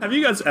 Have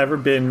you guys ever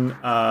been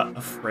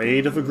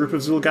afraid of a group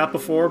of Zul'Gat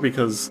before?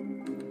 Because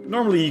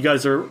normally you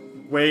guys are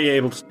way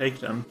able to take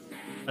them.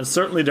 And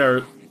certainly there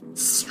are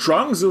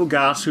strong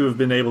Zul'Gat who have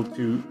been able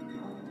to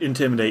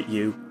intimidate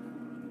you.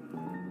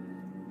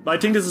 But I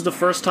think this is the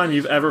first time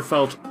you've ever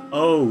felt,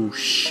 oh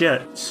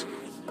shit.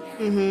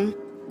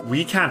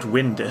 We can't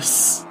win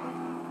this.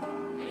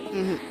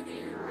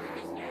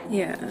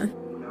 Yeah.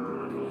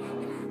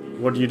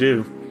 What do you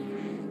do?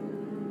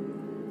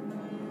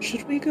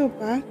 Should we go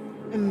back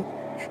and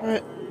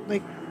try,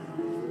 like,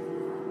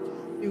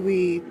 do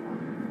we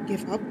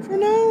give up for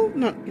now?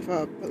 Not give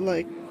up, but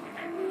like...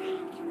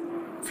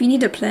 We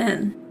need a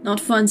plan,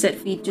 not one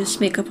that we just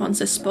make up on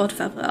the spot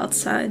while we're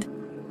outside.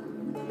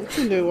 We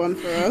can do one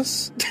for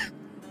us.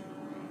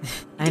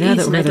 I know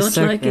that Jeez, we're I the don't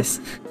like circus.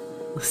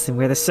 Listen,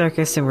 we're the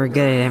circus and we're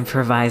good at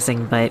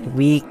improvising, but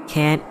we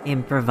can't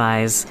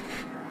improvise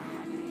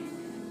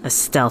a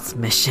stealth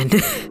mission.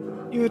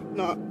 You're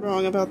not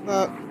wrong about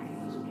that.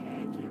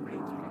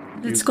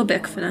 Let's go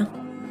back for now.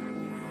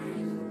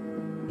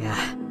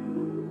 Yeah.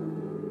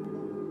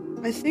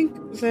 I think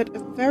that at the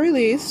very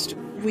least,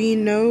 we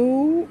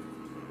know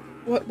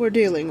what we're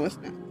dealing with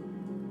now.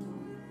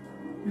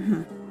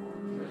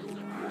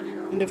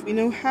 And if we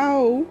know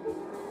how,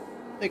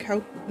 like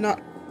how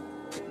not,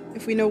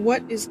 if we know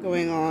what is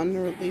going on,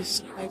 or at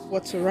least like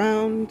what's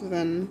around,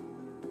 then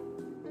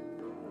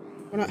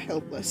we're not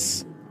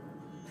helpless.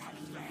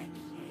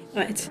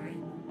 Right.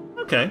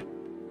 Okay.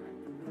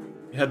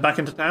 You head back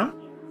into town?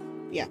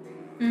 Yeah.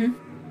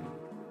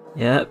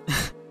 Yep.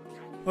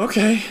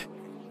 Okay.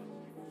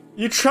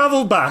 You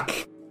travel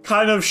back,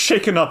 kind of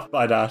shaken up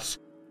by that.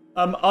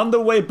 On the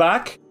way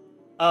back,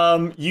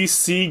 you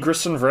see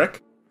Griston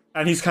Vrick,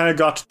 and he's kind of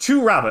got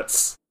 2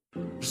 rabbits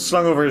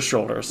slung over his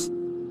shoulders.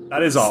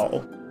 That is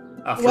all.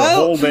 After a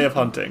whole day of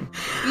hunting.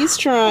 He's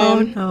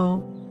trying. Oh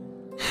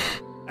no.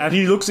 And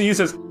he looks at you and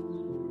says,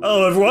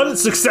 "Hello everyone,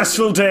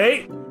 successful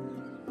day.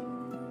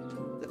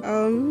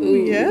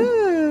 Yeah.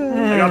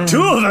 I got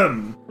 2 of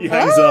them!" He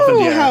hangs it up in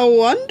the air. How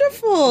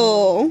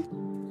wonderful!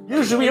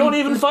 Usually we don't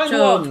even find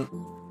one.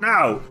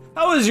 Now,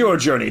 how was your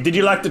journey? Did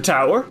you like the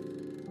tower?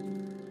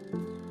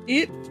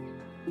 It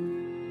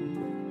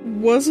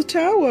was a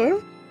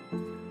tower.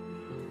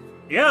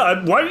 Yeah,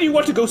 and why did you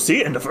want to go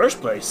see it in the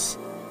first place?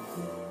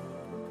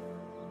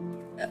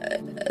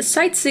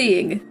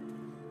 Sightseeing.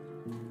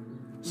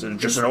 It's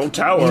just an old We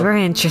tower. were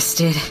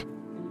interested.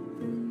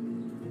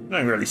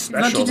 Nothing really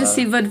special. Wanted to there.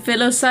 see what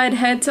Villowside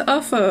had to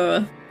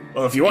offer.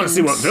 Well, if you want to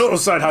see what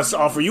Villowside has to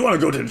offer, you want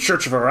to go to the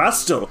Church of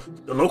Erastil.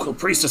 The local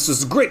priestess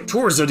does great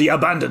tours of the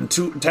abandoned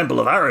Temple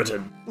of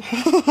Aradin.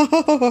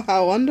 Oh,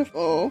 how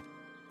wonderful.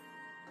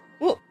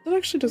 Well, that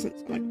actually doesn't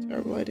sound like a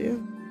terrible idea.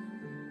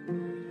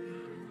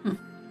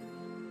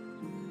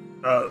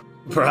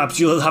 Perhaps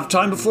you'll have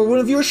time before one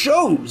of your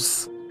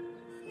shows.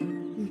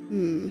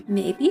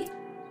 Maybe.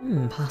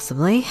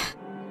 Possibly.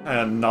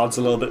 And nods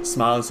a little bit,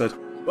 smiles, and said,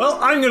 "Well,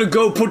 I'm gonna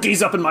go put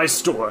these up in my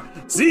store.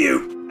 See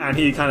you!" And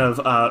he kind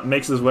of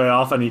makes his way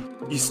off, and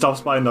he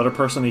stops by another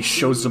person, and he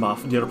shows them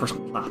off, and the other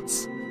person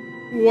claps.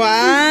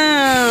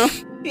 Wow.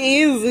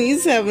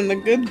 He's having a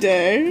good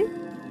day.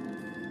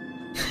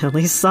 At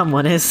least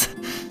someone is.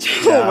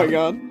 Oh my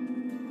god.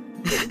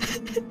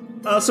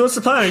 So what's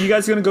the plan? Are you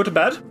guys gonna go to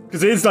bed?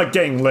 Because it is, like,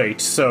 getting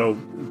late, so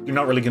you're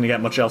not really gonna get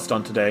much else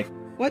done today.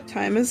 What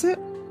time is it?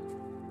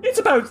 It's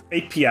about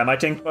 8 p.m., I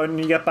think, when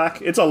you get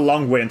back. It's a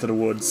long way into the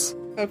woods.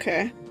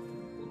 Okay.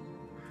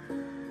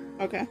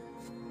 Okay.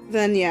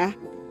 Then yeah.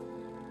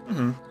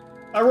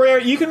 Rhea,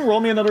 you can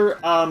roll me another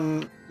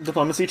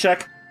diplomacy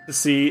check to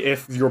see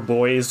if your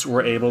boys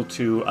were able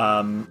to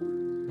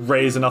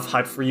raise enough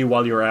hype for you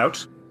while you're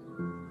out.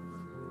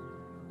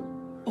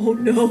 Oh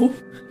no.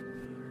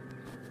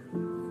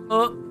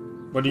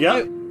 What do you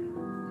got?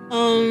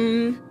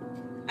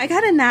 I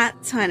got a nat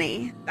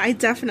 20. I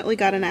definitely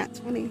got a nat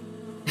 20.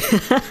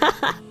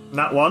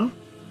 Nat 1?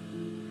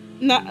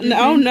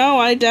 No,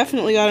 I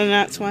definitely got a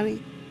nat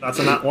 20. That's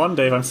a nat 1,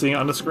 Dave. I'm seeing it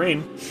on the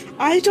screen.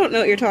 I don't know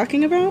what you're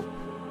talking about.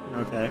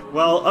 Okay.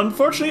 Well,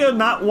 unfortunately, a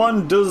nat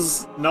 1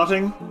 does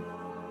nothing.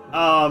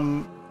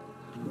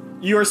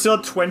 You are still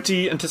at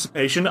 20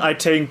 anticipation. I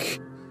think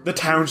the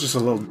town's just a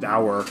little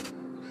dour.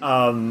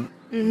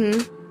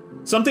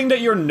 Something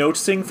that you're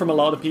noticing from a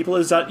lot of people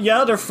is that,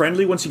 yeah, they're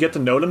friendly once you get to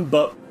know them,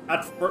 but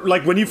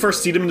when you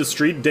first see them in the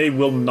street, they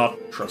will not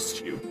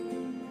trust you.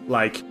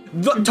 Like,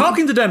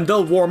 talking to them,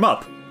 they'll warm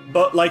up,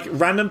 but, like,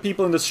 random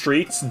people in the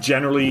streets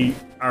generally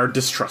are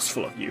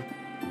distrustful of you.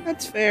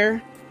 That's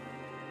fair.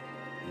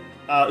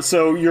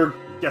 So you're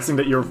guessing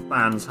that your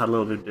fans had a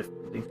little bit of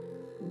difficulty.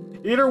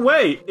 Either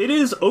way, it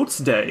is Oats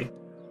Day.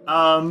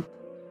 I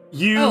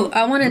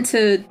wanted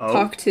to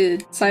talk to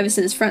Cybus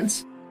and his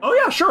friends. Oh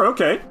yeah, sure,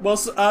 okay. Well,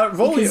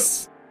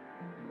 Volio...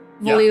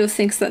 Volio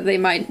thinks that they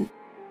might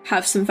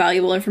have some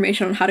valuable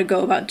information on how to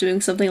go about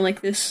doing something like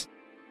this.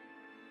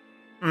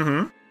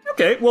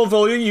 Okay, well,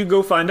 Volio, you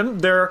go find them.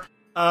 They're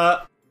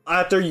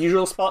at their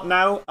usual spot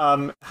now,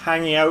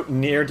 hanging out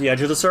near the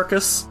edge of the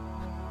circus.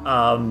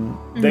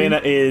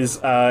 Dana is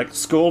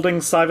scolding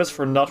Cybus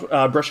for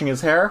not brushing his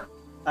hair.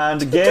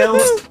 And Gale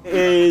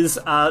is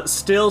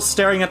still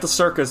staring at the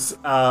circus,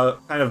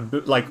 kind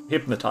of, like,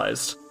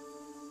 hypnotized.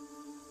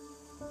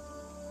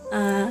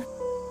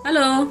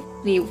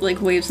 Hello. He,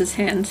 like, waves his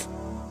hand.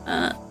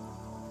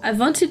 I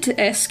wanted to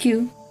ask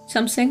you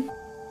something.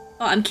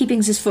 Oh, I'm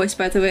keeping this voice,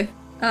 by the way.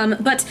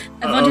 But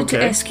I wanted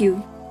to ask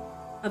you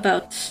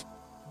about...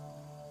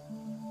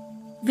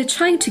 We're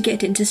trying to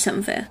get into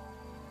somewhere.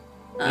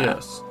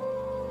 Yes.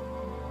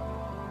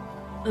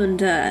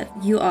 And,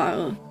 you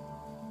are...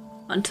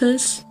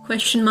 hunters?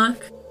 Question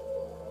mark.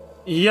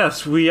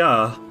 Yes, we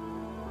are.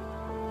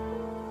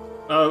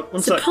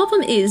 The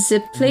problem is,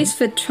 the place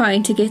we're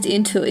trying to get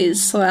into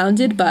is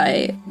surrounded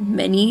by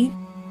many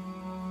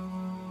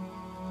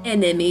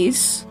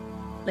enemies,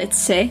 let's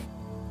say.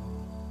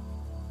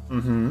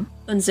 And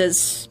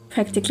there's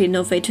practically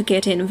no way to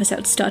get in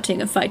without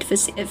starting a fight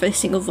with every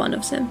single one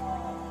of them.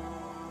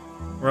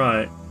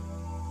 Right.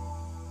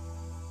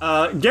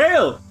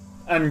 Gale!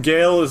 And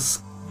Gale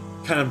is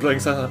kind of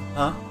blinks at her.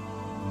 Huh?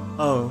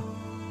 Oh.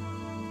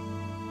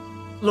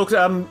 Look,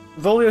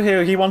 Volio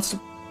here, he wants to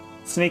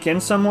sneak in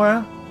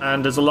somewhere,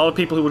 and there's a lot of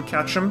people who would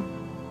catch him.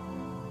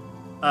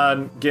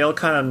 And Gale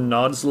kind of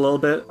nods a little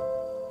bit.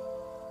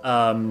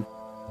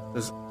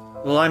 Says,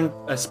 well, I'm,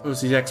 I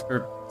suppose,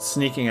 the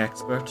sneaking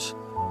expert.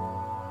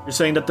 You're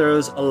saying that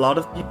there's a lot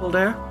of people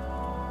there?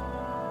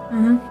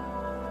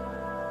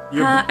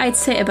 I'd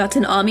say about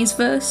an army's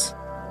verse.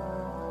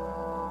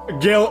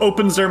 Gale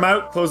opens her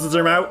mouth, closes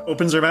her mouth,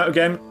 opens her mouth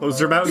again, closes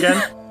her mouth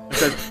again. And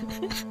says,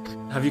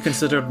 have you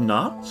considered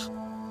not?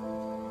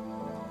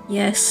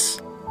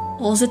 Yes.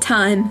 All the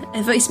time.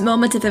 Every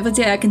moment of every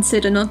day I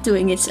consider not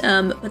doing it,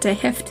 but I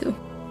have to.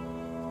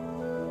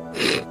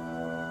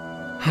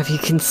 Have you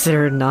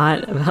considered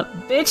not about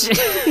bitch?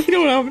 You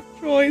don't have a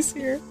choice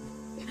here.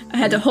 I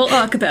had a whole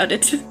arc about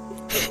it.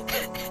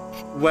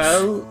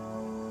 Well...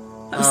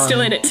 I'm still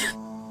in it.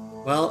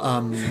 Well,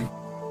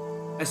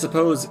 I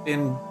suppose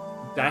in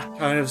that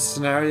kind of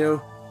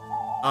scenario,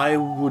 I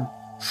would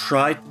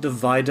try to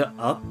divide it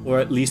up, or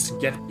at least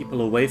get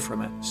people away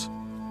from it.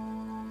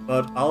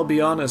 But I'll be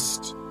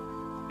honest,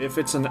 if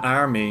it's an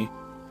army,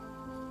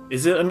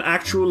 is it an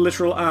actual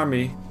literal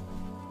army?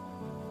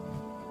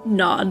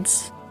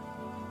 Nods.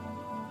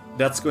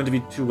 That's going to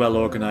be too well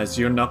organized.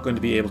 You're not going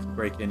to be able to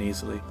break in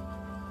easily.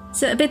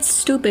 It's a bit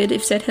stupid,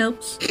 if that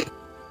helps.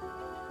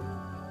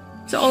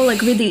 It's all,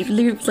 like, really,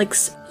 like,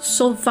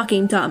 so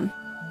fucking dumb.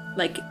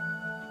 Like,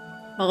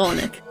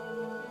 moronic.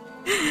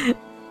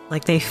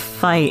 Like they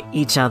fight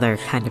each other,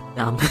 kind of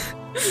dumb.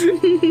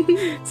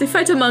 They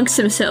fight amongst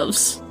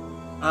themselves.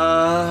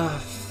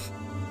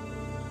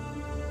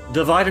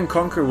 Divide and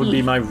conquer would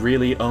be my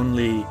really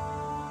only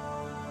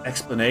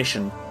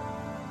explanation.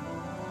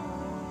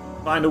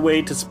 Find a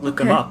way to split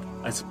them up,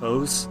 I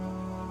suppose.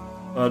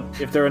 But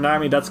if they're an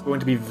army, that's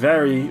going to be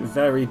very,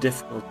 very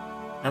difficult.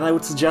 And I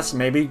would suggest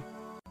maybe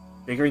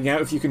figuring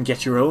out if you can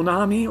get your own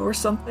army or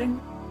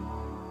something.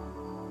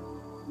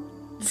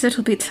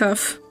 That'll be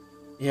tough.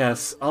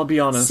 Yes, I'll be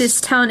honest. This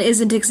town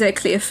isn't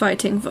exactly a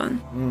fighting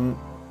one.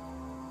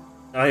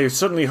 I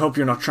certainly hope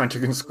you're not trying to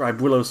conscribe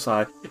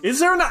Willowside. Is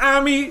there an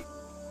army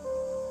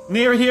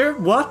near here?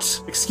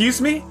 What? Excuse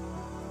me?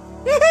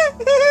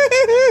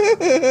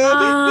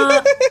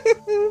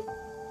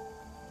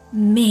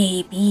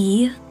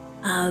 Maybe.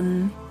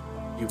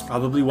 You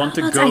probably want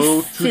to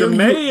go to the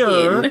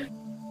mayor.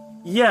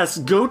 Yes,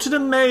 go to the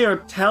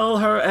mayor. Tell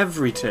her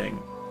everything.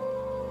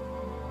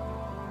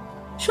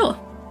 Sure.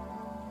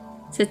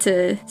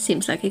 That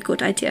seems like a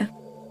good idea.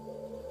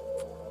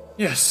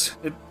 Yes,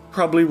 it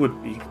probably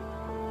would be.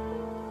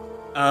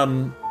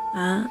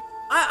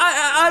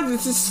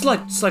 This is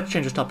slight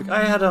change of topic.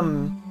 I had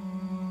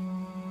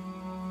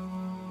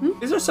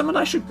Is there someone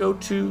I should go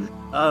to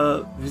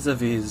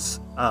vis-a-vis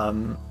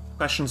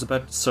questions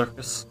about the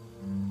circus?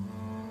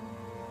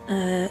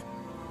 Well,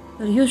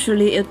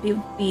 usually it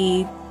would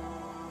be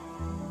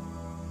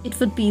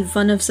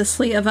one of the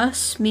three of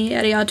us, me,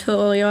 Ariato,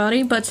 or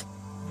Yari, but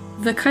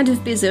we're kind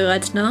of busy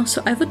right now,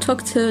 so I would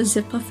talk to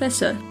the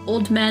professor.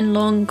 Old man,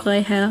 long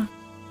grey hair.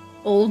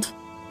 Old.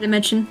 Did I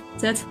mention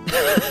that?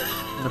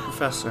 The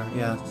professor,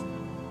 yes.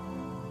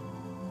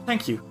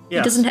 Thank you. Yes.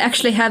 He doesn't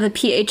actually have a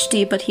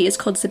PhD, but he is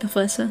called the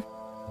professor.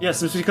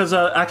 Yes, it's because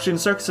actually in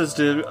circuses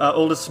the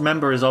oldest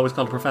member is always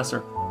called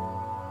professor.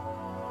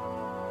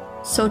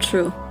 So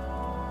true.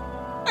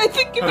 I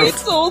think if you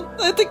told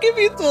that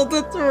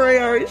to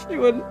Rayari, she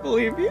wouldn't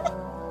believe you.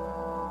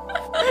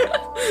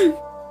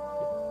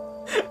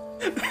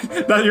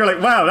 That you're like,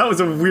 wow, that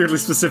was a weirdly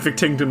specific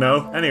thing to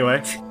know.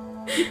 Anyway.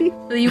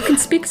 You can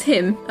speak to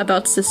him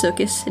about the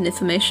circus and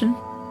information.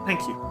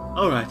 Thank you.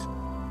 Alright.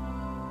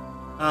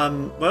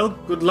 Well,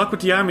 good luck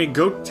with the army.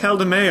 Go tell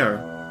the mayor.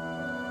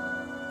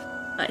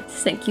 Right,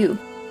 thank you.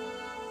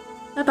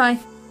 Bye-bye.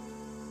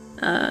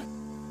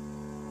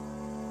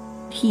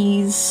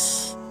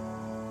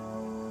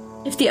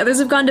 If the others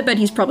have gone to bed,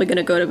 he's probably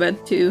gonna go to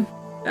bed too,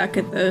 back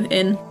at the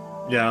inn.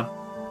 Yeah.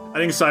 I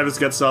think Cyrus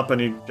gets up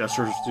and he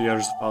gestures to the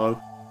others to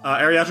follow.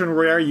 Ariata and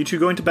Royare, you two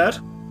going to bed?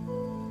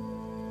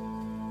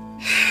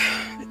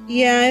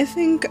 Yeah, I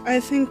think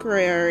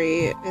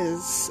Rayari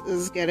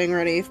is getting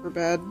ready for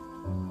bed.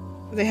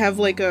 They have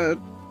like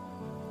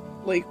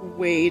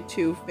way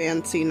too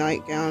fancy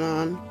nightgown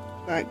on,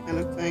 that kind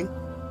of thing.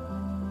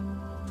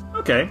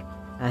 Okay.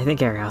 I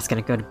think Ariel's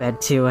gonna go to bed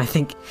too. I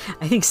think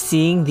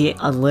seeing the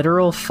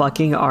literal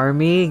fucking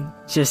army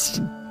just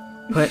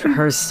put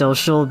her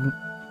social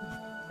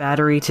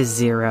battery to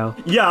 0.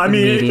 Yeah, I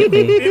mean,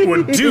 it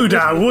would do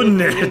that,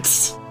 wouldn't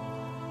it?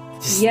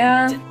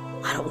 Yeah.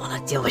 I don't want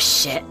to deal with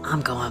shit.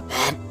 I'm going to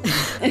bed.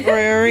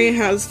 Rayari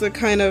has that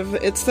kind of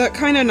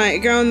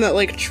nightgown that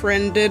like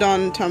trended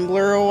on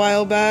Tumblr a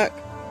while back,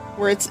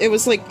 where it's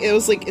like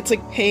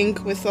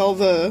pink with all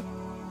the,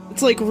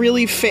 it's like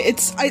really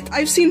fit.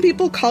 I've seen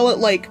people call it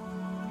like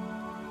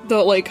the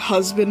like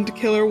husband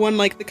killer one,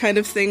 like the kind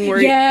of thing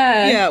where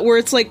where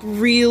it's like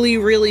really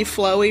really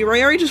flowy.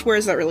 Rayari just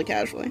wears that really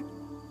casually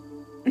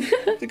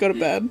to go to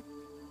bed.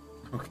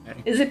 Okay.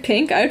 Is it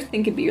pink? I would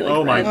think it'd be like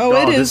oh my red.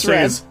 god, it is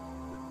red.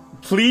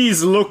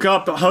 Please look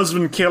up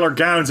husband killer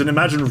gowns and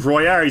imagine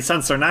Royari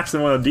Sansa next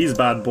in one of these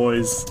bad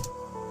boys.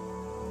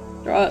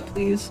 Draw it,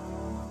 please.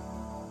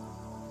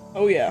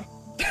 Oh yeah.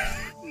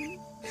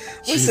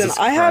 Listen, Jesus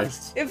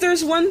Christ. if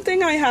there's one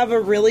thing I have a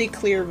really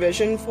clear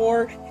vision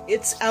for,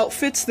 it's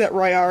outfits that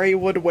Rayari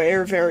would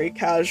wear very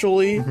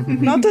casually.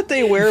 Not that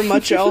they wear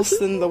much else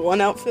than the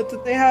one outfit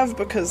that they have,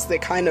 because they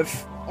kind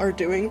of are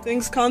doing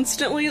things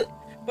constantly,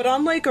 but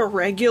on like a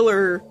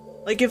regular,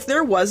 like if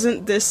there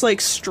wasn't this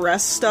like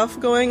stress stuff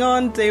going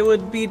on, they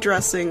would be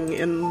dressing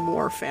in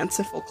more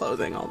fanciful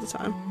clothing all the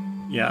time.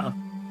 Yeah.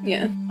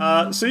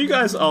 Yeah. So you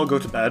guys all go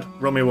to bed.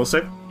 Romeo will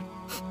say.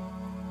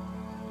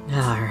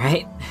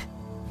 Alright.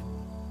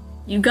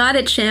 You got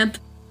it, champ.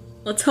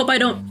 Let's hope I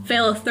don't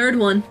fail a third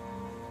one.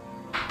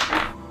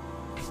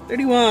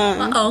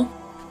 31. Uh-oh.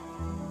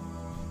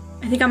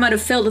 I think I might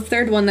have failed a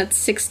third one. That's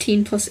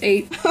 16 plus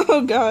 8.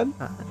 Oh god.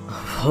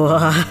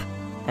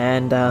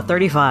 And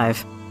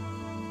 35.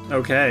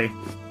 Okay.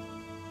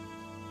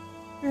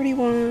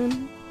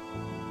 31.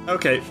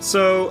 Okay,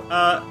 so,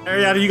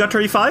 Ariana, you got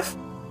 35?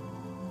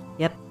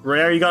 Yep.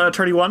 Rare, you got a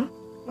 31?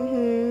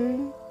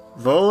 Mm-hmm.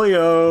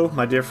 Volio,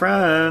 my dear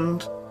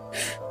friend.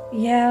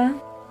 Yeah.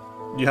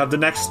 You have the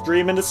next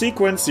stream in the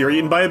sequence. You're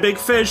eaten by a big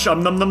fish.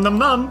 Num num num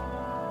num.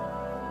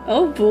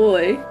 Oh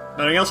boy.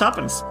 Nothing else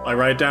happens. I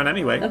write it down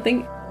anyway.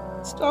 Nothing.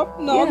 Stop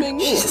nodding.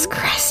 Yeah. Jesus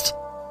Christ.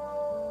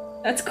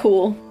 That's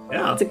cool.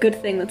 Yeah. It's a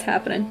good thing that's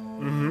happening.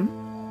 Mm-hmm.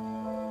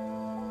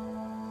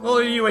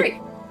 Well, you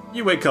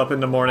wake up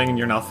in the morning and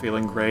you're not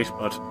feeling great,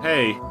 but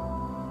hey,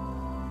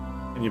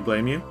 can you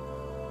blame you?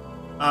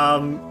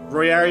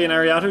 Royari and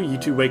Ariato, you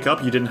two wake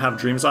up. You didn't have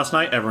dreams last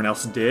night. Everyone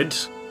else did.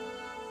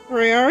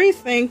 Rayari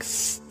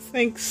thanks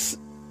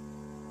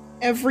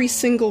every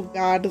single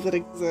god that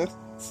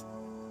exists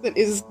that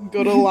is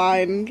good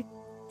aligned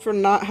for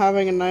not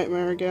having a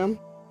nightmare again.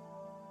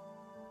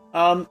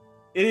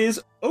 It is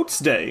Oats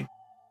Day.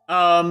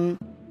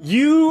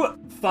 You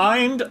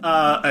find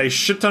a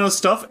shit ton of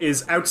stuff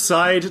is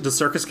outside the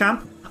circus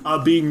camp,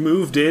 being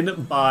moved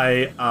in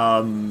by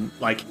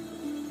like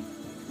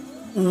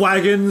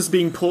wagons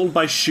being pulled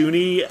by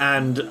Shuni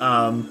and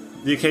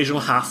the occasional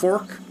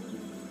half-orc.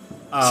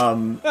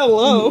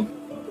 Hello.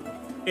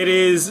 It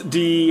is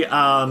the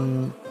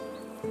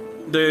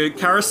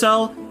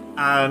carousel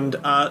and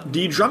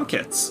the drum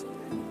kits.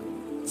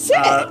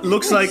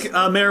 Looks like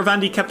Mayor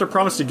Vandy kept her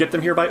promise to get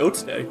them here by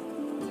Oats Day.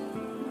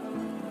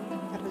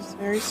 That is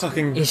very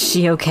fucking. Is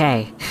she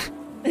okay?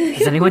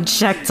 Has anyone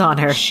checked on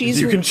her?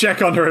 You can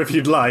check on her if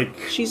you'd like.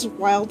 She's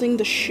wilding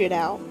the shit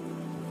out.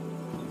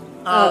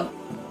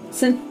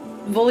 Since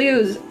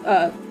Volio's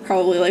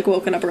probably like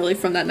woken up early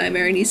from that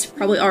nightmare, and he's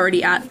probably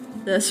already at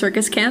the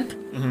circus camp.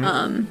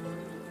 Mm-hmm.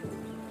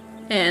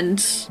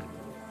 And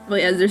well,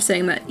 as they're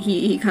saying that,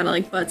 he kind of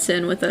like butts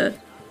in with a,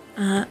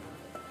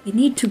 we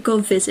need to go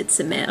visit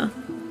the mayor.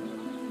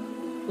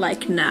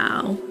 Like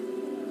now.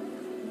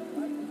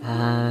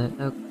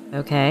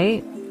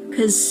 Okay.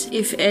 Because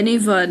if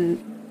anyone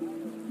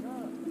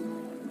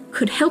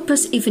could help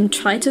us even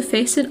try to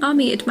face an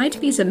army, it might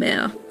be the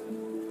mayor.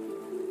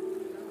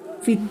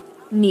 We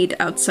need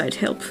outside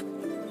help.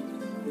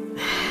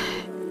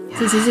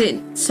 This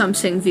isn't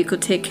something we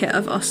could take care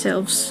of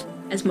ourselves,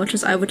 as much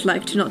as I would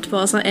like to not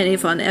bother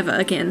anyone ever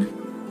again.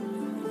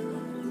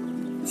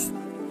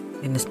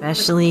 And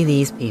especially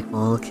these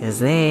people, because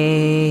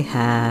they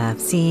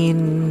have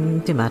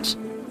seen too much.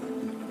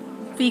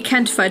 We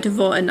can't fight a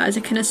war, and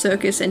neither can a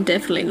circus, and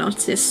definitely not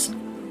this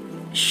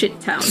shit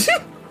town.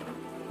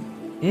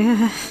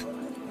 Yeah.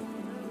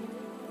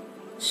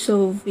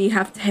 So we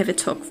have to have a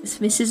talk with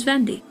Mrs.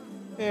 Vandy.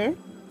 Fair.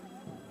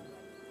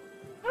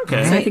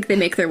 Okay. So I think they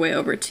make their way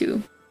over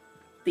to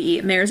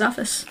the mayor's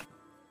office.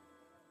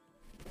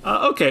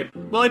 Okay.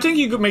 Well, I think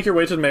you could make your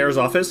way to the mayor's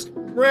office.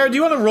 Rare, do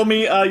you want to roll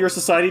me your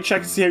society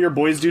check to see how your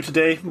boys do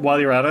today while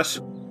you're at it?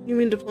 You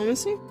mean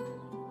diplomacy?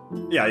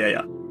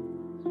 Yeah.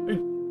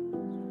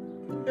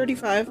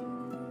 35.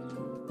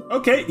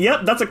 Okay,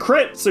 yep, that's a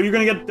crit, so you're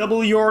gonna get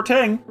double your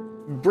thing,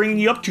 bringing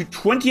you up to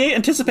 28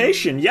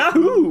 anticipation.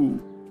 Yahoo!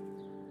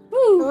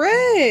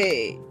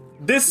 Hooray!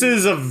 This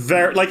is a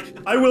very,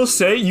 I will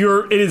say,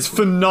 it is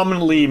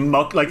phenomenally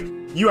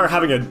you are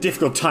having a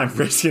difficult time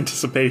raising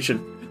anticipation.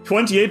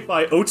 28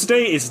 by Oats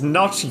Day is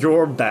not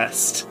your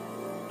best.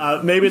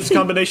 Maybe it's a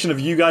combination of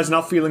you guys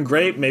not feeling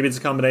great, maybe it's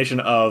a combination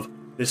of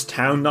this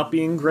town not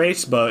being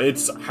great, but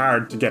it's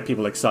hard to get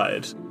people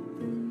excited.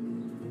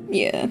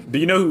 Yeah. Do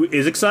you know who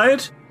is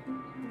excited?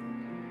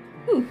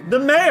 Who? The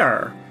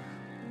mayor!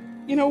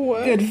 You know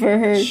what? Good for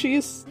her.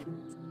 She's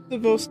the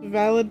most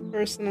valid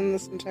person in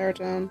this entire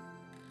town.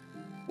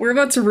 We're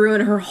about to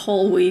ruin her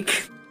whole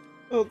week.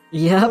 Well,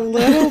 Yep. a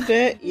little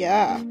bit,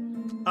 yeah.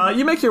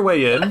 You make your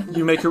way in.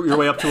 You make your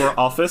way up to her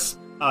office.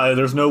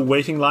 There's no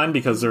waiting line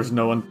because there's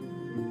no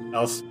one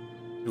else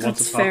who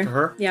wants to talk fair. to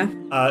her.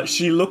 Yeah.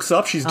 She looks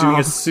up, she's doing a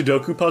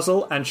Sudoku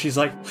puzzle, and she's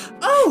like,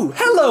 "Oh,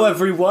 hello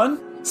everyone!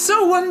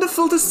 So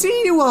wonderful to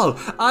see you all!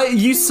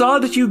 You saw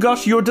that you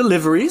got your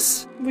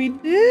deliveries? We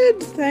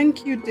did,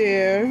 thank you,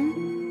 dear.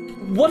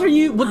 What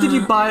did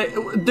you buy?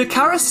 The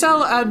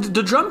carousel and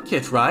the drum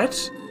kit, right?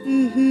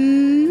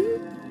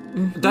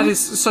 Mm-hmm. That is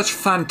such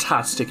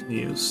fantastic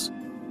news.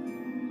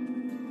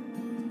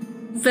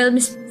 Well,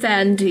 Miss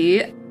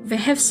Vandy, we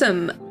have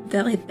some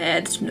very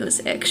bad news,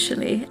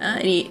 actually.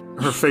 And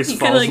Her face he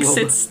falls kind of a little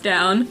sits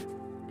down,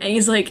 and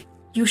he's like,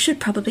 you should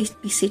probably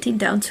be sitting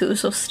down too,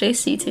 so stay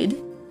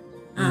seated.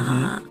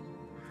 I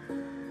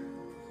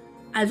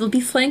will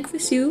be frank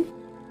with you.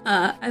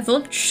 I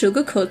won't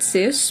sugarcoat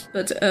this,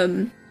 but,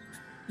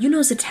 you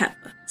know the tower,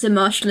 the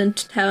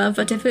Marshland Tower,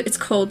 whatever it's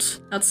called,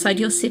 outside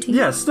your city?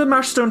 Yes, the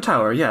Marshstone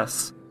Tower,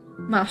 yes.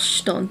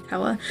 Marshstone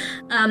Tower.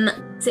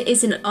 There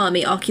is an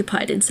army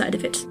occupied inside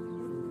of it.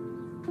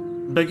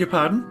 Beg your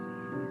pardon?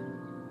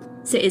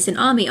 There is an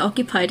army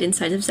occupied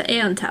inside of the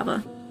Aeon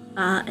Tower.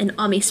 An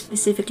army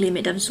specifically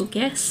made of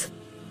Zulgeth.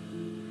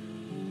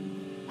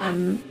 I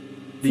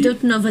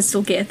don't know what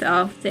Zulgeth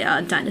are. They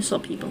are dinosaur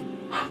people.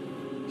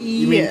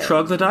 You mean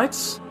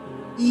troglodytes?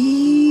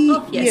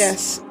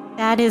 Yes.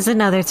 That is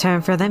another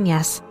term for them,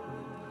 yes.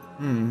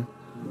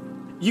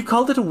 You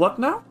called it a what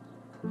now?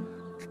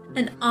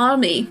 An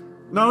army.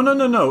 No.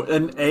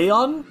 An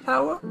Aeon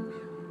Tower?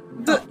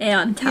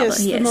 Aeon Tower,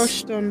 yes. yes. The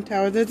Marshstone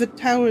Tower. They're the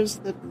towers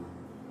that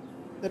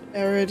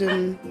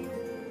Eridan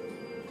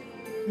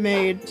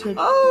made to...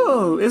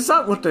 Oh, is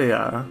that what they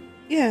are?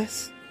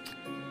 Yes.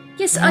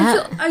 Yes,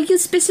 are you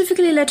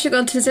specifically letting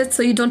on to that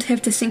so you don't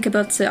have to think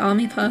about the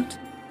army part?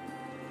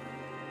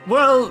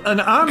 Well, an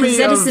army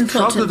that of is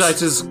important.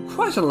 troglodytes is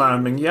quite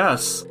alarming,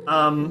 yes.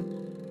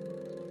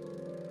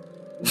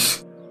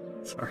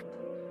 Sorry.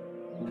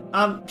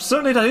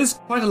 Certainly that is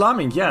quite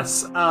alarming,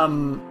 yes.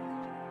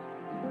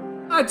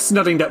 It's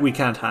nothing that we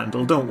can't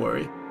handle, don't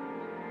worry.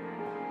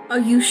 Are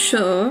you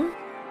sure?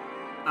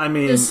 I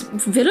mean... Does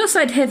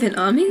Villowside have an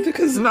army?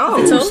 Because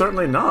no,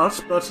 certainly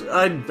not, but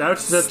I doubt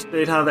that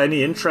they'd have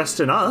any interest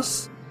in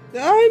us.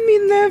 I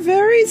mean, they're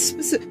very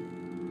specific.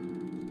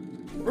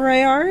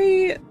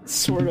 Rayari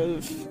sort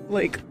of,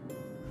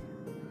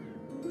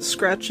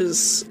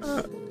 scratches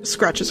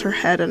her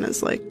head and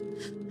is like,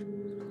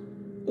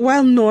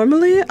 while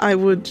normally I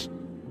would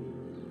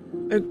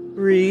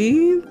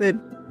agree that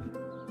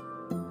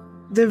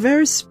they're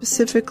very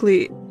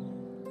specifically...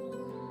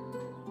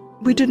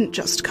 We didn't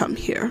just come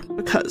here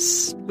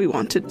because we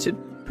wanted to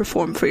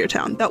perform for your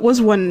town. That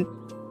was one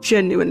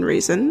genuine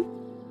reason.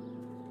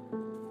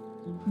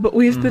 But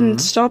we've been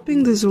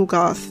stopping the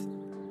Zul'Goth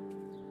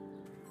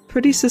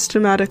pretty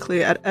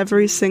systematically at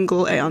every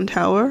single Aeon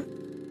Tower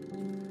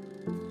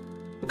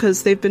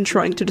because they've been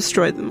trying to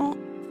destroy them all.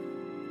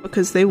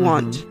 Because they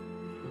want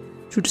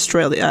to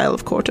destroy the Isle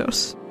of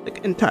Kortos,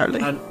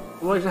 entirely.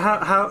 Like,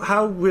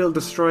 how will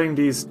destroying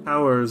these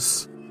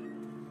towers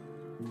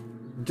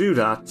do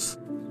that?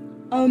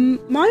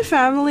 My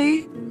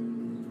family,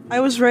 I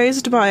was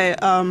raised by,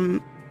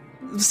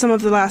 some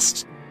of the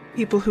last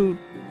people who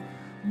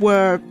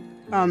were,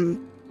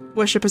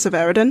 worshippers of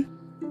Eridan.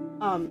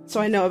 So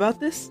I know about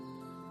this.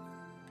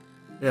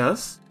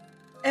 Yes?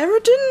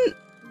 Eridan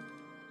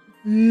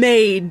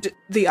made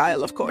the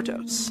Isle of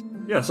Kortos.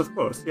 Yes, of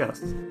course,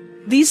 yes.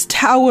 These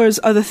towers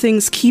are the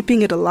things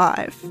keeping it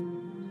alive.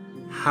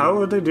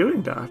 How are they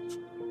doing that?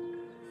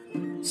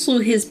 Through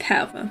his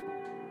power.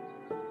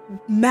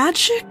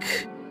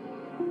 Magic?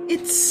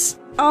 It's,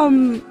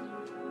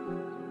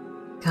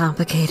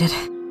 complicated.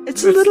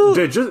 It's a little...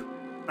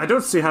 I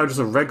don't see how just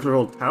a regular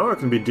old tower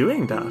can be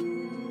doing that.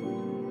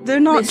 They're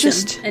not Listen,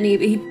 just... And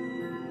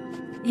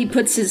he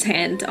puts his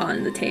hand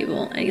on the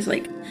table, and he's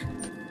like,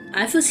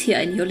 I was here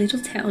in your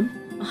little town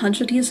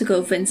 100 years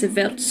ago when the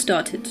Welt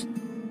started,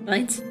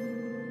 right?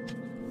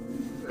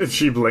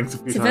 She blinks a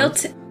few The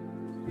times. Welt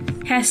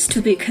has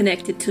to be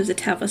connected to the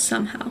tower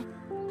somehow.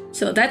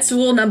 So that's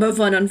rule number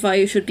 1 on why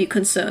you should be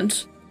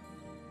concerned.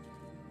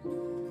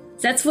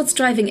 That's what's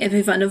driving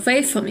everyone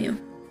away from you.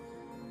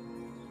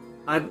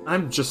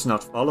 I'm just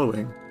not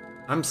following.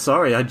 I'm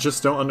sorry, I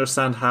just don't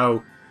understand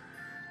how...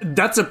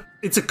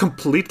 It's a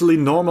completely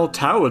normal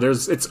tower.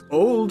 It's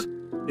old,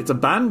 it's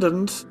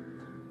abandoned.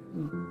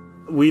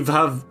 We've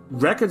have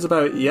records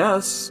about it,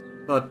 yes,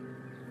 but...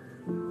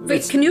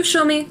 Wait, can you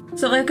show me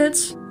the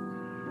records?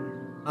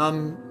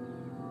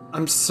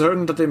 I'm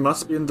certain that they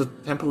must be in the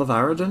Temple of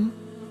Aradan.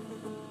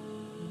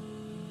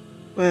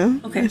 Well,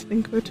 Okay. I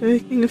think we're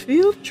taking a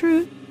field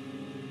trip.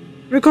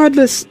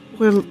 Regardless,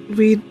 well,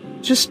 we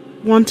just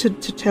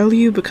wanted to tell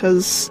you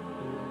because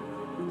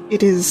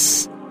it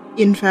is,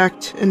 in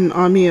fact, an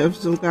army of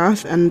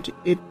Zul'Gath, and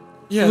it...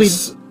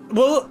 Yes.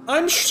 Well,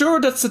 I'm sure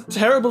that's a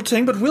terrible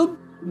thing, but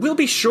we'll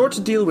be sure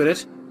to deal with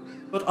it.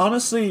 But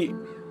honestly,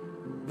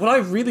 what I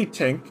really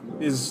think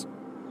is...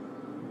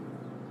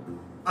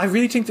 I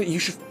really think that you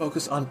should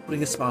focus on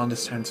putting a smile on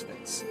this town's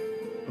face.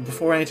 But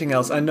before anything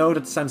else, I know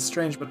that sounds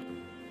strange, but...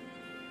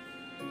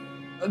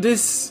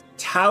 this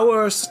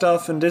tower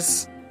stuff and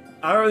this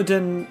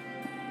Aradan...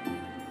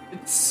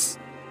 it's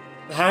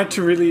hard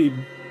to really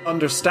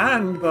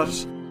understand, but...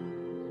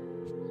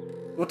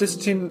 what this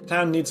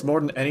town needs more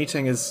than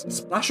anything is a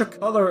splash of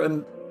color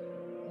and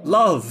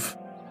love.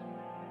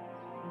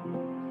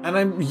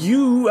 And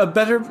you are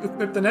better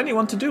equipped than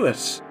anyone to do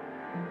it.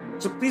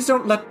 So please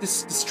don't let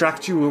this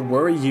distract you or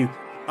worry you.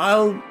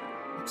 I'll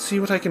see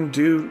what I can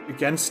do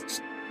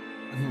against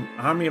an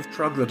army of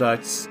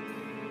troglodytes.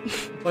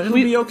 But it'll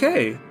be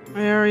okay.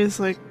 Ayari's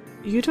like,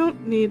 you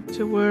don't need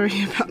to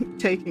worry about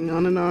taking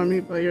on an army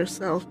by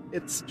yourself.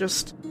 It's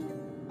just,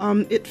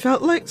 it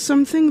felt like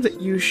something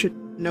that you should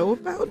know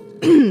about,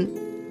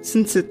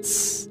 since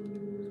it's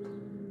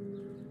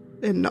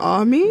an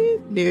army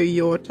near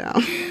your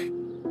town.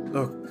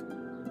 Look,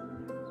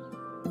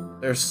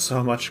 there's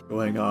so much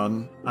going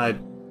on.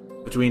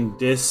 Between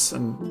this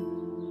and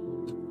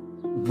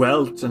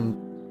Welt and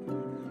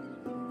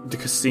the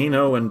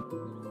casino and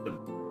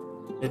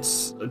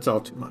it's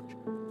all too much.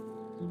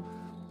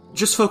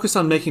 Just focus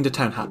on making the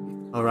town happy,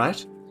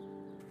 alright?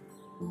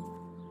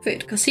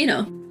 Wait,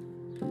 casino?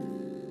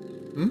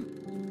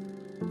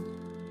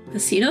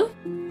 Casino?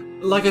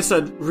 Like I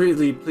said,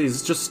 really,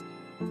 please, just...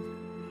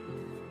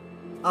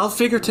 I'll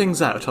figure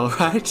things out,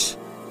 alright?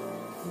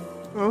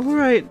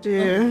 Alright,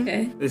 dear.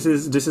 Okay. This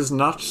is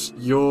not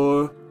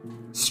your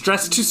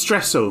stress to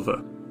stress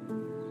over.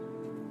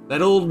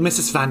 Let old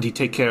Mrs. Vandy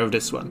take care of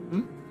this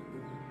one,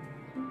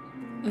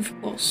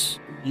 Of course.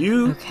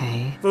 You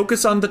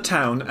focus on the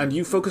town, and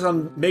you focus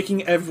on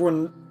making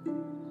everyone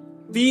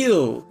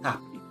feel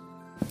happy.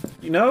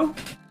 You know?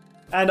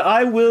 And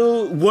I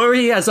will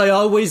worry, as I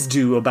always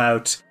do,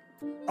 about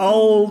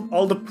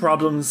all the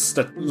problems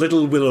that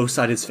little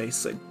Willowside is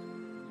facing.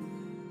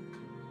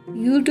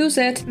 You do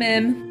that,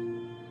 ma'am.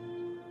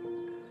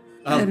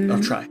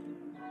 I'll try.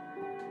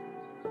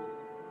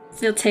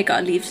 We'll take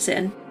our leave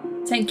then.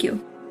 Thank you.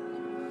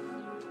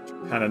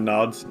 Kind of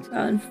nods,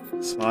 and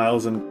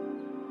smiles, and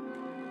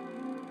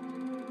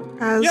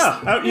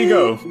out you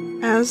go.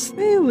 As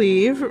they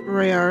leave,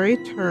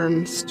 Rayari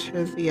turns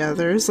to the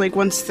others, like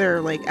once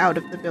they're like out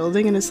of the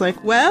building, and is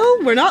like, "Well,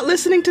 we're not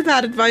listening to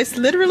that advice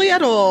literally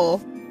at all."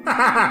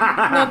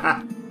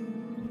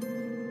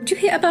 Did you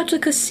hear about the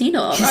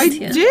casino? I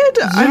did.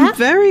 Yeah? I'm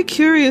very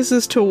curious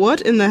as to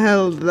what in the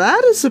hell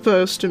that is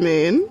supposed to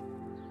mean.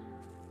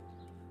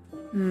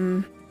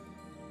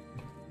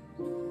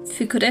 If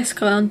we could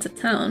ask around the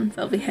town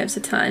while we have the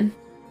time.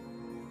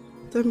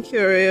 I'm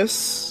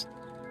curious.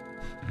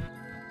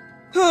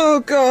 Oh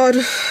god.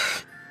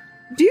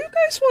 Do you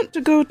guys want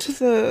to go to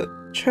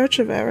the Church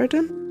of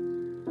Aradan?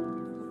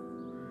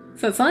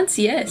 For once,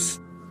 yes.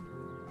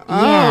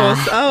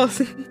 Oh.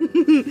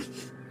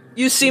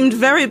 You seemed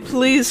very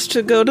pleased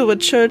to go to a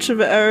Church of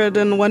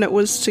Aradan when it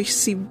was to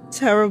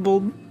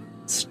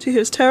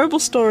hear terrible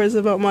stories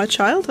about my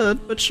childhood,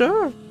 but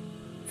sure.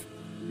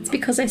 It's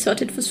because I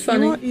thought it was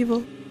funny. You are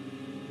evil.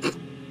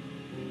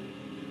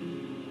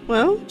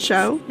 Well,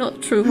 Shao.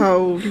 Not true.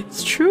 How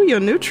it's true, you're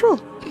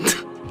neutral.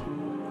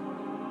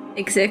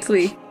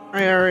 Exactly.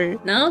 Ari.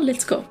 Now,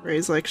 let's go.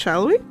 Ray's like,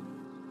 shall we?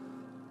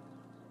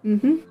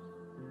 Mm-hmm.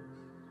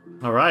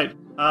 All right.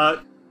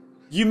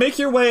 You make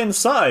your way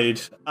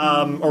inside.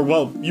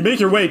 You make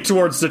your way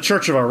towards the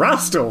Church of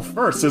Erastil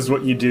first, is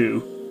what you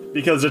do.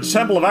 Because the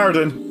Temple of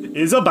Aradin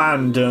is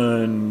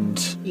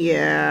abandoned.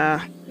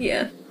 Yeah.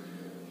 Yeah.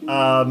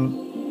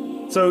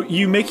 So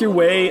you make your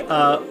way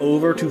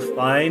over to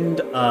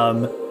find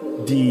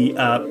the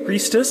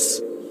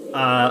priestess,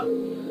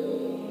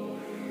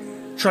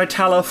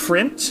 Tritala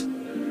Frint,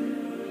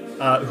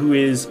 who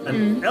is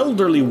an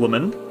elderly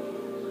woman.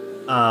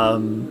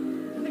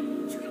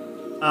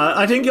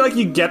 I think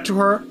you get to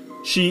her.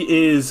 She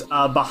is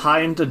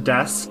behind a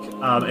desk in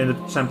the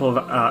Temple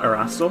of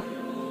Erastil.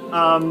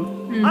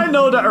 I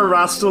know that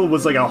Erastil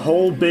was like a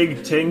whole big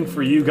thing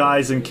for you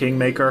guys in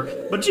Kingmaker,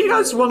 but do you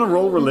guys want to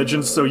roll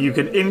religion so you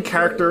can, in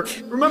character,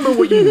 remember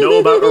what you know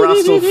about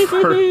Erastil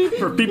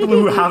for people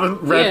who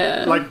haven't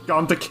read,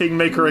 gone to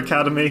Kingmaker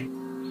Academy?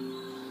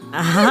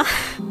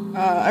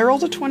 I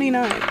rolled a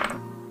 29.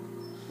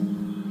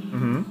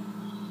 Mm-hmm.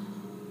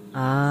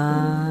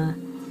 I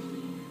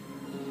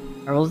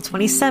rolled a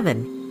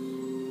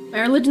 27.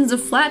 My religion's a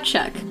flat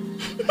check.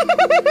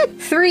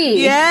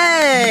 3.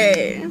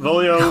 Yay!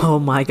 Volio. Oh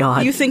my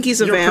god. You think he's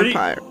a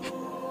vampire.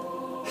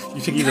 You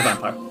think he's a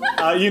vampire.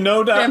 You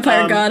know that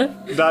vampire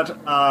god. That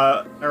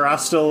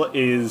Erastil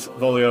is,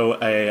 Volio,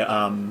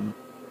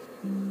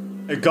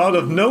 a god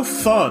of no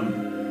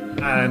fun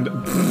and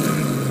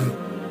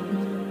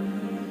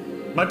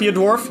might be a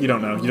dwarf. You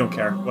don't know. You don't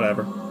care.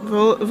 Whatever.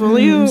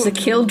 Volio is a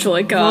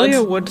killjoy god.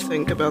 Volio would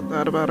think about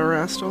that about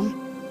Erastil.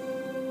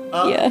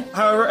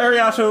 However,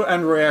 Ariato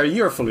and Royer,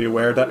 you are fully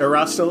aware that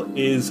Erastil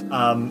is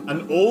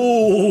an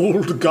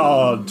old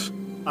god.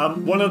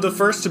 One of the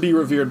first to be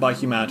revered by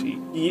humanity.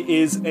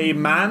 He is a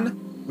man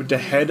with the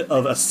head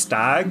of a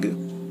stag.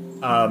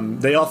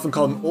 They often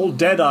call him Old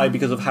Deadeye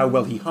because of how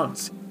well he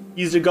hunts.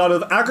 He's the god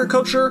of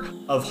agriculture,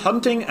 of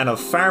hunting, and of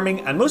farming,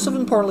 and most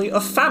importantly,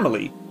 of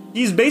family.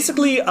 He's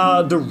basically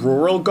the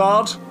rural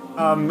god.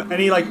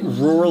 Any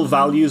rural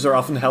values are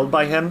often held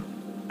by him.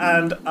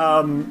 And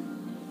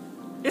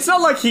it's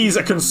not like he's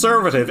a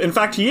conservative. In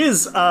fact, he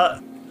is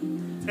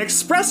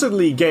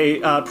expressively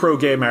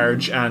pro-gay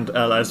marriage and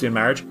lesbian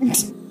marriage.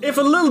 If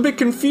a little bit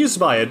confused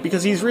by it,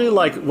 because he's really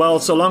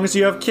well, so long as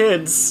you have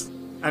kids.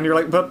 And you're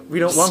like, but we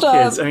don't want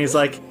kids. And he's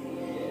like,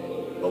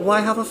 but why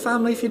have a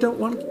family if you don't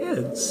want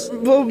kids?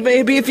 Well,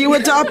 maybe if you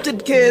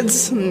adopted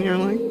kids. And you're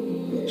like,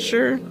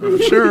 sure,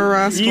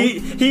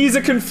 Erastil. He's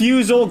a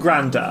confused old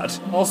granddad.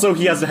 Also,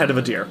 he has the head of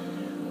a deer.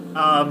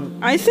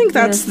 I think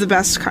that's the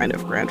best kind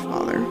of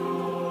grandfather.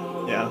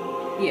 Yeah.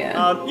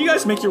 You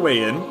guys make your way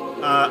in,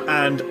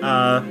 and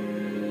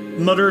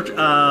Mother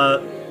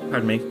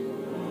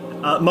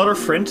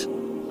Frint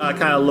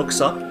kind of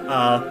looks up,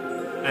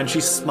 and she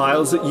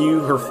smiles at you.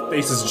 Her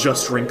face is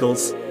just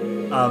wrinkles,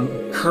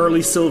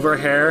 curly silver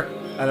hair,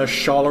 and a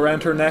shawl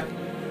around her neck.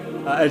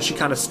 And she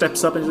kind of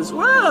steps up and says,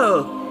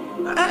 "Whoa,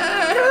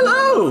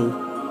 hello,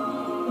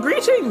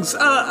 greetings.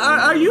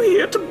 Are you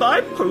here to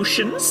buy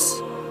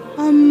potions?"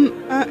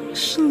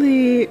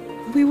 Actually,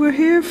 we were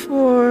here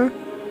for...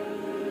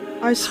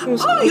 I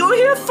suppose... Oh, you're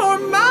here for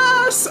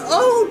mass!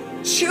 Oh,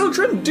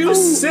 children, do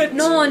sit!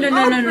 No.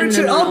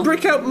 I'll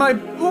break out my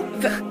book.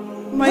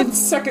 1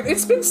 second.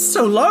 It's been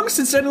so long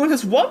since anyone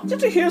has wanted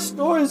to hear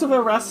stories of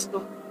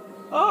Erastil.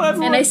 Oh,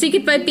 everyone... And I think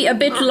it might be a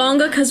bit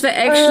longer because we're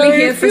actually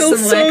here for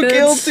some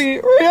records.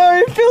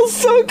 I feel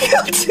so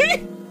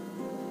guilty!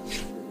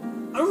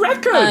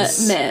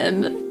 Records?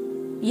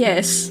 Ma'am.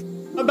 Yes.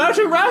 About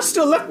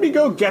Erastil, let me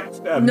go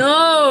get them.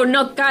 No,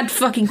 not God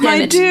fucking damn My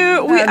it.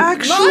 dear, we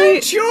actually...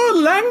 Mind your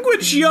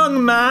language,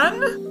 young man!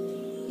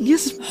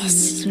 Yes,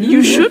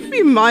 you should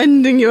be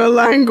minding your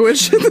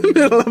language in the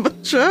middle of a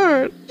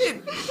church.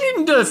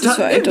 In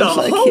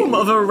the home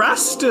of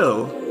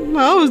Erastil.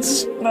 No,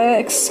 it's...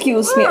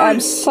 excuse me, I'm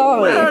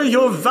sorry. Where are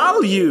your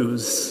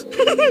values?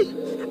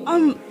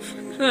 Oh,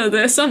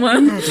 there's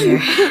someone. Oh,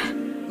 dear.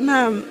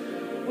 Ma'am,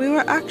 we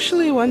were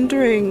actually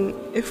wondering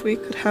if we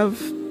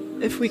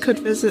could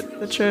visit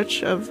the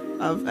Church of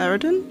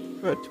Aradin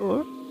for a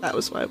tour. That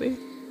was why we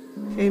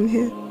came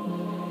here.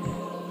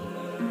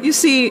 You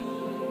see,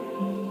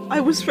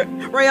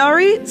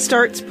 Rayari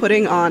starts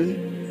putting on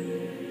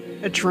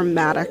a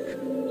dramatic,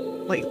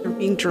 they're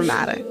being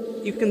dramatic.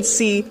 You can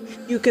see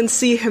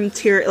him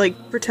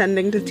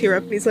pretending to tear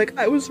up. He's like,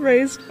 I was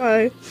raised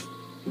by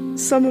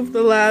some of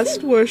the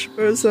last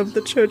worshippers of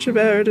the Church of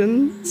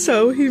Aradin,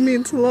 so he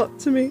means a lot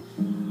to me.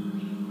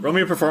 Roll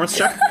me a performance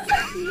check.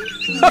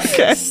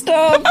 Okay.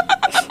 Stop.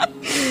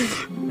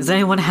 Does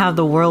anyone have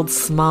the world's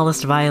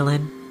smallest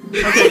violin?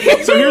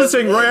 Okay, so here's the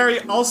thing,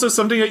 Royari, also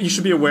something that you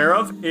should be aware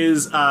of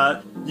is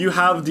you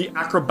have the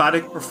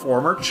acrobatic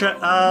performer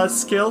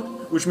skill,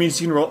 which means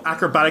you can roll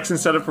acrobatics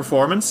instead of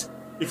performance.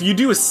 If you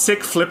do a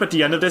sick flip at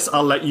the end of this,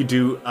 I'll let you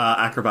do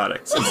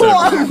acrobatics.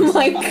 Oh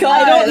my god.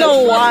 I don't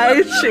know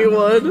why she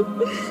would.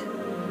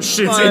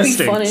 Shit's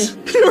instinct.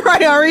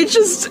 Ryari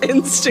just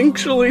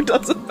instinctually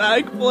does a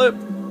backflip.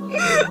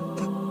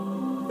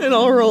 And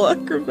I'll roll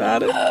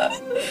acrobatics.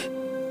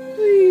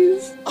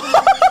 Please.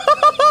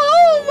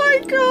 Oh my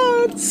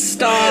god!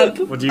 Stop.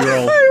 What do you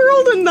roll? I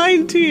rolled a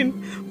 19,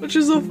 which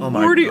is a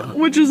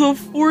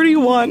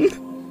 41.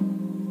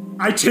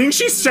 I think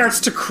she starts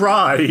to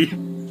cry.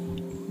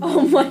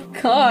 Oh my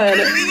god.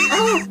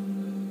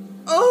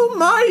 Oh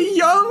my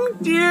young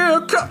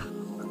dear.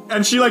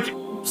 And she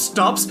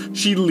stops,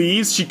 she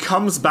leaves, she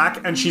comes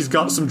back, and she's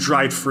got some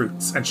dried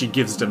fruits, and she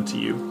gives them to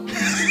you.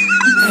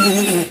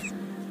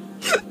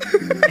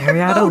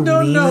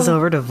 Ariado leans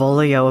over to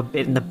Volio a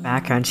bit in the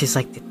background. She's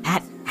like, did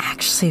that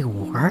actually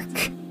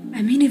work?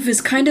 I mean, it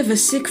was kind of a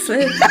sick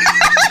flip.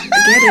 I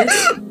get it.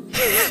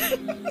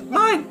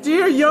 My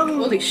dear young...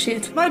 Holy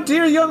shit. My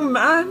dear young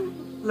man,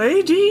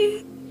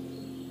 lady...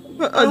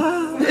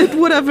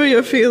 whatever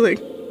you're feeling.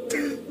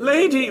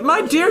 Lady,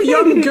 my dear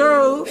young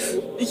girl,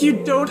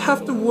 you don't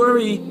have to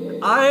worry.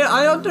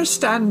 I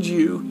understand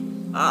you.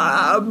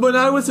 When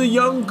I was a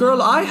young girl,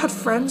 I had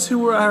friends who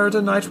were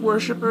Aridonite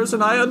worshippers,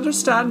 and I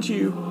understand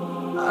you.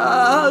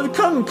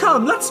 Come,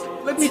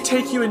 let me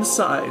take you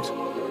inside.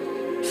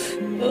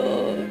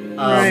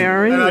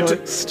 Ryari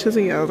looks to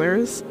the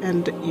others,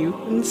 and you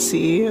can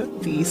see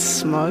the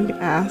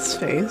smug-ass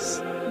face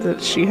that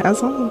she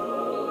has on.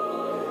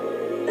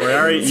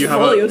 Ryari, you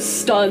have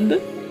stunned.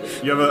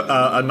 You have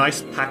a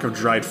nice pack of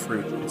dried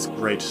fruit. It's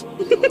great.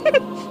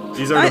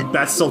 These are the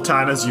best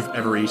sultanas you've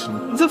ever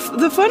eaten.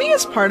 The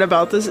funniest part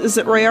about this is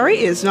that Ryari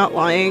is not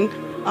lying,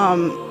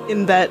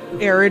 in that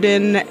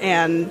Aridin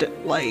and,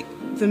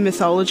 the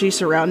mythology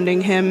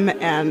surrounding him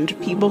and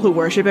people who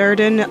worship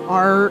Aridin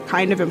are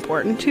kind of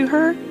important to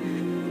her.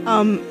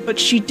 But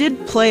she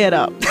did play it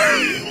up.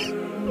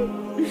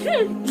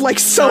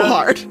 So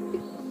hard.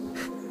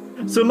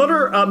 So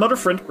Mother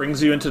Frint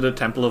brings you into the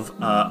Temple of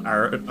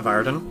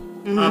Aridin.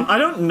 Mm-hmm. I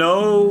don't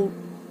know.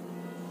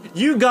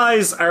 You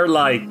guys are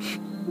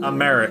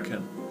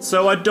American,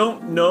 so I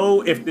don't know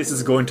if this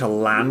is going to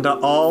land at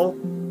all,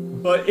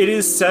 but it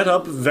is set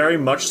up very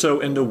much so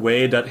in the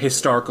way that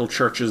historical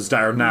churches that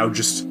are now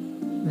just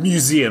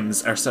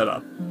museums are set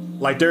up.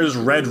 There's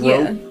red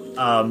rope,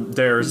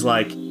 there's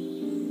my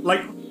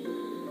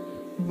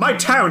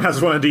town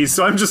has one of these,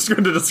 so I'm just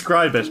going to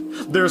describe it.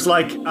 There's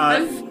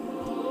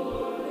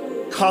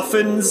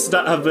coffins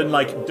that have been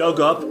dug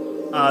up,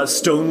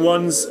 stone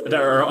ones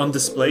that are on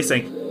display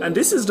saying, and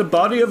this is the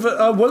body of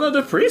one of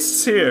the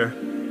priests here.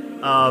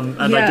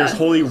 There's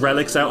holy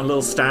relics out on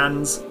little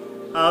stands.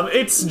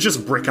 It's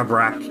just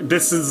bric-a-brac.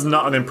 This is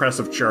not an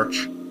impressive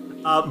church.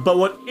 But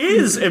what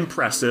is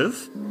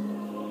impressive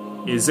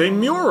is a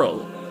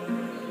mural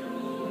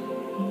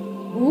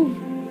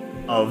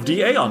of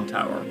the Aeon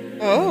Tower.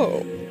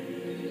 Oh.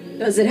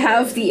 Does it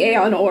have the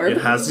Aeon Orb?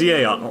 It has the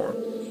Aeon Orb.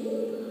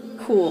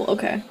 Cool,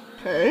 okay.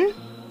 Okay.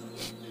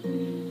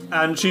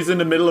 And she's in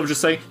the middle of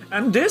just saying,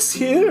 and this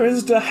here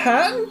is the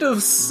hand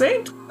of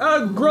Saint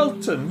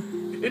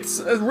Grulton.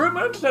 It's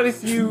rumored that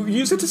if you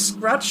use it to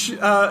scratch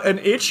an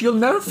itch, you'll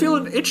never feel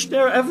an itch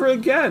there ever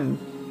again.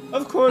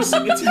 Of course,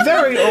 it's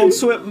very old,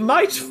 so it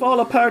might fall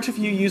apart if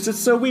you use it,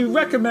 so we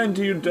recommend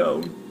you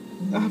don't.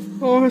 Of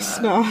course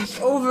not.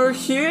 Over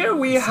here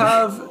we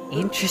have...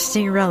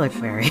 Interesting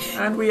reliquary.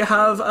 And we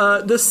have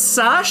the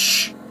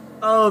sash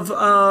of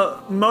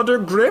Mother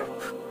Grip.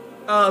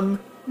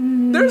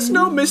 There's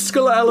no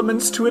mystical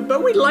elements to it,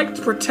 but we like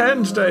to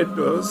pretend that it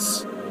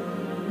does.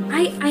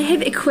 I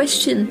have a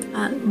question,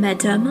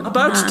 madam.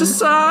 About the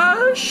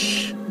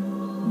sash?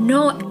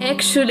 No,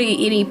 actually,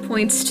 he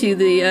points to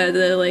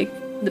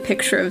the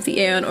picture of the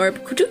Aeon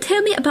Orb. Could you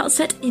tell me about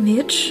that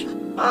image?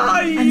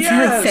 I'm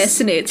very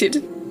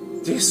fascinated.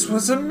 This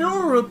was a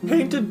mural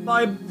painted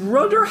by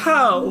Brother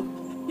Hal.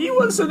 He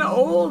was an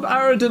old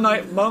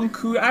Aridonite monk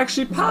who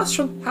actually passed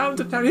from town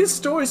to town. His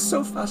story is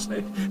so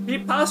fascinating. He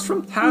passed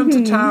from town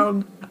to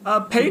town,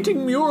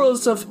 painting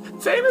murals of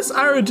famous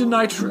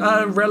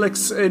Aridonite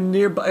relics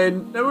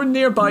that were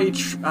nearby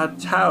each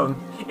town.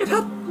 It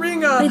helped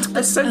bring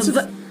a sense of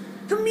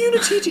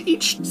community to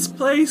each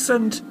place,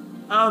 and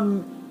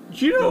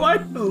I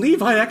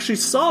believe I actually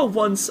saw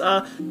once,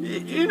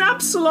 in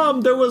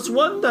Absalom, there was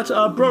one that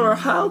Brother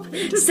Hal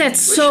painted. That's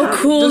so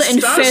cool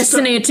and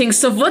fascinating.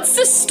 So what's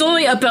the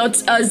story about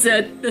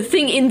the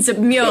thing in the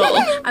mural?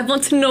 I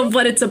want to know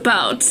what it's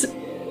about.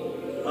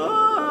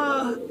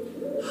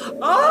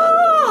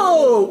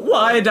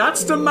 Why,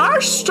 that's the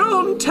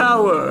Marshstone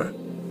Tower.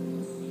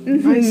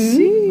 I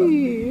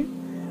see.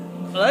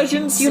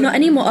 Legend. Do you know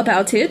any more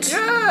about it?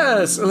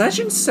 Yes!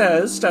 Legend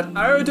says that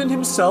Aridin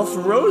himself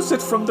rose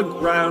it from the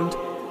ground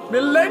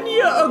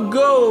millennia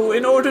ago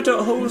in order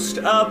to host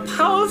a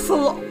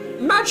powerful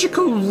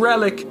magical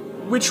relic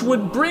which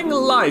would bring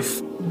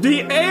life,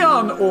 the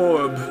Aeon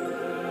Orb.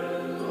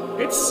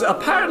 It's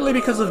apparently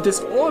because of this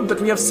orb that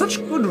we have such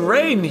good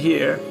rain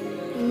here.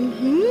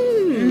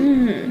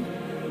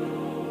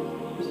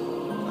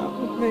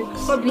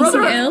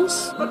 Anything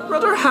else? But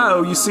Brother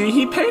Howe, you see,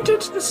 he painted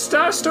the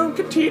Starstone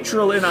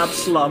Cathedral in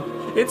Absalom.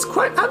 It's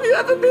quite... Have you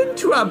ever been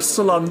to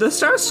Absalom? The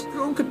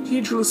Starstone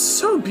Cathedral is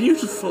so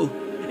beautiful.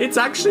 It's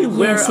actually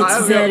where Yes,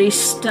 it's very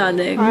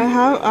stunning.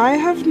 I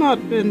have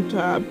not been to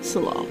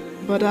Absalom,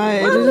 but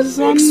it is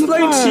on the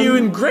explain plan. to you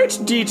in great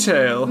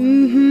detail.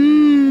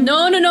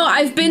 No,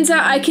 I've been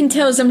there. I can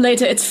tell them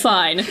later. It's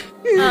fine.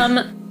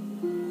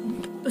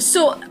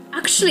 So,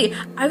 actually,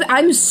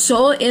 I'm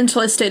so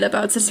interested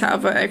about the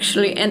tower,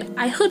 actually, and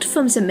I heard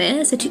from the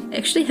mayor that you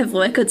actually have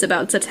records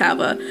about the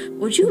tower.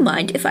 Would you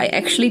mind if I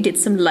actually did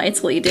some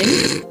light reading?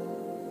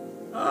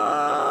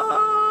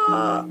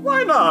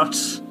 Why not?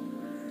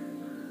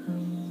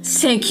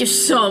 Thank you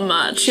so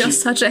much. You're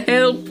such a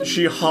help.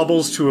 She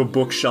hobbles to a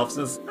bookshelf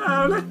and says,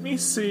 let me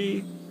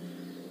see.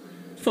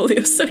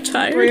 Folio's so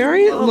tired.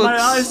 Briari My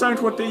eyes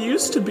aren't what they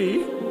used to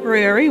be.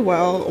 Briari,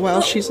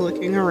 while she's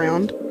looking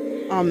around,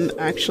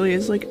 actually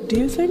is like, do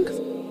you think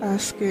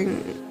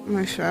asking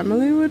my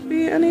family would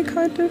be any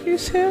kind of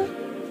use here?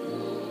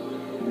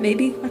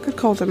 Maybe. I could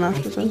call them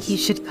after this. You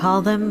should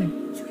call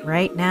them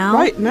right now.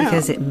 Right now.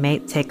 Because it may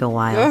take a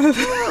while.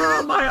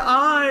 My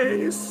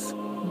eyes.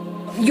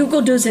 You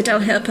go do that, I'll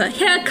help her.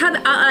 Here,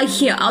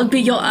 I'll be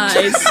your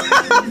eyes.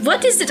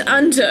 What is it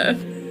under?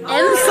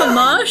 M for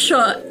Marsh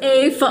or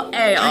A for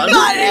Aeon?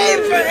 Not A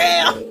for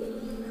Aeon!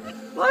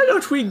 Why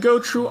don't we go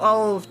through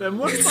all of them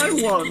one by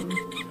one?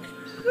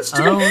 Just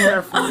to be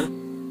careful.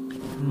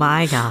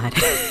 My god.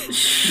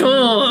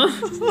 Sure.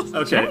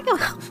 Okay.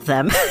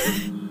 Them.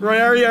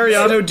 Royari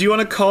Ariato, do you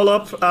want to call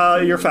up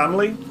your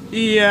family?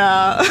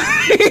 Yeah.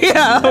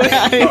 Yeah,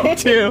 I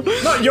do.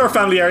 Not your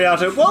family,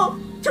 Ariato. Well,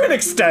 to an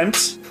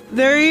extent.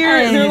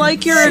 They're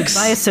like your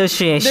by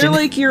association. They're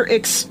like your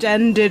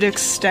extended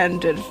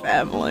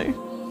family. A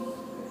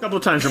couple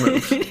of times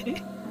removed.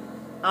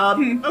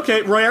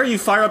 Okay, Royer, you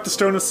fire up the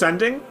Stone of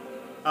Sending,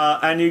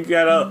 and you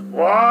get a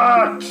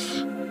what?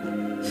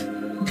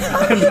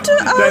 I need to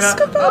ask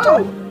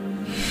about it.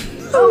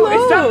 Is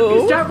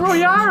that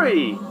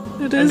Royari?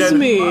 It is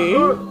me.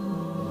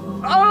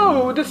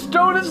 The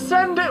Stone of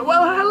Sending.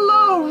 Well,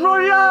 hello,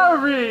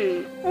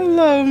 Royari.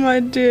 Hello,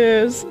 my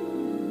dears.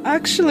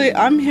 Actually,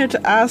 I'm here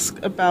to ask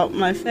about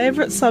my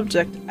favorite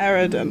subject,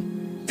 Aridin.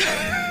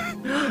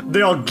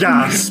 They all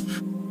gasp.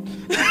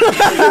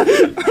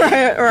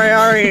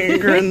 Ryari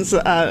grins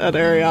at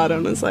Ariadne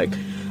and is like,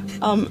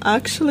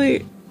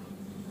 actually,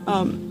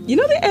 you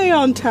know the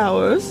Aeon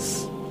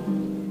Towers?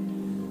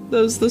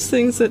 Those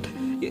things that,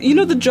 you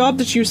know the job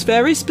that you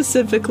very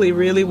specifically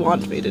really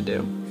want me to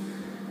do?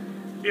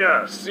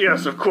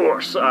 Yes, of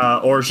course.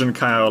 Origin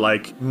kind of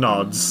like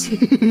nods.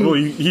 Well,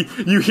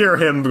 you hear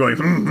him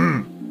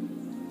going,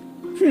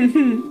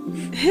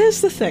 Here's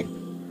the thing.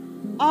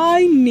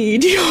 We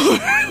need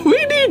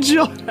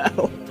your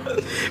help.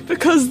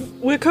 Because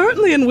we're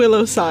currently in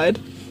Willowside.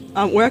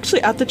 We're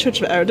actually at the Church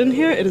of Aridin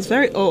here. It is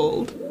very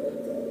old.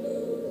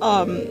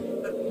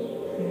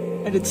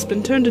 And it's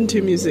been turned into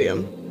a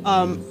museum.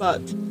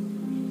 But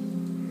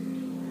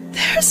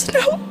there's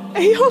no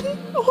Aeon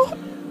orb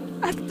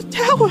at the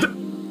tower.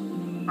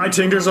 I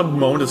think there's a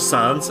moment of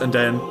silence, and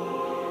then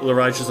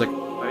Laraj is like,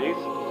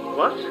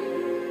 what?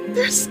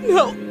 There's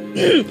no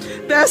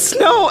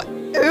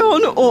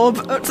Aeon orb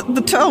at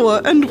the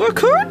tower, and we're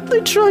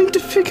currently trying to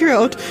figure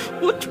out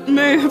what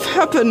may have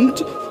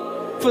happened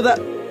for that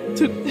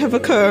to have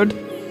occurred.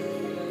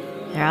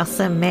 There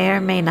also may or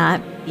may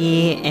not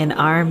be an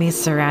army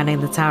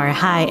surrounding the tower.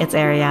 Hi, it's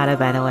Ariata,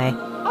 by the way.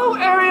 Oh,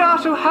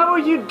 Ariato, how are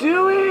you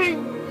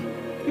doing?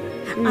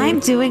 I'm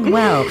doing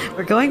well.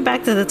 We're going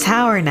back to the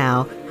tower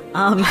now.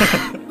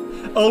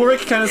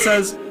 Ulrich kind of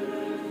says,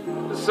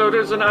 so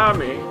there's an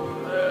army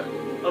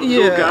of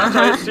Zul'Gath,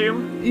 I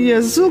assume? Yeah,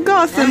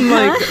 Zul'Gath and,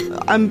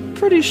 I'm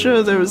pretty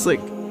sure there was,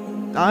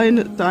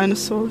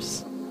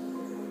 dinosaurs.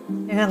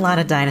 There are a lot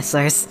of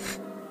dinosaurs.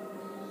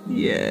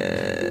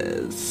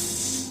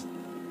 Yes.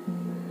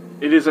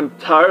 It is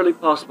entirely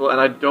possible, and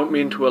I don't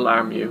mean to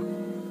alarm you,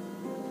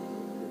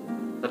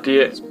 that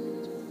the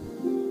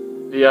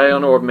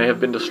Aeon Orb may have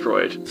been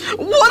destroyed.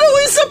 What are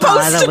we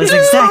supposed to do? That was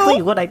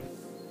exactly what I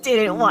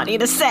didn't want you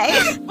to say.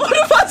 What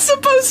am I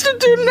supposed to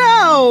do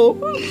now?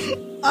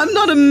 I'm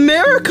not a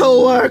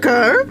miracle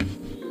worker.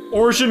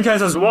 Origin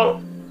kind of says, well,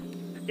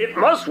 it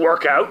must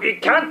work out.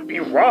 It can't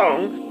be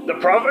wrong. The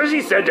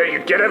prophecy said that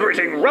you'd get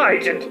everything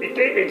right, and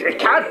it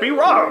can't be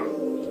wrong.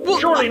 Well,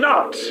 surely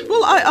not.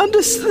 Well, I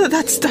understand.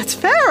 That's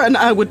fair, and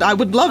I would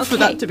love for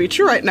that to be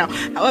true right now.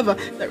 However,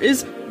 there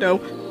is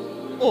no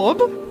orb,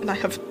 and I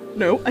have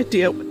no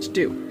idea what to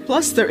do.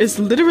 Plus, there is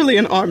literally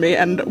an army,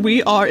 and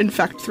we are, in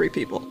fact, 3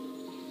 people.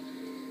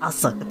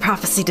 Also, the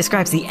prophecy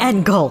describes the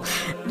end goal,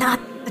 not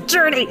the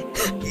journey.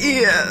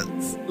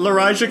 Yes.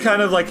 Larija kind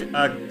of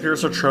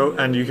clears her throat,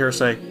 and you hear her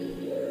say,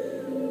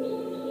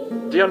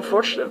 the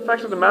unfortunate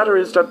fact of the matter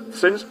is that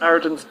since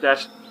Aridin's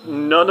death,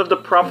 none of the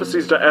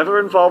prophecies that ever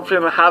involved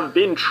him have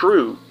been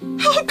true.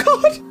 Oh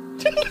God!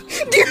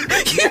 You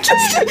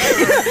just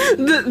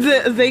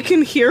they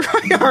can hear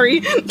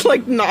Ryari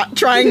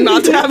trying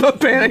not to have a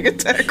panic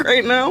attack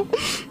right now.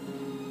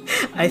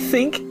 I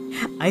think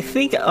I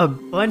think a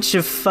bunch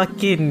of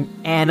fucking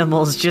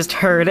animals just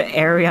heard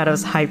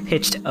Ariana's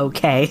high-pitched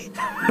okay.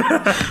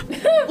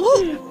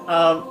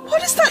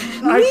 What does that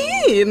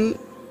mean?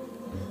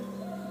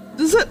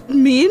 Does that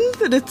mean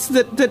that it's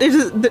that it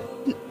is that?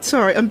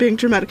 Sorry, I'm being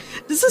dramatic.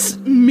 Does this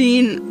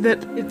mean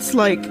that it's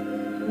like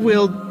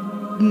we'll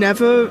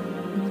never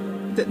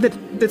that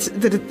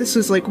this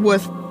was like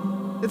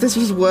that this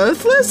was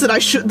worthless? That I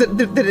should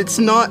that it's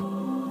not.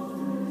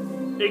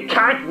 It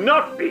can't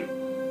not be.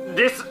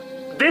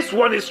 This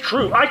one is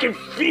true. I can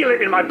feel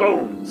it in my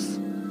bones.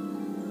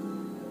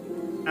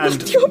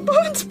 And your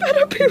bones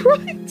better be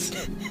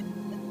right.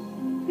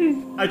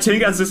 I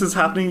think as this is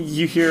happening,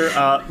 you hear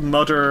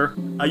Mother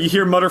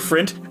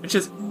Frint, and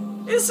she's,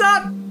 "Is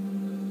that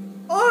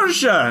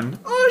Orjan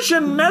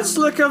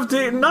Neslik of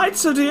the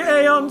Knights of the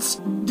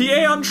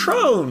Aeon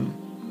Throne?"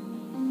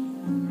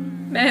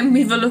 Ma'am,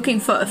 we were looking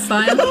for a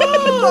file.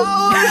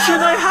 Oh, Orjan,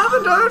 I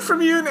haven't heard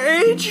from you in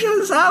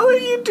ages. How are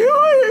you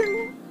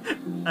doing?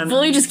 And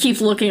Fully just keeps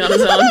looking on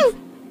his own.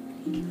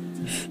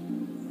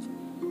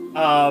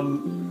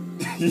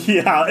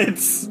 Yeah,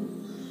 it's.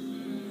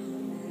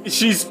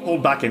 She's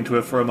pulled back into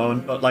it for a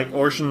moment, but like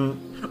Orjan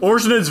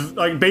is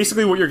like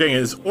basically what you're getting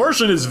is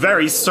Orjan is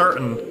very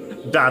certain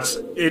that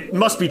it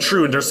must be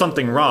true and there's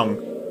something wrong.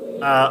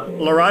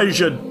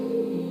 Larija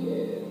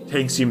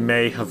thinks you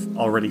may have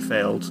already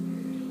failed,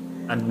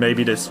 and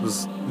maybe this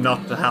was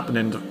not to happen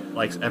in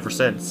like ever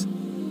since.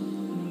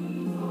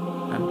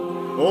 And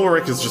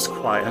Ulrich is just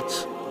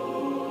quiet.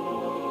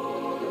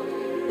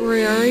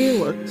 Royari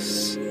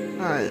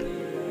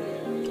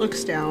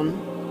looks down,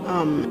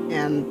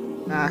 and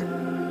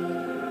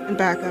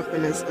back up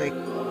and is like,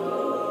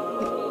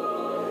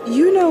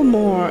 "You know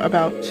more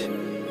about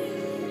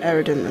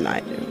Eridan than I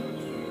do.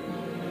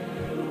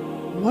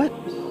 What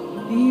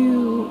do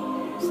you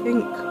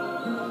think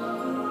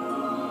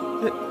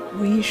that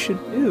we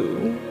should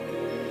do?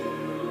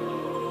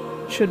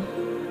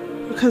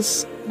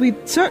 Because we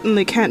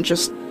certainly can't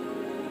just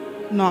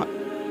not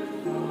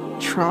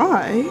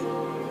try.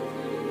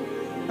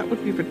 That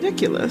would be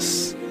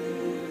ridiculous.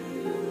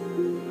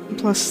 And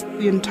plus,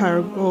 the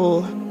entire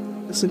goal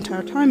this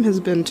entire time has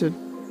been to..."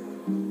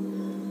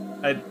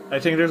 I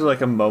think there's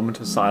like a moment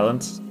of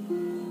silence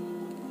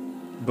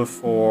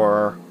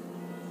before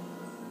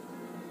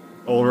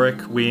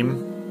Ulrich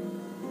Weem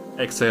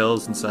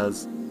exhales and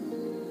says,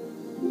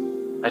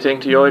 I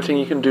think the only thing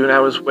you can do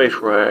now is wait,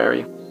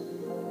 Royari.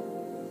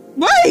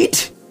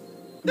 Wait!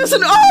 There's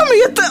an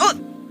army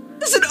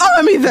There's an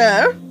army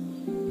there!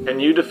 Can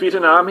you defeat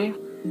an army?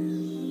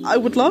 I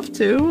would love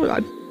to.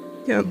 I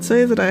can't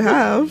say that I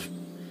have.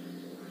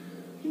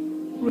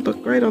 Would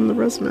look great on the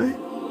resume.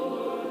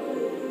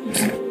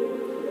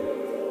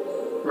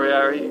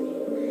 Royari,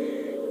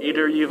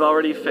 either you've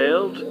already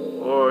failed,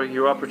 or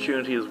your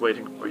opportunity is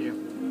waiting for you.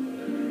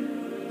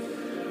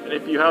 And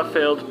if you have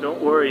failed,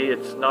 don't worry,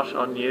 it's not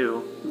on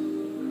you.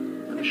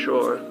 I'm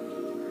sure.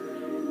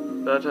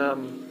 But,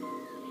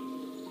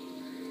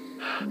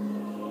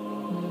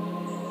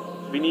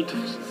 we need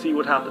to see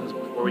what happens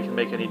before we can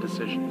make any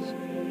decisions.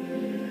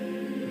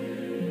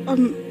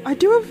 I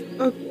do have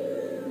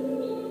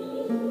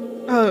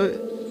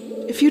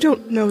if you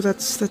don't know,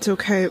 that's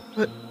okay,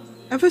 but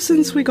ever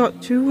since we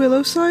got to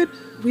Willowside,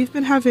 we've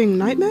been having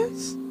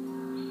nightmares?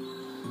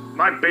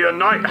 Might be a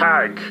night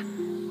hag.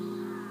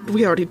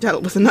 We already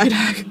dealt with a night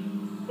hag.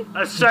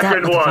 A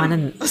second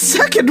one. A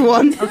second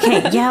one?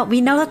 Okay, yeah,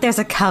 we know that there's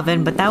a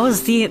coven, but that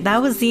was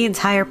the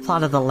entire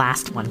plot of the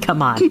last one.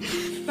 Come on.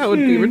 That would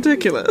be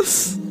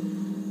ridiculous.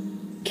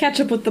 Catch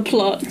up with the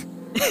plot.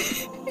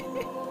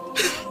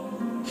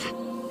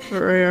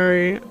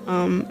 Royari,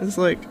 is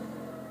like,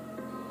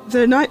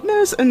 they're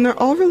nightmares and they're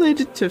all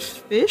related to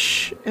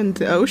fish and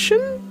the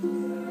ocean?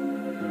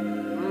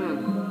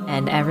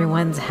 And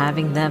everyone's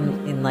having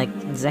them in like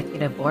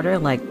consecutive order,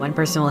 like one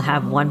person will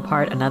have one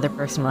part, another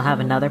person will have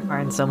another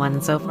part, and so on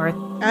and so forth.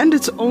 And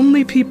it's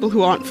only people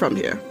who aren't from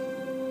here.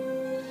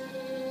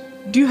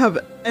 Do you have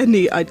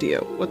any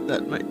idea what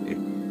that might be?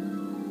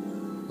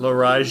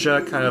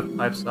 Larija kind of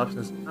pipes up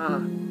and says,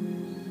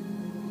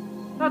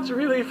 That's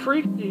really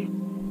freaky.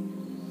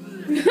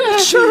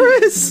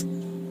 Sure is.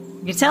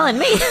 You're telling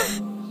me.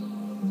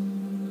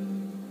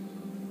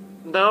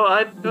 No,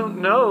 I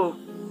don't know.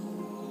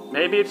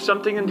 Maybe it's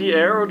something in the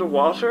air or the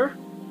water?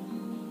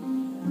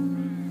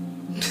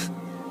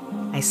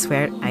 I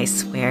swear,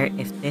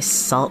 if this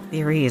salt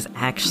theory is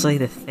actually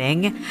the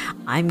thing,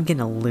 I'm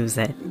gonna lose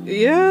it.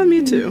 Yeah,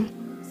 me too.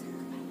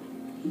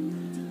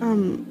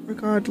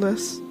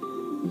 Regardless.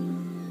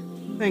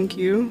 Thank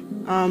you,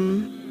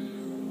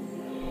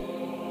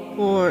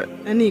 for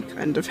any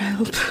kind of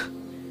help.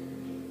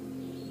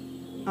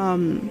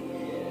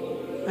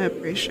 I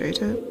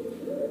appreciate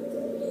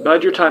it.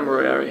 Bide your time,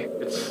 Royari.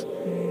 It's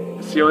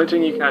the only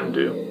thing you can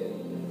do.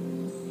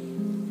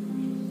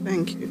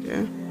 Thank you,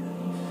 dear.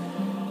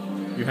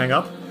 You hang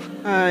up?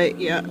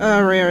 Yeah,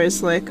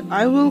 Royari's like,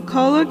 I will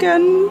call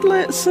again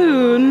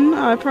soon,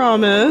 I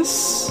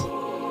promise.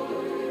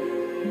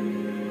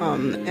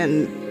 And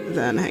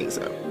then hangs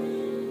up.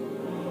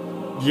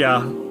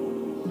 Yeah.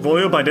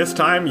 Volio, by this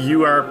time,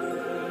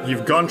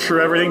 you've gone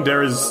through everything.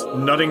 There is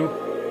nothing.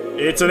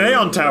 It's an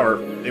Aeon Tower.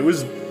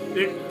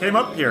 It came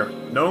up here.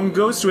 No one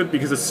goes to it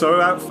because it's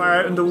so far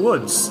out in the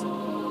woods.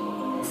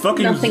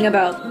 Fucking nothing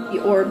about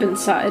the orb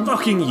inside.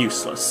 Fucking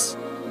useless.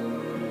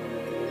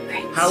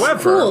 Great.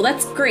 However, cool.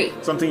 That's great.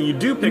 Something you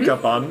do pick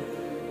up on.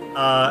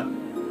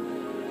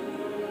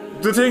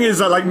 The thing is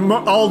that like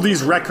all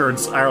these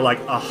records are like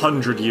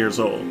 100 years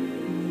old.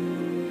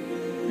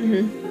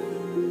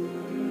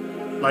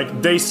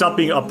 Like they stopped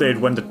being updated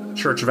when the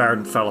Church of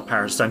Arden fell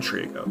apart a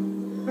century ago.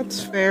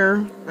 That's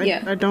fair.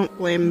 I don't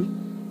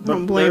blame.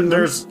 Don't blame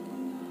them.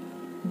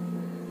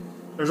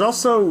 There's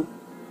also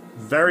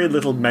very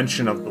little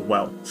mention of the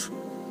Welt.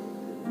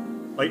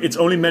 Like it's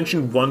only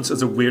mentioned once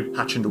as a weird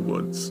patch in the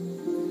woods.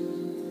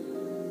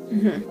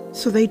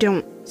 So they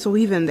don't. So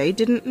even they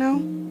didn't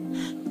know.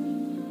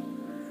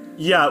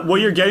 Yeah, what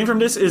you're getting from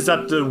this is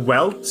that the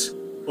Welt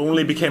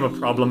only became a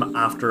problem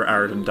after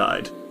Arden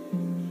died.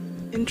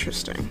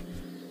 Interesting.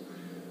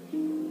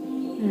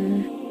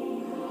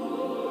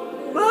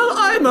 Well,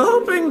 I'm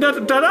hoping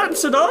that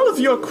answered all of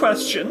your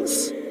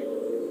questions.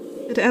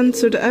 It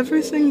answered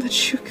everything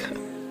that you could.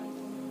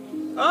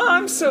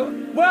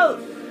 Well,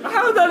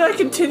 how about I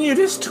continue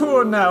this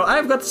tour now?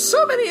 I've got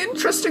so many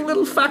interesting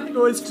little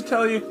factoids to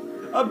tell you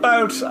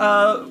about,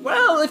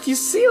 well, if you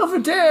see over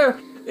there,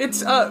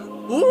 it's,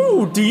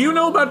 do you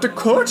know about the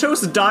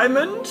Kortos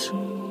diamond?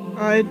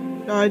 I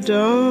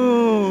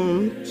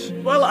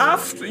don't. Well,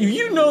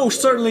 you know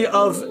certainly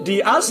of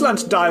the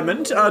Aslant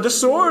diamond, the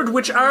sword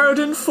which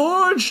Arden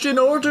forged in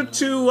order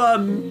to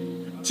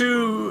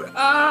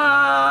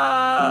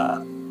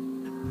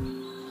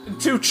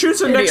choose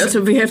the next...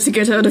 we have to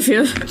get out of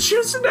here.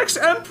 Choose the next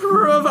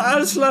emperor of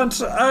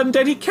Aslant, and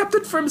then he kept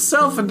it for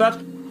himself, and that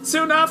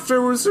soon after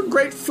was a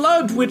great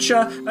flood, which,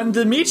 and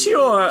the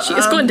meteor... She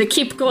is going to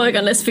keep going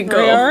unless we go.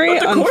 Rayari,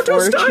 but the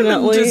Kortos diamond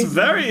unfortunately... is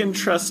very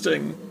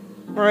interesting.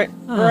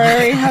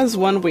 Rayari has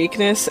one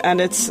weakness,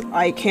 and it's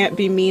I can't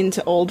be mean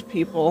to old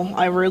people.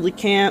 I really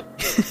can't.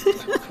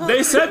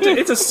 They said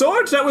it's a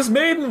sword that was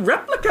made in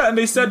replica, and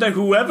they said that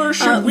whoever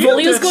should wield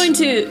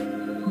it...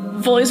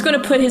 Volio's going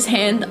to put his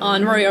hand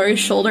on Rayari's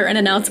shoulder and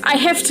announce, I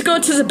have to go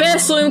to the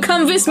bathroom,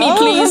 come with me,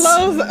 please.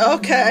 Hello.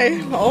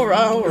 Okay,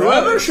 alright.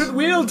 Whoever should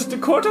wield the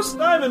Kortos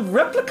diamond,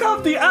 replica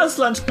of the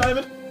Aslant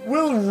diamond,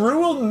 will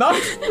rule not...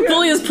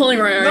 Volio's pulling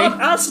Rayari. Not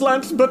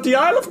Aslant, but the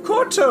Isle of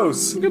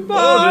Kortos. Goodbye.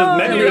 Oh,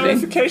 there's many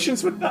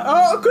ramifications with that.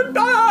 Oh,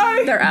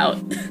 goodbye. They're out.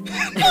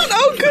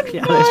 Oh, goodbye.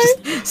 Yeah, they're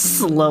just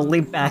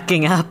slowly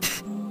backing up.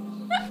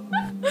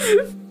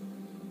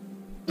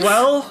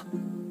 Well,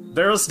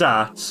 there's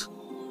that.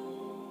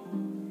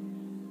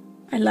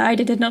 I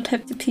lied, I did not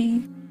have to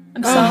pee.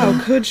 I'm sorry.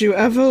 How could you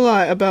ever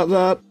lie about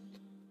that?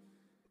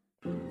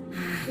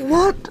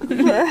 What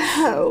the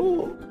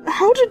hell?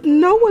 How did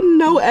no one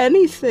know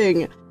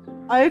anything?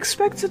 I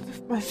expected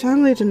my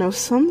family to know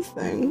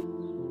something.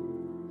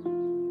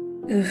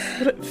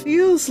 But it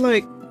feels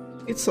like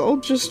it's all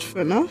just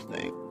for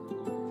nothing.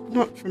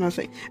 Not for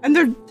nothing.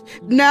 And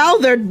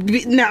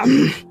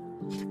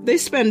they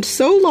spend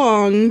so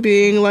long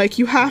being like,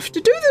 you have to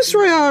do this,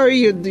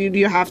 Rayari,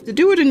 you have to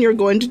do it, and you're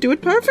going to do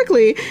it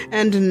perfectly.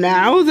 And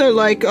now they're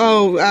like,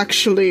 oh,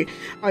 actually,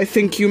 I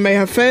think you may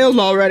have failed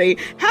already.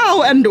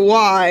 How and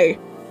why?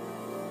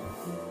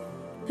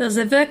 So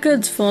the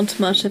records weren't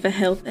much of a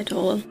help at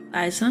all,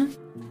 either.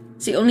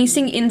 The only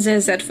thing in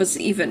there that was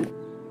even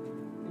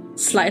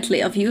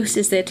slightly of use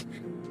is that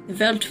the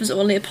Welt was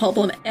only a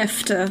problem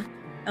after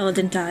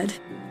Arden died.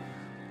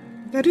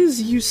 That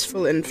is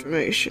useful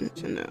information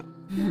to know.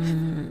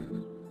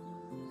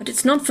 But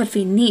it's not what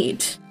we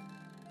need.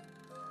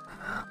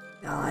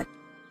 God.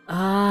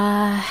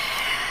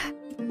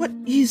 What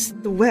is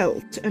the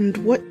Welt, and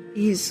what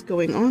is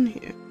going on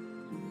here?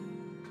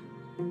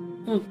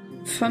 Well,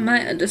 from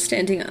my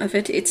understanding of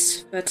it,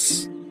 it's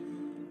what's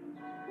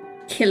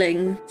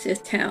killing the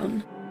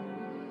town.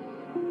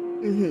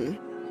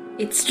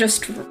 It's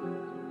just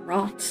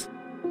rot.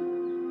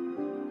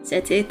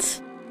 That's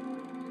it.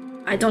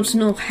 I don't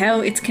know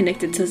how it's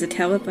connected to the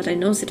tower, but I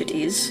know that it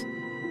is.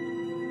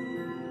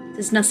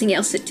 There's nothing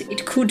else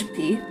it could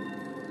be.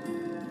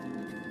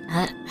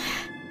 I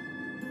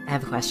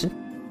have a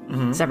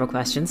question. Several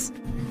questions,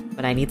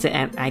 but I need to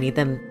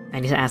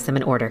ask them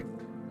in order.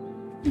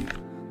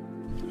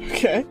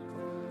 Okay.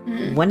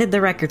 When did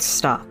the records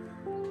stop?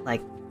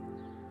 Like,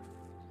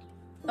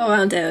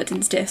 around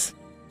Arden's death.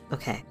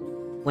 Okay.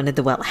 When did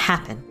the Welt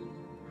happen?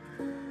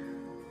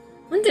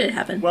 When did it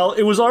happen? Well,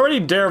 it was already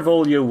there,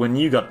 Volio, when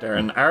you got there,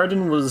 and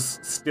Arden was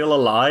still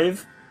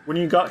alive when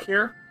you got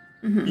here.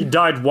 He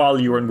died while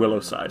you were in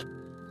Willowside.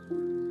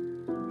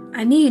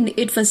 I mean,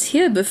 it was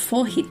here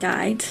before he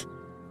died.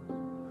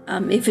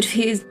 If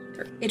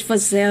it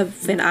was there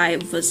when I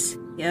was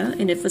here,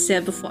 and it was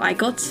there before I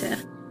got there.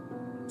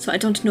 So I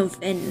don't know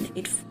when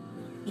it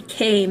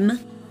became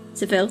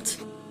the Welt.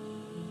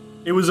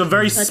 It was a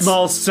very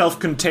small,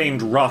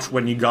 self-contained rot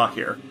when you got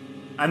here.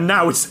 And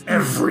now it's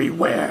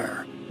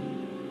everywhere.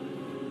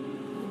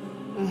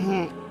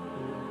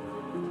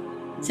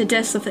 The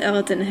death of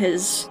Arden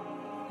has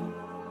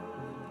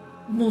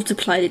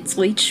multiplied its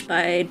reach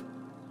by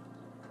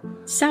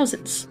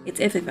thousands. It's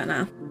everywhere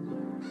now.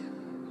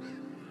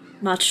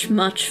 Much,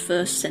 much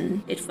worse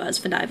than it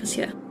was when I was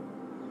here.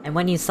 And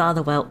when you saw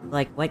the welt,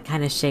 like, what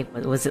kind of shape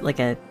was it? Like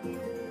a...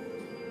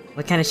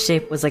 What kind of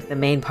shape was, like, the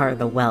main part of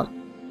the welt?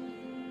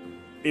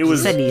 It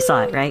was... You said you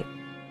saw it, right?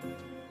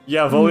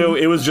 Yeah, Volio,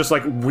 it was just,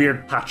 like,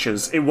 weird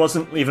patches. It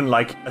wasn't even,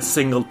 like, a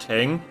single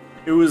thing.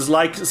 It was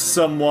like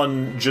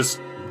someone just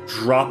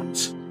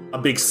dropped a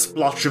big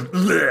splotch of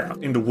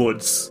bleh in the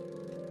woods.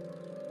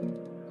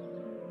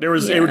 There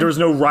was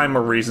no rhyme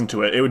or reason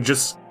to it. It would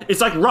just...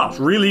 It's like rot.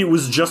 Really, it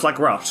was just like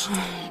rot.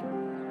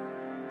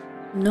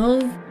 No,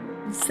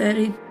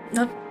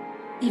 not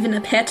even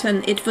a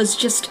pattern. It was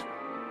just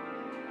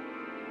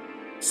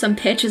some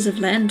patches of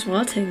land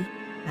rotting.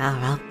 Oh,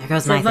 well, there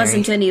goes my theory. There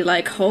wasn't any,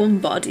 like,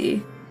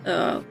 homebody,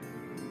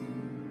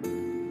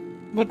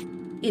 what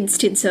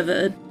instance of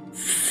a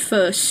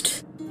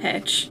first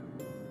patch.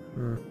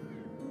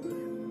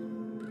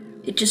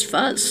 It just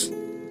was.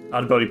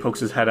 Oddbody pokes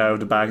his head out of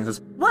the bag and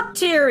says, What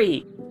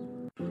theory?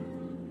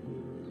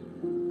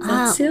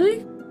 What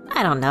theory?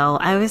 I don't know.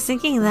 I was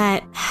thinking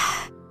that...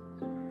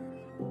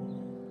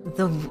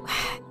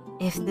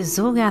 If the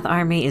Zulgath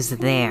army is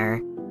there,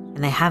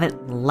 and they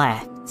haven't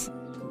left,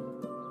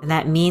 then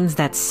that means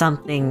that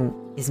something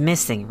is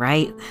missing,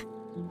 right?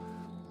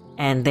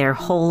 And their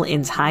whole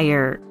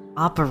entire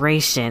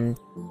operation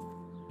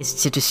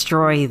is to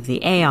destroy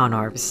the Aeon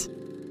Orbs,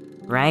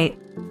 right?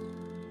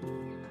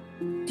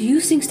 Do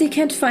you think they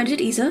can't find it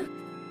either?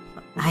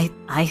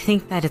 I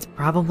think that it's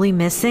probably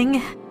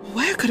missing.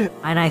 Where could it?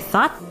 And I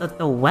thought that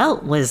the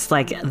welt was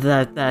like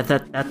the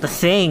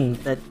thing,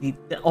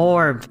 the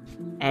orb,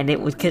 and it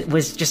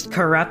was just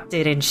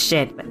corrupted and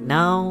shit. But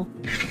no,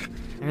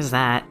 there's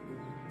that.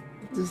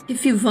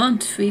 If you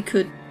want, we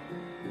could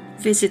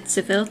visit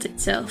the welt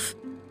itself.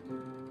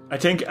 I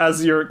think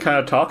as you're kind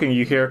of talking,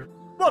 you hear,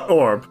 What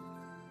orb?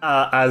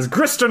 As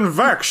Griston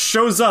Vark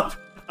shows up,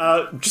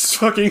 just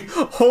fucking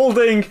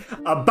holding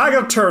a bag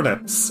of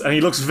turnips, and he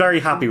looks very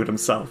happy with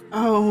himself.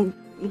 Oh,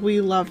 we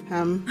love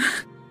him.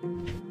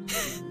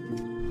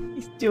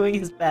 He's doing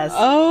his best.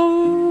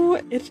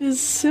 Oh, it is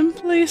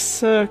simply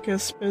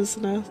circus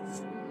business.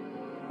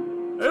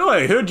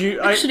 Anyway, who do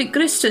you... Actually,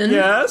 Griston...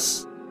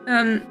 Yes?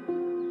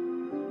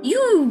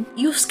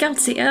 You scout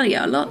the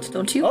area a lot,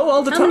 don't you? Oh,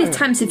 all the time. How many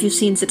times have you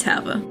seen the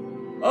tower?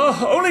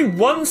 Oh, only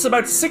once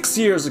about 6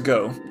 years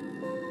ago.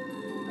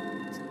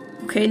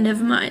 Okay,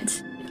 never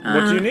mind.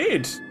 What do you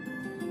need?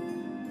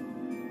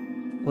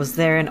 Was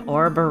there an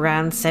orb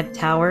around said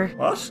tower?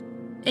 What?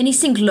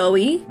 Anything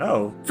glowy?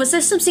 No. Was there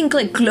something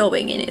like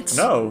glowing in it?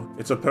 No,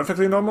 it's a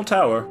perfectly normal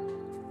tower.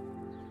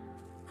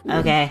 Cool.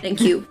 Okay.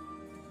 Thank you.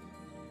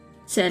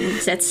 Then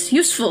that's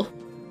useful.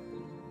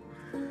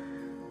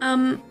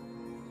 And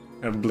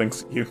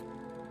blinks at you.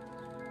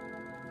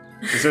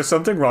 Is there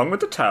something wrong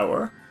with the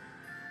tower?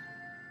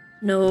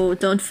 No,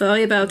 don't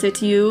worry about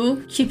it.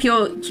 You keep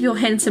your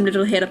handsome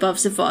little head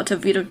above the water.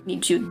 We don't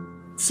need you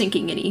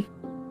sinking any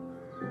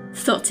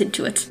thoughts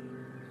into it.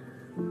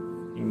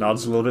 He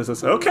nods a little bit and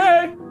says,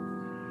 Okay!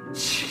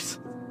 Jeez.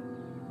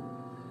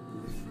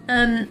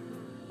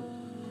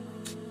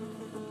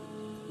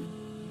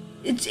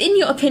 In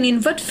your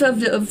opinion, what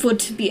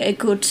would be a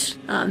good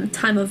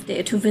time of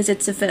day to visit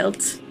the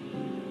Welt?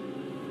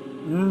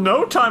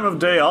 No time of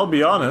day, I'll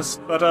be honest.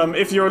 But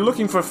if you're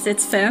looking for...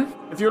 That's fair.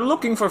 If you're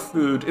looking for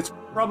food, it's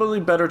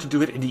probably better to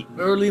do it in the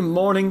early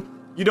morning.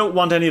 You don't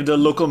want any of the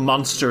local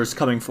monsters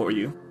coming for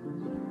you.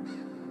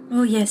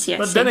 Oh, yes.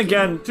 But then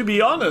again, to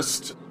be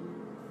honest,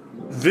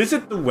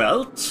 visit the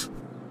Welt?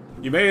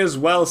 You may as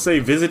well say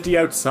visit the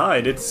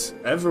outside. It's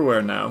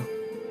everywhere now.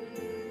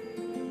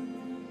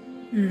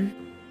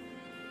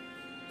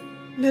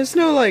 There's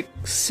no, like,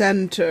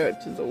 center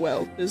to the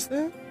Welt, is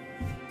there?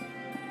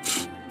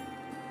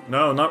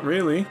 No, not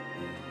really.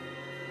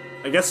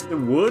 I guess the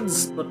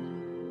woods, but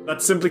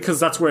that's simply because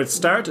that's where it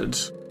started.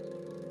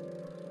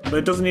 But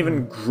it doesn't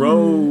even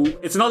grow...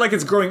 It's not like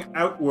it's growing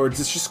outwards,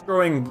 it's just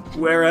growing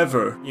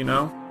wherever, you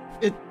know?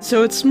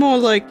 So it's more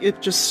like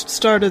it just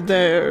started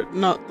there,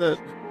 not that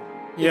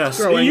it's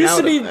growing out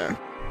of there.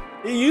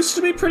 It used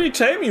to be pretty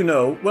tame, you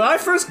know. When I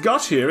first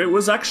got here, it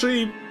was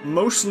actually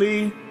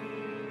mostly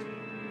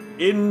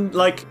in,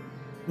 like,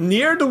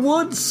 near the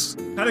woods,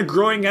 kind of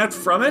growing out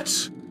from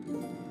it.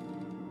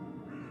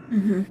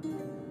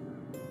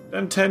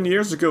 Then 10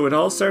 years ago, it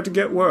all started to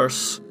get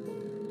worse.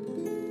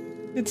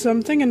 Did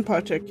something in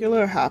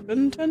particular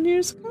happen 10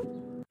 years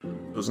ago?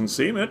 Doesn't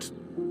seem it.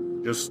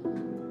 Just,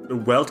 the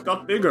Welt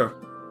got bigger.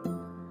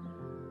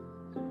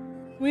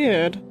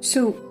 Weird.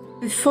 So,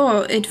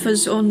 before it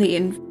was only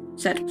in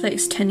that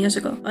place 10 years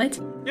ago, right?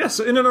 Yes,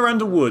 in and around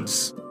the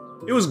woods.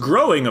 It was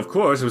growing, of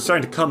course, it was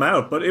starting to come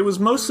out, but it was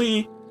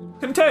mostly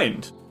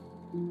contained.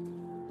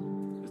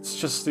 It's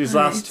just these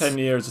last 10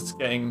 years, it's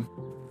getting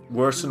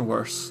worse and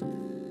worse.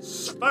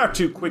 Far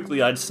too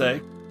quickly, I'd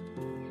say.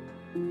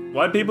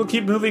 Why people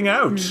keep moving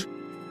out?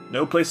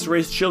 No place to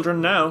raise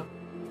children now.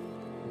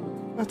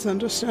 That's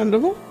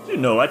understandable. You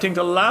know, I think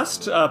the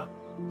last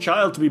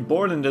child to be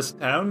born in this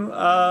town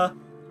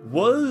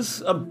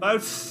was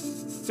about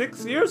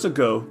 6 years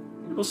ago.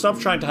 People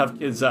stopped trying to have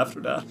kids after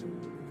that.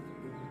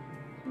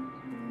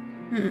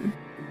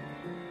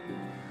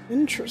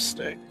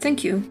 Interesting.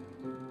 Thank you.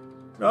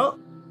 Well,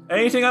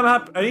 anything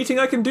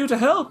I can do to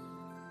help.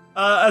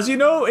 As you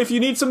know, if you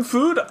need some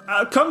food,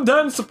 come down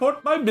and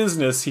support my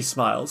business, he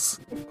smiles.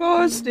 Of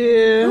course,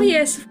 dear. Oh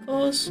yes, of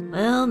course.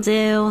 Will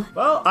do.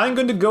 Well, I'm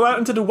going to go out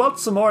into the wild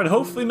some more and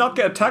hopefully not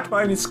get attacked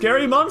by any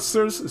scary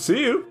monsters.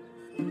 See you.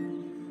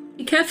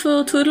 Be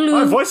careful, toodaloo.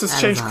 My voice has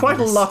changed quite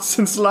a lot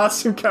since the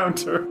last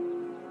encounter.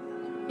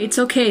 It's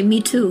okay,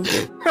 me too.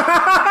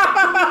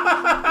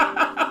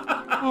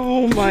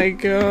 Oh my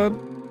god.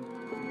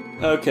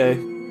 Okay.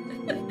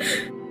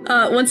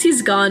 Once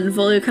he's gone,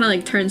 Volio kind of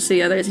like turns to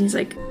the others and he's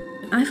like,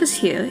 when I was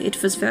here,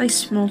 it was very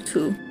small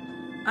too.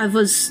 I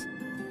was,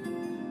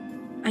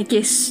 I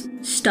guess,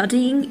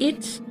 studying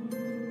it.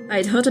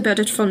 I'd heard about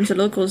it from the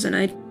locals and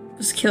I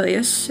was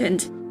curious,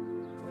 and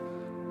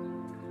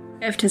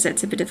after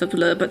that's a bit of a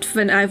blur, but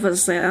when I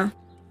was there,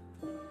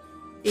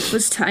 it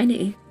was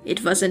tiny.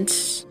 It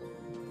wasn't...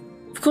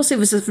 Of course it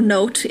was of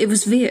note, it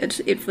was weird,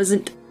 it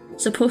wasn't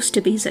supposed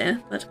to be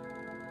there, but...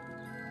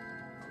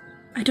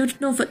 I don't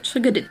know what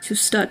triggered it to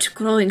start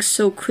growing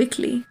so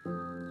quickly.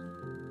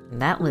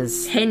 That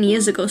was... 10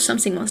 years ago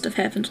something must have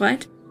happened,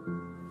 right?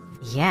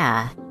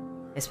 Yeah.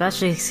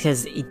 Especially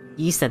because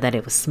you said that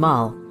it was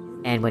small,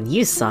 and when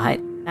you saw it,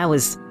 that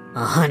was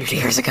 100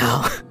 years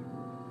ago.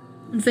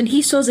 And when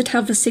he saw the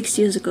tower 6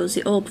 years ago,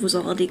 the orb was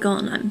already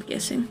gone, I'm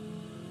guessing.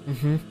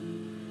 Mm-hmm.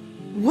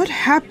 What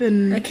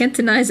happened? I can't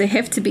deny they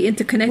have to be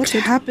interconnected.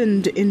 What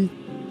happened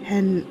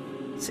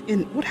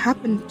what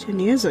happened 10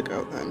 years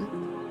ago, then?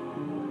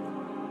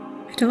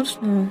 I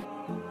don't know.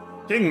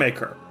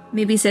 Kingmaker.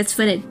 Maybe that's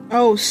when it...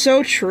 Oh,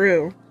 so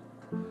true.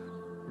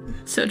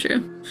 So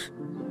true.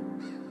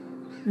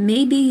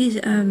 Maybe,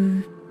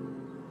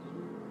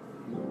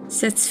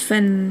 that's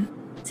when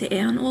the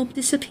Aeon Orb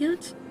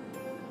disappeared?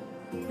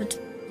 But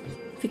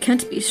we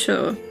can't be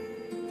sure.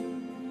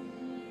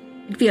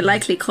 It'd be a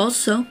likely cause,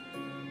 so.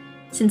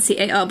 Since the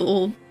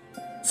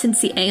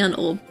Aeon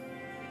Orb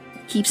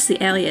keeps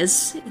the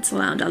areas it's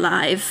around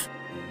alive.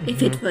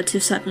 If it were to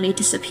suddenly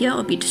disappear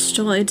or be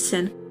destroyed,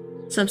 then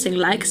something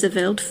like the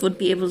Veld would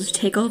be able to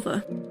take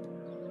over.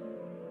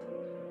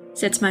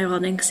 That's my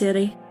running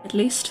theory, at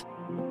least.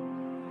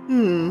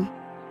 And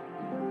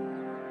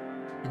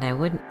I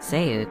wouldn't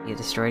say it would be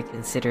destroyed,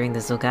 considering the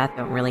Zul'Gath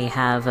don't really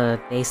have a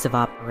base of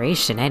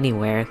operation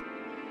anywhere.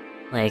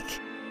 Like,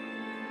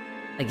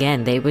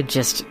 again, they would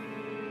just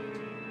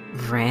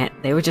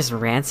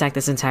ransack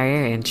this entire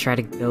area and try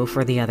to go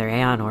for the other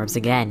Aeon Orbs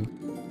again.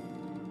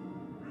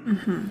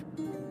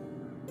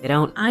 They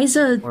don't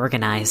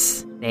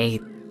organize.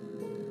 Wait,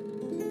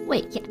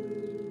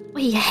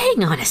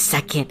 hang on a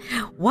second.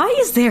 Why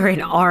is there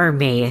an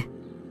army?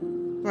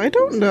 I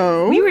don't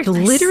know. We were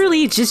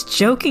literally just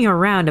joking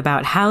around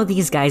about how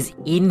these guys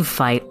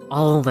infight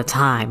all the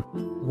time.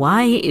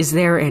 Why is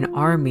there an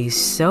army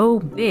so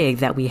big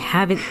that we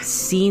haven't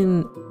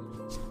seen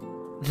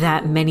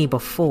that many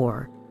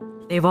before?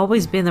 They've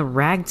always been a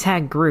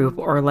ragtag group,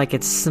 or like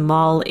it's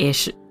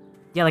small-ish,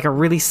 like a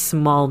really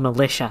small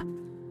militia.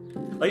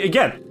 Like,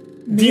 again,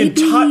 the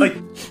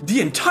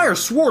entire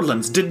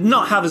Swordlands did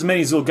not have as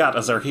many Zul'Gath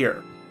as are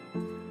here.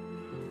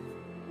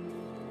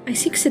 I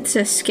think that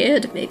they're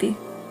scared, maybe.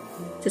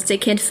 That they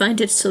can't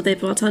find it, so they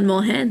brought on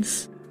more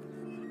hands.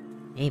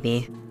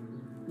 Maybe.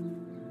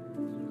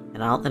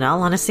 In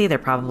all honesty, they're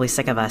probably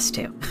sick of us,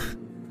 too.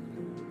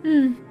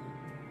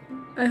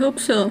 I hope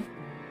so.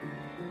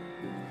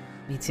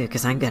 Me too,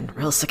 because I'm getting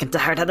real sick and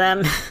tired of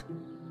them.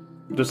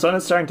 The sun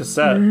is starting to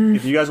set.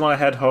 If you guys want to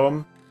head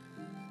home,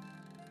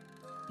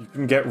 you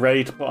can get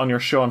ready to put on your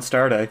show on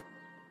Starday.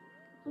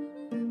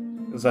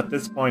 Because at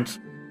this point,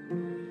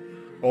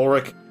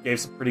 Ulrich gave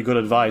some pretty good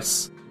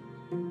advice.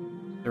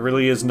 There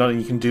really is nothing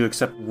you can do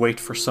except wait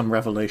for some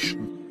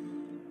revelation.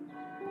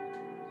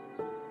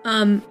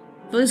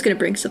 Blue's gonna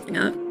bring something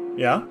up.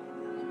 Yeah?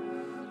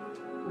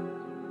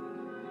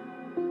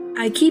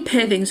 I keep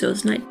having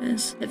those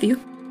nightmares. Have you?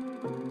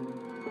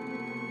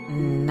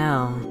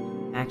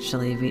 No.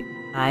 Actually,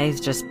 I've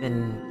just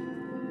been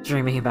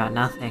dreaming about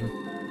nothing.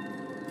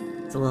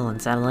 It's a little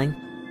unsettling.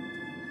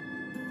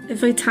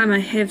 Every time I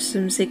have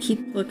them, they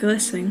keep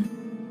progressing.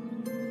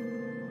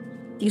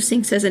 Do you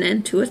think there's an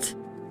end to it?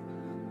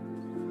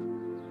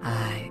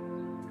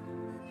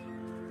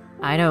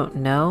 I don't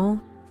know,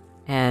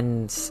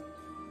 and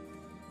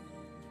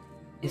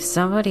if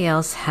somebody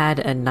else had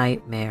a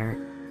nightmare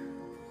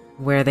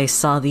where they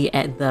saw the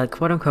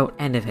quote-unquote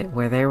end of it,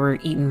 where they were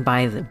eaten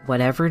by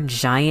whatever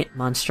giant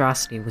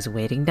monstrosity was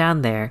waiting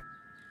down there,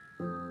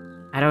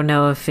 I don't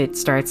know if it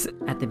starts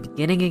at the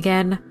beginning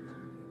again,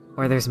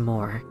 or there's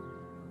more.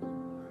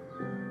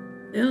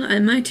 Well, I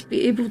might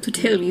be able to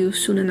tell you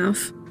soon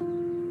enough.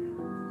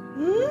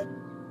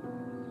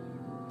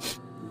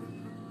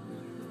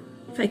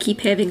 If I keep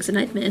having the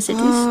nightmares, it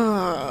is.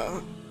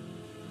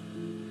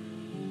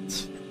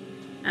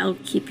 I'll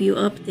keep you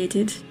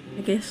updated,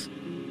 I guess.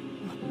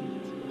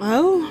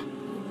 Well,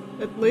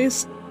 at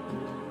least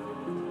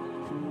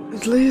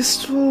At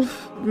least we'll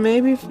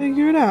maybe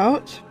figure it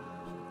out.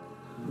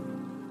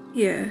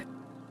 Yeah.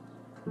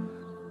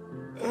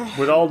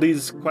 With all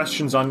these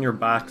questions on your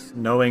back,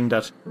 knowing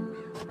that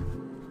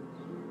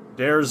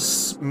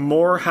there's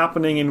more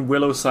happening in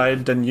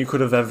Willowside than you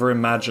could have ever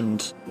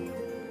imagined,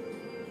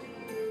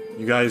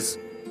 you guys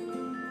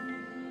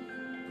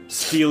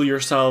steel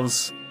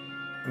yourselves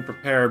and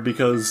prepare,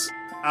 because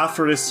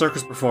after this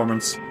circus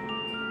performance,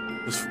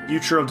 the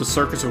future of the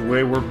Circus of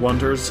Wayward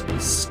Wonders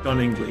is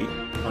stunningly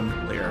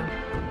unclear.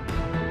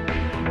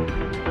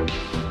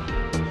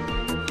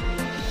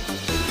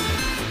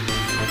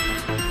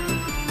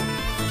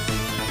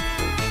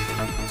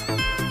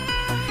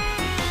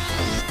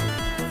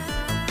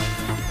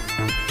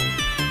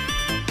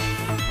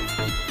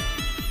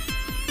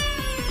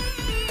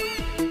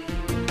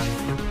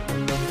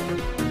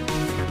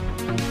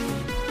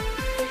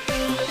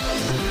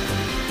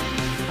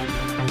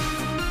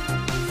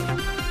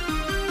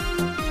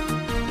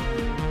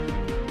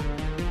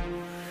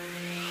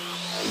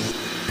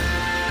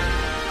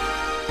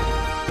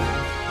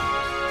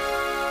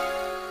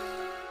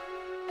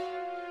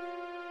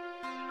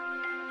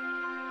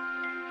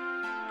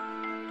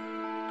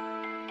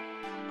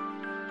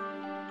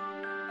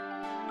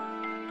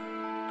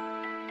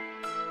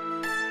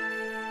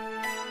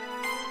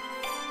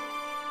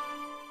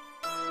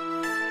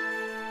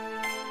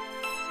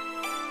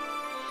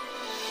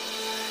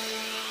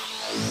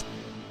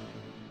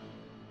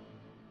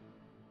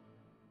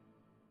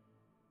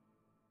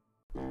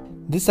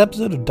 This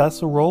episode of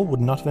Dice Roll would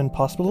not have been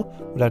possible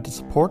without the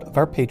support of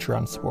our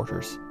Patreon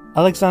supporters.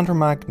 Alexandra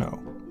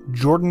Magno,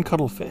 Jordan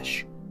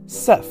Cuttlefish,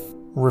 Seth,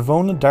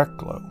 Ravona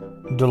Darkglow,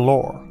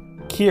 Delore,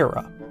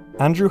 Kira,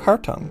 Andrew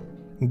Hartung,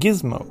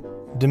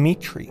 Gizmo,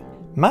 Dimitri,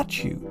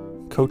 Matthew,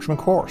 Coach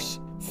McHorse,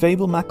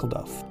 Fable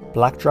McElduff,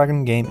 Black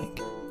Dragon Gaming,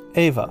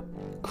 Ava,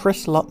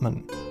 Chris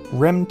Lutman,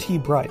 Rem T.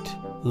 Bright,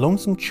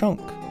 Lonesome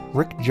Chunk,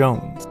 Rick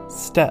Jones,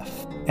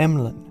 Steph,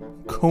 Emlyn,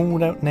 Cone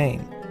Without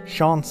Name,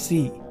 Sean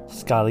C.,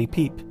 Scally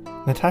Peep,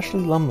 Natasha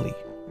Lumley,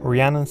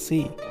 Rhiannon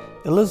C.,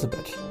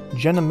 Elizabeth,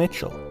 Jenna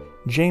Mitchell,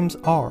 James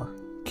R.,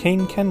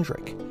 Kane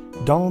Kendrick,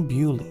 Donald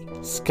Bewley,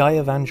 Sky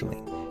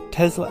Evangeline,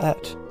 Tesla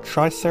Et,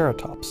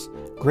 Triceratops,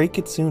 Great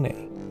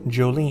Kitsune,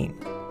 Jolene,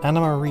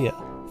 Anna Maria,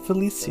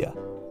 Felicia,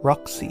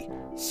 Roxy,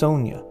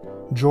 Sonia,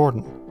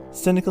 Jordan,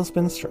 Cynical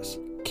Spinstress,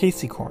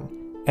 Casey Corn,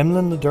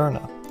 Emlyn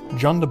Laderna,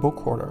 John the Book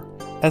Hoarder,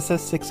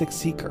 SS66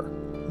 Seeker,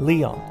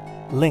 Leon,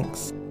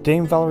 Lynx,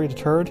 Dame Valerie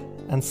III,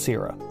 and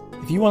Sierra.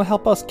 If you want to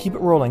help us keep it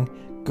rolling,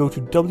 go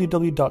to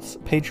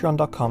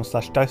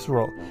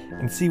www.patreon.com/diceroll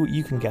and see what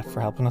you can get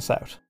for helping us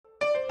out.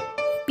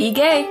 Be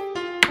gay.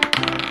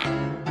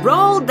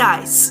 Roll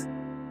dice.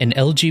 An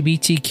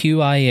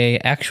LGBTQIA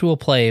actual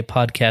play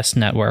podcast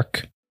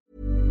network.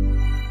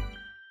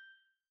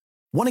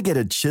 Want to get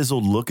a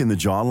chiseled look in the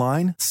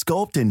jawline?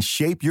 Sculpt and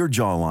shape your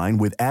jawline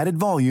with added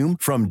volume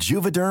from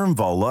Juvederm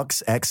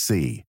Volux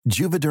XC.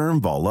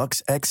 Juvederm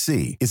Volux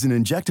XC is an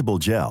injectable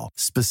gel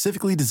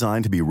specifically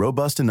designed to be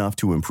robust enough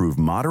to improve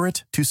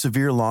moderate to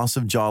severe loss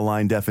of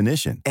jawline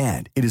definition.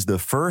 And it is the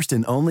first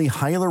and only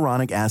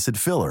hyaluronic acid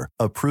filler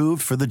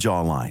approved for the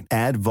jawline.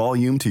 Add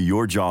volume to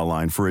your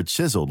jawline for a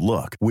chiseled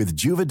look with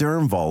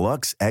Juvederm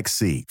Volux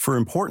XC. For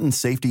important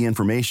safety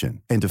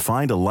information and to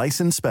find a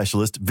licensed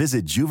specialist,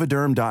 visit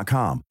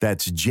juvederm.com.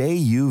 That's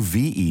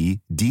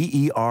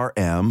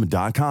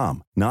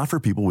JUVEDERM.com. Not for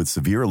people with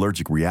severe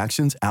allergic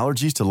reactions,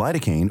 allergies to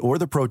lidocaine, or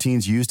the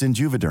proteins used in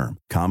Juvederm.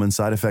 Common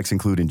side effects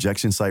include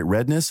injection site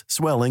redness,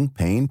 swelling,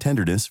 pain,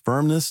 tenderness,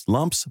 firmness,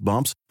 lumps,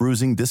 bumps,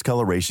 bruising,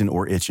 discoloration,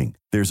 or itching.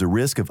 There's a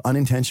risk of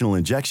unintentional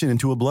injection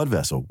into a blood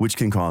vessel, which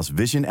can cause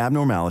vision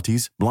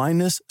abnormalities,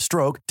 blindness,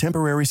 stroke,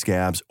 temporary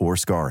scabs, or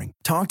scarring.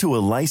 Talk to a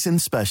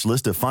licensed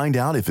specialist to find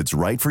out if it's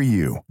right for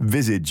you.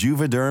 Visit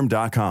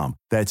Juvederm.com.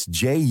 That's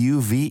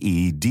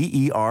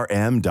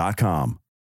JUVEDERM.com.